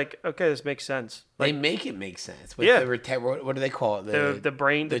it, I was like, okay, this makes sense. they make it make sense. With Yeah. what do they call it? The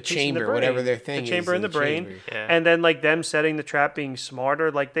brain, the piece in chamber, brain, whatever their thing the chamber is. in the brain, chamber. Yeah. and then like them setting the trap, being smarter.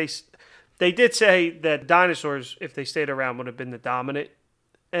 Like they did say that dinosaurs, if they stayed around, would have been the dominant,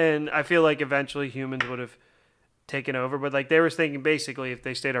 and I feel like eventually humans would have taken over. But like they were thinking, basically, if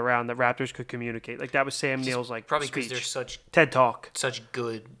they stayed around, the Raptors could communicate. Like that was Sam Neill's like Probably because speech. they're such TED Talk.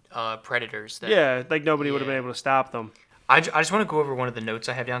 good predators. That Yeah, like nobody would have been Yeah. able to stop them. I just want to go over one of the notes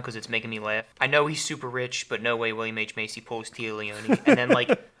I have down because it's making me laugh. I know he's super rich, but no way William H. Macy pulls Tia Leone. And then like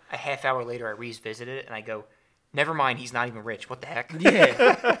a half hour later, I revisited it and I go, never mind, he's not even rich. What the heck?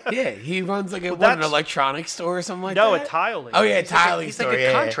 Yeah, yeah. He runs like an that's- electronics store or something like No, that. a tiling. Oh yeah, He's like, tiling he's store. like a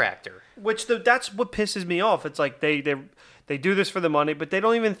yeah. contractor. Which that's what pisses me off. It's like they do this for the money, but they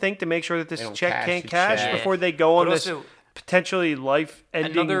don't even think to make sure that this They don't check cash can't the cash check. before they go on But this also, potentially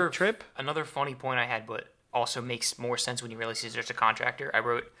life-ending trip. Another funny point I had, but also makes more sense when you realize he's just a contractor. I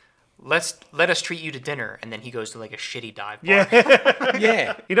wrote, let us treat you to dinner, and then he goes to like a shitty dive bar. Yeah.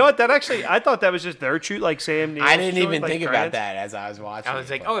 Yeah. You know what? That actually, I thought that was just their shoot, like Sam Neill's I didn't joint, even like think about Grant's. that as I was watching. I was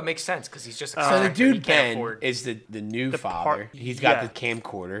like, but- oh, it makes sense because he's just a So the contractor. He dude can't Ben afford- is the new The father. part- He's got yeah. the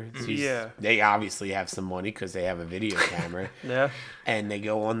camcorder. So Yeah. They obviously have some money because they have a video camera, Yeah. and they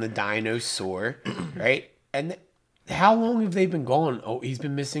go on the dinosaur, right? And how long have they been gone? Oh, he's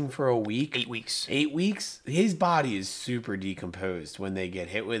been missing for a week. 8 weeks. 8 weeks. His body is super decomposed when they get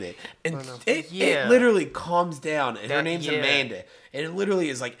hit with it, and Yeah. it literally calms down. And her That- name's yeah. Amanda, and it literally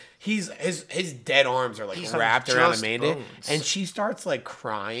is like his dead arms are like He's wrapped around just Amanda, bones. and she starts like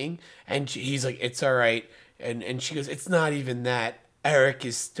crying, and he's like, "It's all right," and she goes, "It's not even that. Eric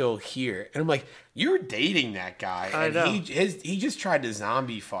is still here," and I'm like, "You're dating that guy, I and know. he just tried to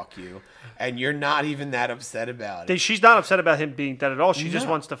zombie fuck you, and you're not even that upset about it." She's not upset about him being dead at all. She just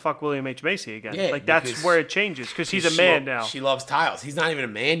No. wants to fuck William H. Macy again. Yeah, like, that's because- where it changes, because he's a man now. She loves Tiles. He's not even a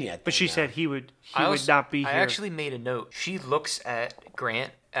man yet. But she now. said he would I would also- not be I here. actually made a note. She looks at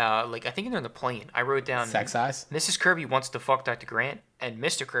Grant, like I think they're in the plane. I wrote down Sex eyes? Mrs. Kirby wants to fuck Dr. Grant, and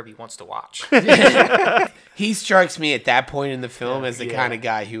Mr. Kirby wants to watch. He strikes me at that point in the film as the Yeah. kind of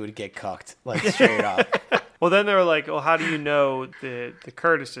guy who would get cucked, like straight up. Well, then they were like, well, how do you know the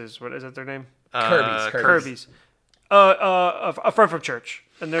Curtises? What is that their name? Kirby's. A friend from church.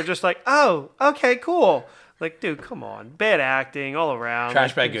 And they're just like, oh, okay, cool. Like, dude, come on. Bad acting all around. Trash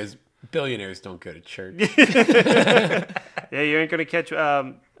Like, bag goes, billionaires don't go to church. yeah, you ain't going to catch...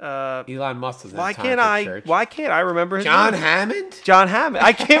 Elon Musk doesn't why have time can't for I? church. Why can't I remember his John name? Hammond? John Hammond.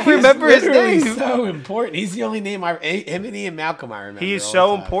 I can't remember his Literally name. so important. He's the only name him and Ian Malcolm I remember. He is all so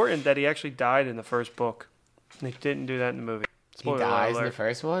the time. important that he actually died in the first book. They didn't do that in the movie. He Spoiler dies in alert. the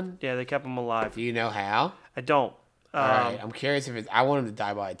first one? Yeah, they kept him alive. Do you know how? I don't. All right, I'm curious if it's. I want him to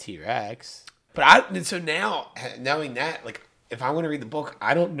die by a T-Rex. But so now, knowing that, like, if I want to read the book,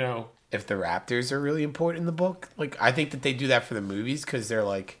 I don't know if the raptors are really important in the book. Like, I think that they do that for the movies because they're,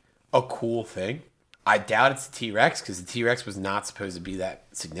 like, a cool thing. I doubt it's a T-Rex because the T-Rex was not supposed to be that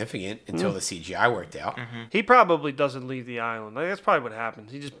significant until the CGI worked out. He probably doesn't leave the island. Like, that's probably what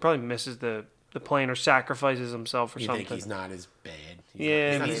happens. He just probably misses the plane or sacrifices himself or You something. think he's not as bad? Yeah,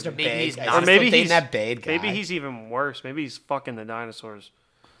 he's not maybe. just a Maybe bad he's guy. not. Or He's maybe still dating he's that bad guy. Maybe he's even worse. Maybe he's fucking the dinosaurs.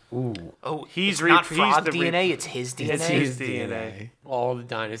 Ooh. Oh, He's it's not he's frog the DNA, it's his DNA. It's his DNA. All the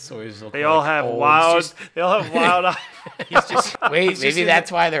dinosaurs look They like all have old- wild. They all have wild eyes. He's just Wait, just maybe in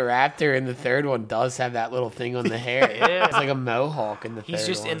that's why the raptor in the third one does have that little thing on the hair. Yeah. It's like a mohawk in the third He's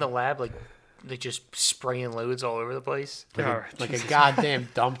just one. in the lab, like just spraying loads all over the place. like, All a, right, like a goddamn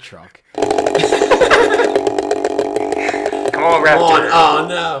dump truck. Come on, Raptor. Oh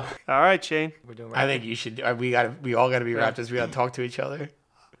no! All right, Shane. We're doing I think you should. We all gotta be raptors. We gotta talk to each other.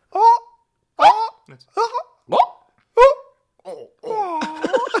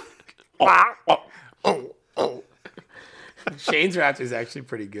 Shane's raptor is actually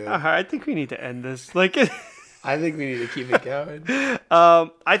pretty good. All right, I think we need to end this. Like, I think we need to keep it going.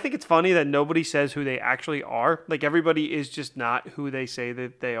 I think it's funny that nobody says who they actually are. Like, everybody is just not who they say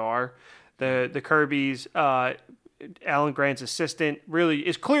that they are. The Kirbys, Alan Grant's assistant, really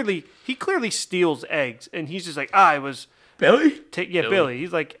is clearly steals eggs, and he's just like, I was Billy? Billy.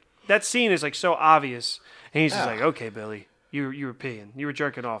 He's like, that scene is like so obvious, and he's just Yeah. like, okay, Billy, you were peeing, you were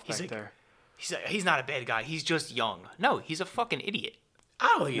jerking off back like- there. He's not a bad guy. He's just young. No, he's a fucking idiot.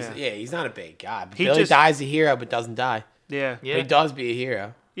 I don't think he's not a bad guy. But He Billy just- dies a hero, but doesn't die. Yeah, Yeah. But he does be a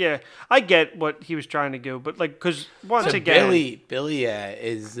hero. yeah. I get what he was trying to do, but like, because once So again, Billy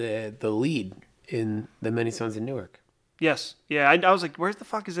is the lead in The Many Sons of Newark. yes, yeah. I was like, where's the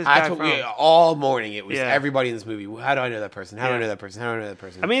fuck is this guy from? All morning it was Yeah. everybody in this movie. How do I know that person? How do I Yeah. know that person? How do I know that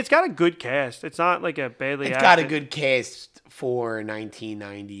person? I mean, it's got a good cast. It's not like a badly it's got a acted- good cast for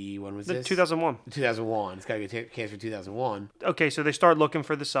 1990. When was this? 2001. 2001. It's got a good cast for 2001. Okay, so they start looking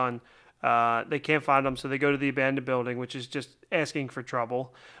for the son. They can't find him, so they go to the abandoned building, which is just asking for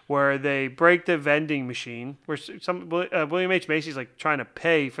trouble. Where they break the vending machine. Where William H. Macy's like trying to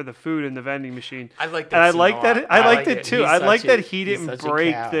pay for the food in the vending machine. I like that. And I scene like a that. lot. I liked like it too. He's I like such that a- he he's didn't such a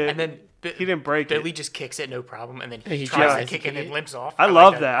break cow. the. And then he didn't break Billy it. just kicks it, no problem, and then He he tries tries to to kick kick it and it. limps off. I like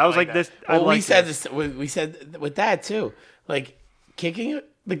love that. I was like like this. that. I Well, we like said this. this. We said with that too. Like kicking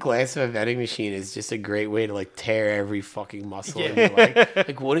the glass of a vending machine is just a great way to like tear every fucking muscle in your leg.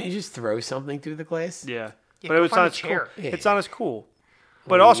 Like, wouldn't you just throw something through the glass? Yeah, Yeah, but go it was find not a as cool. chair. It's Yeah. not as cool.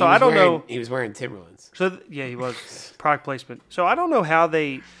 But Well, also, he was I don't wearing- know. He was wearing Timberlands. So yeah, he was product placement. So I don't know how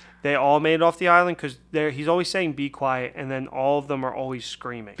they all made it off the island because he's always saying be quiet, and then all of them are always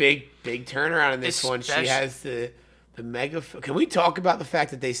screaming. Big turnaround in this one. She Especially- has The mega. Can we talk about the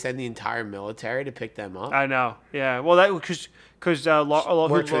fact that they send the entire military to pick them up? I know. Yeah. Well, that because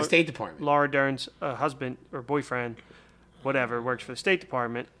Works for the State Department. Laura Dern's husband or boyfriend, whatever, works for the State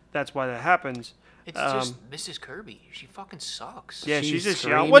Department. That's why that happens. It's just Mrs. Kirby. She fucking sucks. Yeah, she's just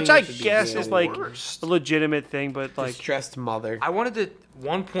screaming yelling, which I at the guess is like worst. a legitimate thing, but like Distressed mother. I wanted to.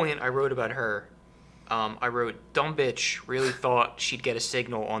 One point I wrote about her. I wrote, "Dumb bitch really thought she'd get a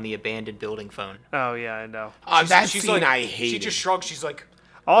signal on the abandoned building phone." oh yeah, I know. That She's scene like, I hated. She just shrugged. She's like,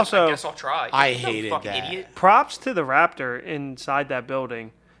 Also, I guess I'll try. I No, hated fucking that. Idiot. props to the Raptor inside that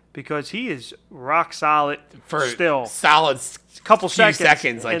building because he is rock solid for still. solid Couple few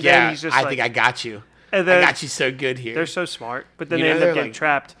seconds, Like, and then yeah, he's just I like- think I got you. And I then got you so good here. they're so smart, but then You they know, end they're up getting like-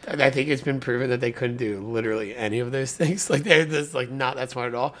 trapped. And I think it's been proven that they couldn't do literally any of those things. Like they're just like not that smart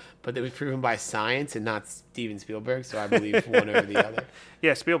at all. But it was proven by science and not Steven Spielberg. So I believe one over the other.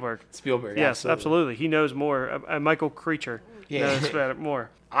 Yeah, Spielberg. Spielberg. Yes, absolutely. He knows more. Michael Creature knows about it more.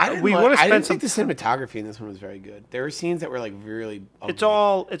 I didn't, We like, wanna I spend didn't think the cinematography in this one was very good. There were scenes that were like really. It's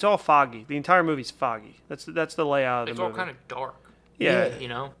all foggy. The entire movie's foggy. That's the layout of It's the all movie. kind of dark. Yeah. You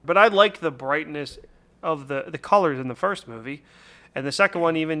know. But I like the brightness of the colors in the first movie, and the second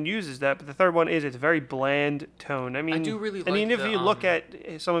one even uses that. But the third one it's very bland tone. I mean, do really I mean, like if the, you look at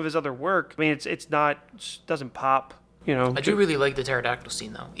some of his other work, I mean, it's not doesn't pop. You know, I do really like the pterodactyl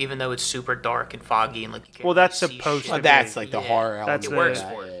scene though, even though it's super dark and foggy and like you can't Well, that's really see supposed shit. to Oh, that's like the Yeah. horror element. That's of the- works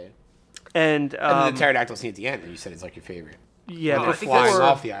that, for yeah. it. and And then um, the pterodactyl scene at the end, you said it's like your favorite. yeah, Well, I They're think flying that's-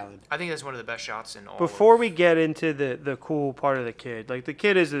 off the island. I think that's one of the best shots in all. Before we get into the cool part of the kid, like the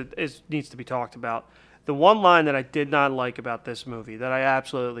kid is needs to be talked about. The one line that I did not like about this movie that I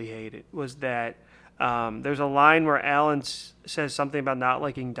absolutely hated was that there's a line where Alan says something about not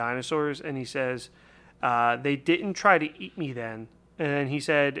liking dinosaurs, and he says they didn't try to eat me then. And then he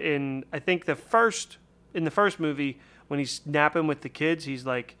said in the first movie when he's napping with the kids, he's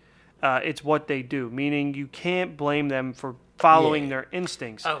like, it's what they do, meaning you can't blame them for following Yeah. their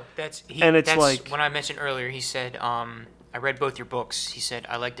instincts. Oh, that's And it's that's like- when I mentioned earlier. He said, "I read both your books." He said,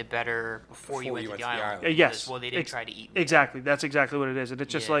 "I liked it better before you went to the island." Yes. Because, well, they didn't try to eat me. Exactly. That's exactly what it is, and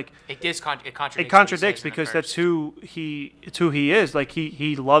it's just Yeah. like it contradicts. it what he contradicts says in the because that's first. who he is. Like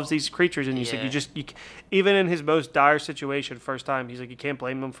he loves these creatures, and he's like Yeah. even in his most dire situation, first time, he's like you can't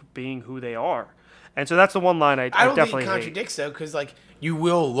blame them for being who they are, and so that's the one line I don't definitely think it contradicts though, because like you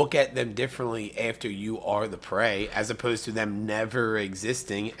will look at them differently after you are the prey, as opposed to them never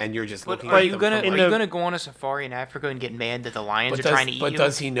existing, and you're just But looking are at you them gonna from, are like- you gonna go on a safari in Africa and get mad that the lions are trying to eat but you?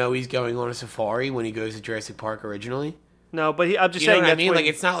 does he know he's going on a safari when he goes to Jurassic Park originally? No, but I'm just You know saying what I that's mean? when- Like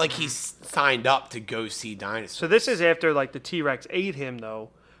it's not like he's signed up to go see dinosaurs. so this is after like the T-Rex ate him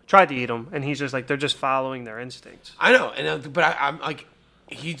though, tried to eat him, and he's just like they're just following their instincts. I know, but I'm like,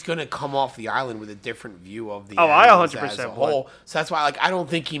 he's gonna come off the island with a different view of the Oh, I animals 100% as a would. whole. So that's why, like, I don't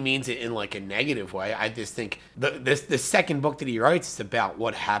think he means it in like a negative way. I just think the second book that he writes is about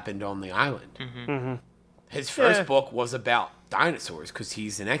what happened on the island. Mm-hmm. His first Yeah. book was about dinosaurs because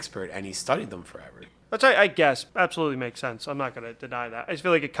he's an expert and he studied them forever. Which I guess absolutely makes sense. I'm not going to deny that. I just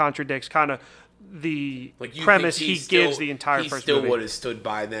feel like it contradicts kind of the Like you premise think he gives the entire he first still movie. would have stood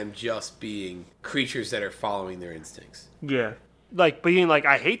by them just being creatures that are following their instincts. Yeah. Like being like,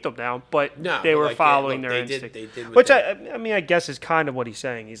 I hate them now, but No, they but were like, following look, their they did- instinct. they did what Which they- I mean, I guess is kind of what he's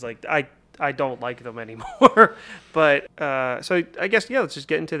saying. He's like, I don't like them anymore. But so I guess let's just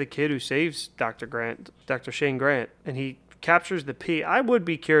get into the kid who saves Dr. Shane Grant, and he captures the pea. I would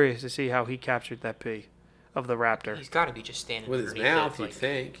be curious to see how he captured that pea of the raptor. He's got to be just standing With his underneath mouth, it, you'd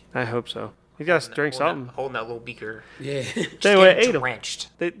think. I hope so. He's got to drink something. holding that little beaker. Yeah. Tell you what, getting ate him. drenched.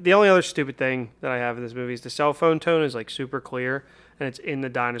 The only other stupid thing that I have in this movie is the cell phone tone is like super clear, and it's in the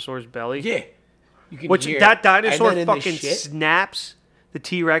dinosaur's belly. Yeah. You can Which hear that it. dinosaur And then in the fucking shit- snaps the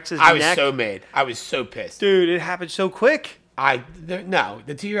T-Rex's I was neck. so mad. I was so pissed. Dude, it happened so quick. No,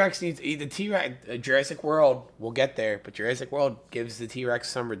 the T-Rex needs the T-Rex. Jurassic World, we'll get there, but Jurassic World gives the T-Rex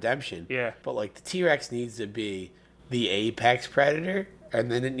some redemption. Yeah. But like the T-Rex needs to be the apex predator,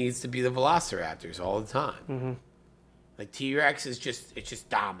 and then it needs to be the Velociraptors all the time. Mm-hmm. Like T-Rex is just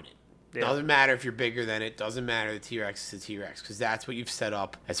dominant. Yeah. Doesn't matter if you're bigger than it. Doesn't matter. The T-Rex is the T-Rex because that's what you've set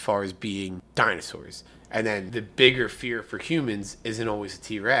up as far as being dinosaurs. And then the bigger fear for humans isn't always the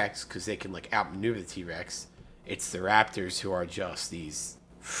T-Rex because they can like outmaneuver the T-Rex. It's the raptors who are just these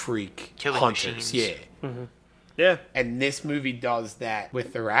freak Killing hunters. machines. Yeah. Yeah. And this movie does that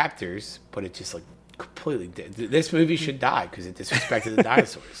with the raptors, but it just like completely did. This movie should die because it disrespected the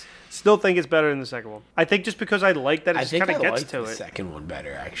dinosaurs. Still think it's better than the second one. I think just because I like that it I just think kind I of gets liked to the it. second one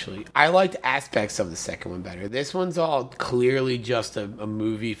better, actually. I liked aspects of the second one better. This one's all clearly just a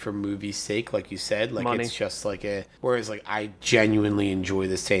movie for movie's sake, like you said. Like Money. it's just like a. Whereas like I genuinely enjoy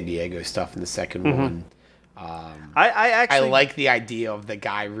the San Diego stuff in the second Mm-hmm. one. I actually I like the idea of the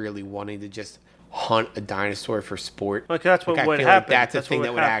guy really wanting to just hunt a dinosaur for sport. Like that's what Like, I would feel happen. like that's a what thing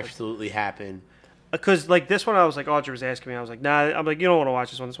that would happen. absolutely happen. Because like this one, I was like, Audrey was asking me, I was like, nah. I'm like, you don't want to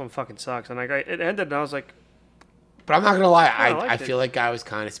watch this one. This one fucking sucks. And like, it ended, and I was like, But I'm not gonna lie, I I liked feel like I was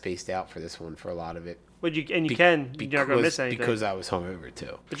kind of spaced out for this one for a lot of it. but you Be- you're not gonna miss anything. Because I was hungover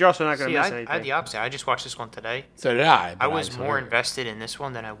too. But you're also not gonna See, miss I had anything. the opposite. I just watched this one today. So did I. I but was more hungover. invested in this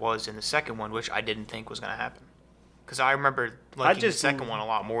one than I was in the second one, which I didn't think was going to happen. Because I remember liking just- the second one a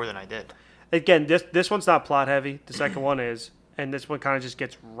lot more than I did. Again, this one's not plot heavy. The second one is, and this one kind of just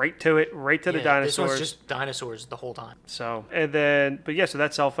gets right to it, right to the Yeah, dinosaurs. This one's just dinosaurs the whole time. So and then, but yeah, so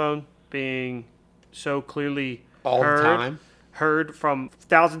that cell phone being so clearly All the time. heard from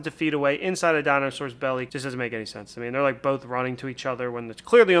thousands of feet away inside a dinosaur's belly just doesn't make any sense. I mean, they're like both running to each other when it's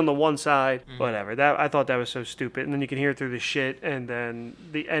clearly on the one side. Whatever. That I thought that was so stupid. And then you can hear through the shit, and then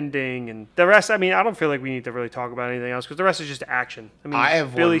the ending and the rest. I mean, I don't feel like we need to really talk about anything else because the rest is just action. I mean, I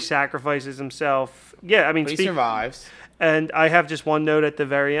have Billy one- sacrifices himself. Yeah, I mean, But he survives. and I have just one note at the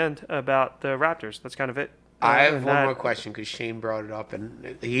very end about the Raptors. That's kind of it. I Other have than one that- more question because Shane brought it up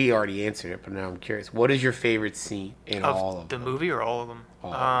and he already answered it, but now I'm curious. What is your favorite scene in all Of of the them? movie or all of them?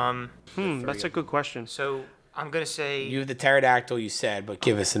 All of That's a good question. So I'm going to say You have the pterodactyl you said, but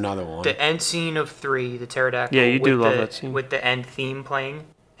give us another one. the end scene of 3, the pterodactyl. Yeah, you do with love the- that scene. With the end theme playing,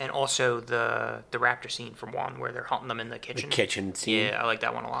 and also the raptor scene from 1 where they're hunting them in the The kitchen. kitchen scene. Yeah, I like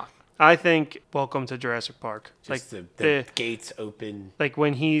that one a lot. I think Welcome to Jurassic Park. Just like the gates open. like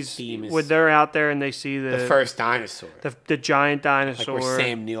when theme is- when they're out there and they see The first dinosaur. the giant Like dinosaur. where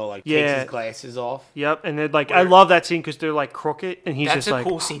Sam Neill takes Yeah. his glasses off. Yep, and they're like, I love that scene because they're like crooked, and he's That's just a like,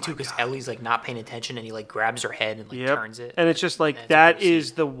 cool scene too because Ellie's like not paying attention and he like grabs her head and like yep, turns it. and it's just like That's a that cool scene.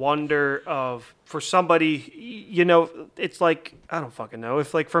 is the wonder of for somebody, you know, it's like I don't fucking know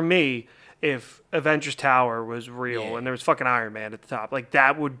if like for me. If Avengers Tower was real Yeah. and there was fucking Iron Man at the top, like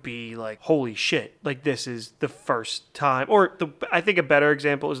that would be like holy shit! Like this is the first time, or I think a better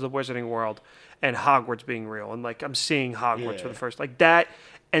example is the Wizarding World and Hogwarts being real, and like I'm seeing Hogwarts for Yeah. the first like that,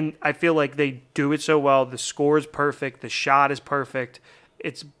 and I feel like they do it so well. The score is perfect, the shot is perfect,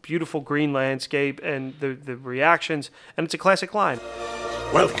 it's beautiful green landscape, and the reactions, and it's a classic line.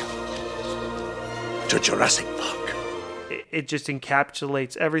 Welcome to Jurassic Park. It just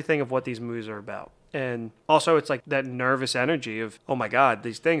encapsulates everything of what these movies are about. And also it's like that nervous energy of, oh my God,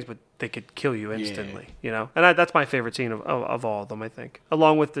 these things, but they could kill you instantly, you know? And that's my favorite scene of all of them, I think.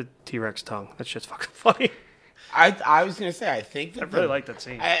 Along with the T-Rex tongue. That shit's fucking funny. I was going to say, I think that I really like that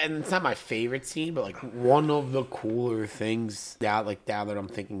scene. and it's not my favorite scene, but like one of the cooler things now that I'm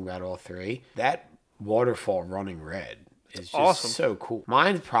thinking about all 3, that waterfall running red is just awesome. so cool.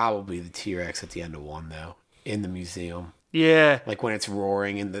 Mine's probably the T-Rex at the end of 1 though, in the museum. Yeah. Like when it's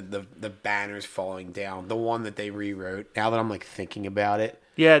roaring and the banner's falling down. The one that they rewrote. Now that I'm like thinking about it.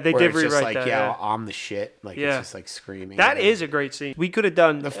 Yeah, they where did it's just rewrite like, that. yeah, Yeah. I'm the shit. Like Yeah. it's just like screaming. That And- is a great scene. We could have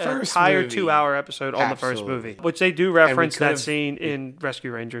done The an first entire movie, 2-hour episode on the first absolutely. movie, which they do reference that could've- scene in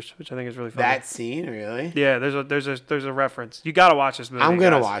Rescue Rangers, which I think is really funny. that scene, really? Yeah, there's a reference. You got to watch this movie. I'm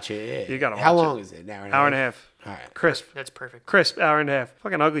gonna guys. watch it. Yeah. You gotta How watch it. long is it? An hour and a half? Hour and a half. All right. Crisp. That's perfect. Crisp hour and a half.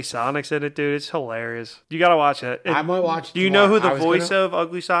 Fucking Ugly Sonic's in it, dude. It's hilarious. You gotta watch it. I might watch it Do you know who tomorrow. the I was voice gonna- of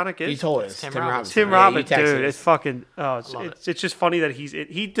Ugly Sonic is? You told us. Tim Tim Robbins. Robbins. Tim Yeah, Robbins, you texted dude. us. It's fucking. Love It's just funny that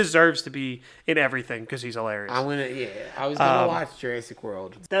he deserves to be in everything because he's hilarious. I'm gonna. Yeah, I was gonna watch Jurassic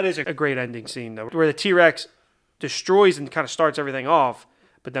World. That is a great ending scene though, where the T-Rex destroys and kind of starts everything off,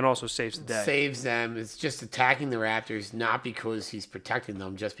 but then also saves the day. Saves them. It's just attacking the raptors, not because he's protecting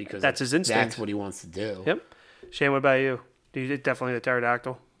them, just because That's his instinct. That's what he wants to do. Yep. Shane, what about you? Definitely the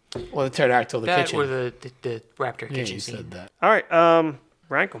pterodactyl. Well, the pterodactyl, the That kitchen. or the raptor yeah, kitchen you scene. said that. All right.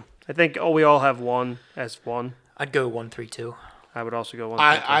 Rank them. I think we all have one as one. I'd go 1, 3, 2. I would also go one.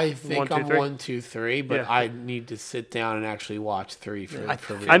 I think 1, 2, I'm 3. 1, 2, 3, but Yeah. I need to sit down and actually watch 3 for.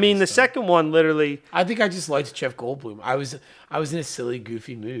 I mean, the stuff. second one literally. I think I just liked Jeff Goldblum. I was in a silly,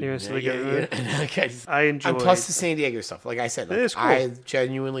 goofy mood. You're in a silly, goofy mood? And like, I enjoy. and plus the San Diego stuff. Like I said, like, is cool. I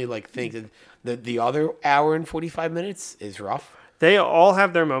genuinely like think that the other hour and 45 minutes is rough. They all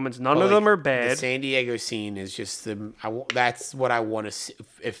have their moments. None But, of them like, are The bad. San Diego scene is just that's what I want to see.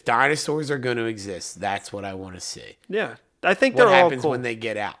 If dinosaurs are going to exist, that's what I want to see. Yeah, I think What they're all happens cool. when they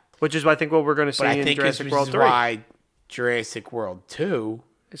get out? Which is, I think, what we're going to see But I in think Jurassic this World is 3. why Jurassic World 2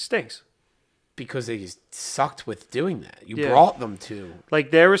 It stinks. because they just sucked with doing that. You Yeah. brought them to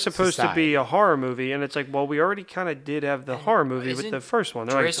Like, they were supposed to society. be a horror movie, and it's like, well, we already kind of did have the horror movie with Isn't the first one.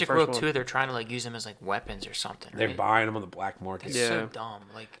 They're like, Jurassic the first World one. 2, they're trying to like use them as like weapons or something. They're right? buying them on the black market. It's Yeah. so dumb.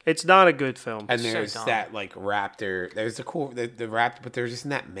 Like It's not a good film. And so there's dumb. that like raptor. There's the raptor, but they're just in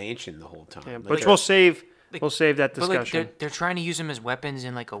that mansion the whole time. Yeah, Like, which they're- we'll save. Like- We'll save that But like discussion. they're trying to use them as weapons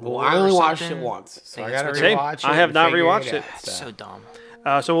in like a Well, war. I only or watched it something. once, so I Like, gotta it's Same. rewatch it. I have and not figure rewatched it. it. out, It's so dumb.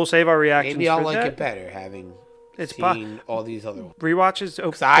 So we'll save our reactions. Maybe I'll for like that. it better having It's seen all these other ones. Rewatches. Oh,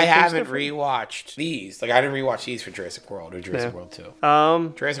 Because I think things haven't different? rewatched these. Like I didn't rewatch these for Jurassic World or Jurassic Yeah. World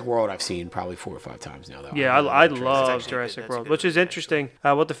 2. Jurassic World I've seen probably 4 or 5 times now. Though. Yeah, I really like love actually Jurassic good. That's World, a good which is movie, interesting.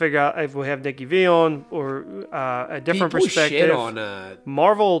 We'll have to figure out if we have Nikki V on or a different People perspective. shit on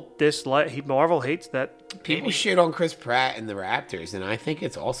Marvel Marvel hates that. people Maybe. shit on Chris Pratt and the Raptors, and I think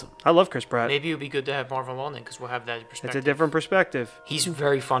it's awesome. I love Chris Pratt. Maybe it would be good to have Marvel on then because we'll have that perspective. It's a different perspective. He's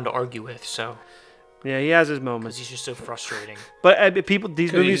very fun to argue with, so Yeah, he has his because moments. he's just so frustrating. But people,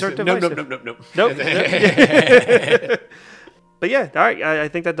 these movies are divisive. Nope. Nope. But yeah, all right. I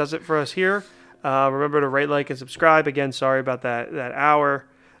think that does it for us here. Remember to rate, like, and subscribe. Again, sorry about that hour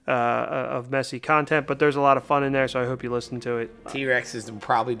of messy content, but there's a lot of fun in there, so I hope you listen to it. T-Rexes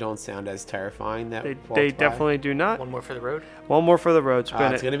probably don't sound as terrifying. That They walked by. definitely do not. One more for the road. One more for the road.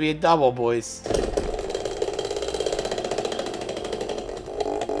 Spin It's it. gonna be a double, boys.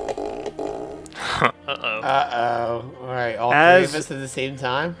 Uh-oh. All right, all three of us at the same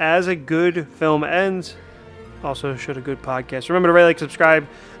time? As a good film ends, also should a good podcast. Remember to rate, like, subscribe,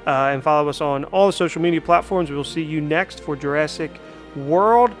 and follow us on all the social media platforms. We will see you next for Jurassic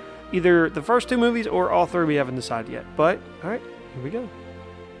World. Either the first 2 movies or all 3 we haven't decided yet. But, all right, here we go.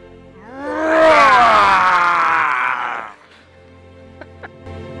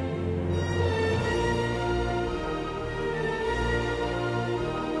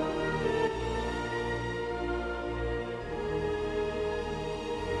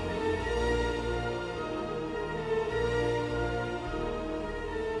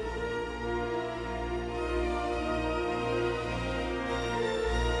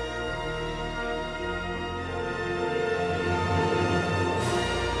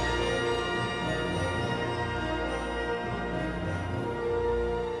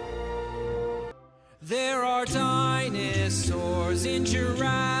 There are dinosaurs in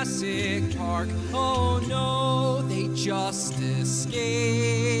Jurassic Park. Oh no, they just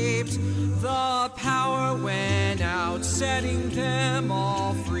escaped. The power went out, setting them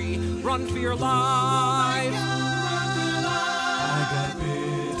all free. Run for your life.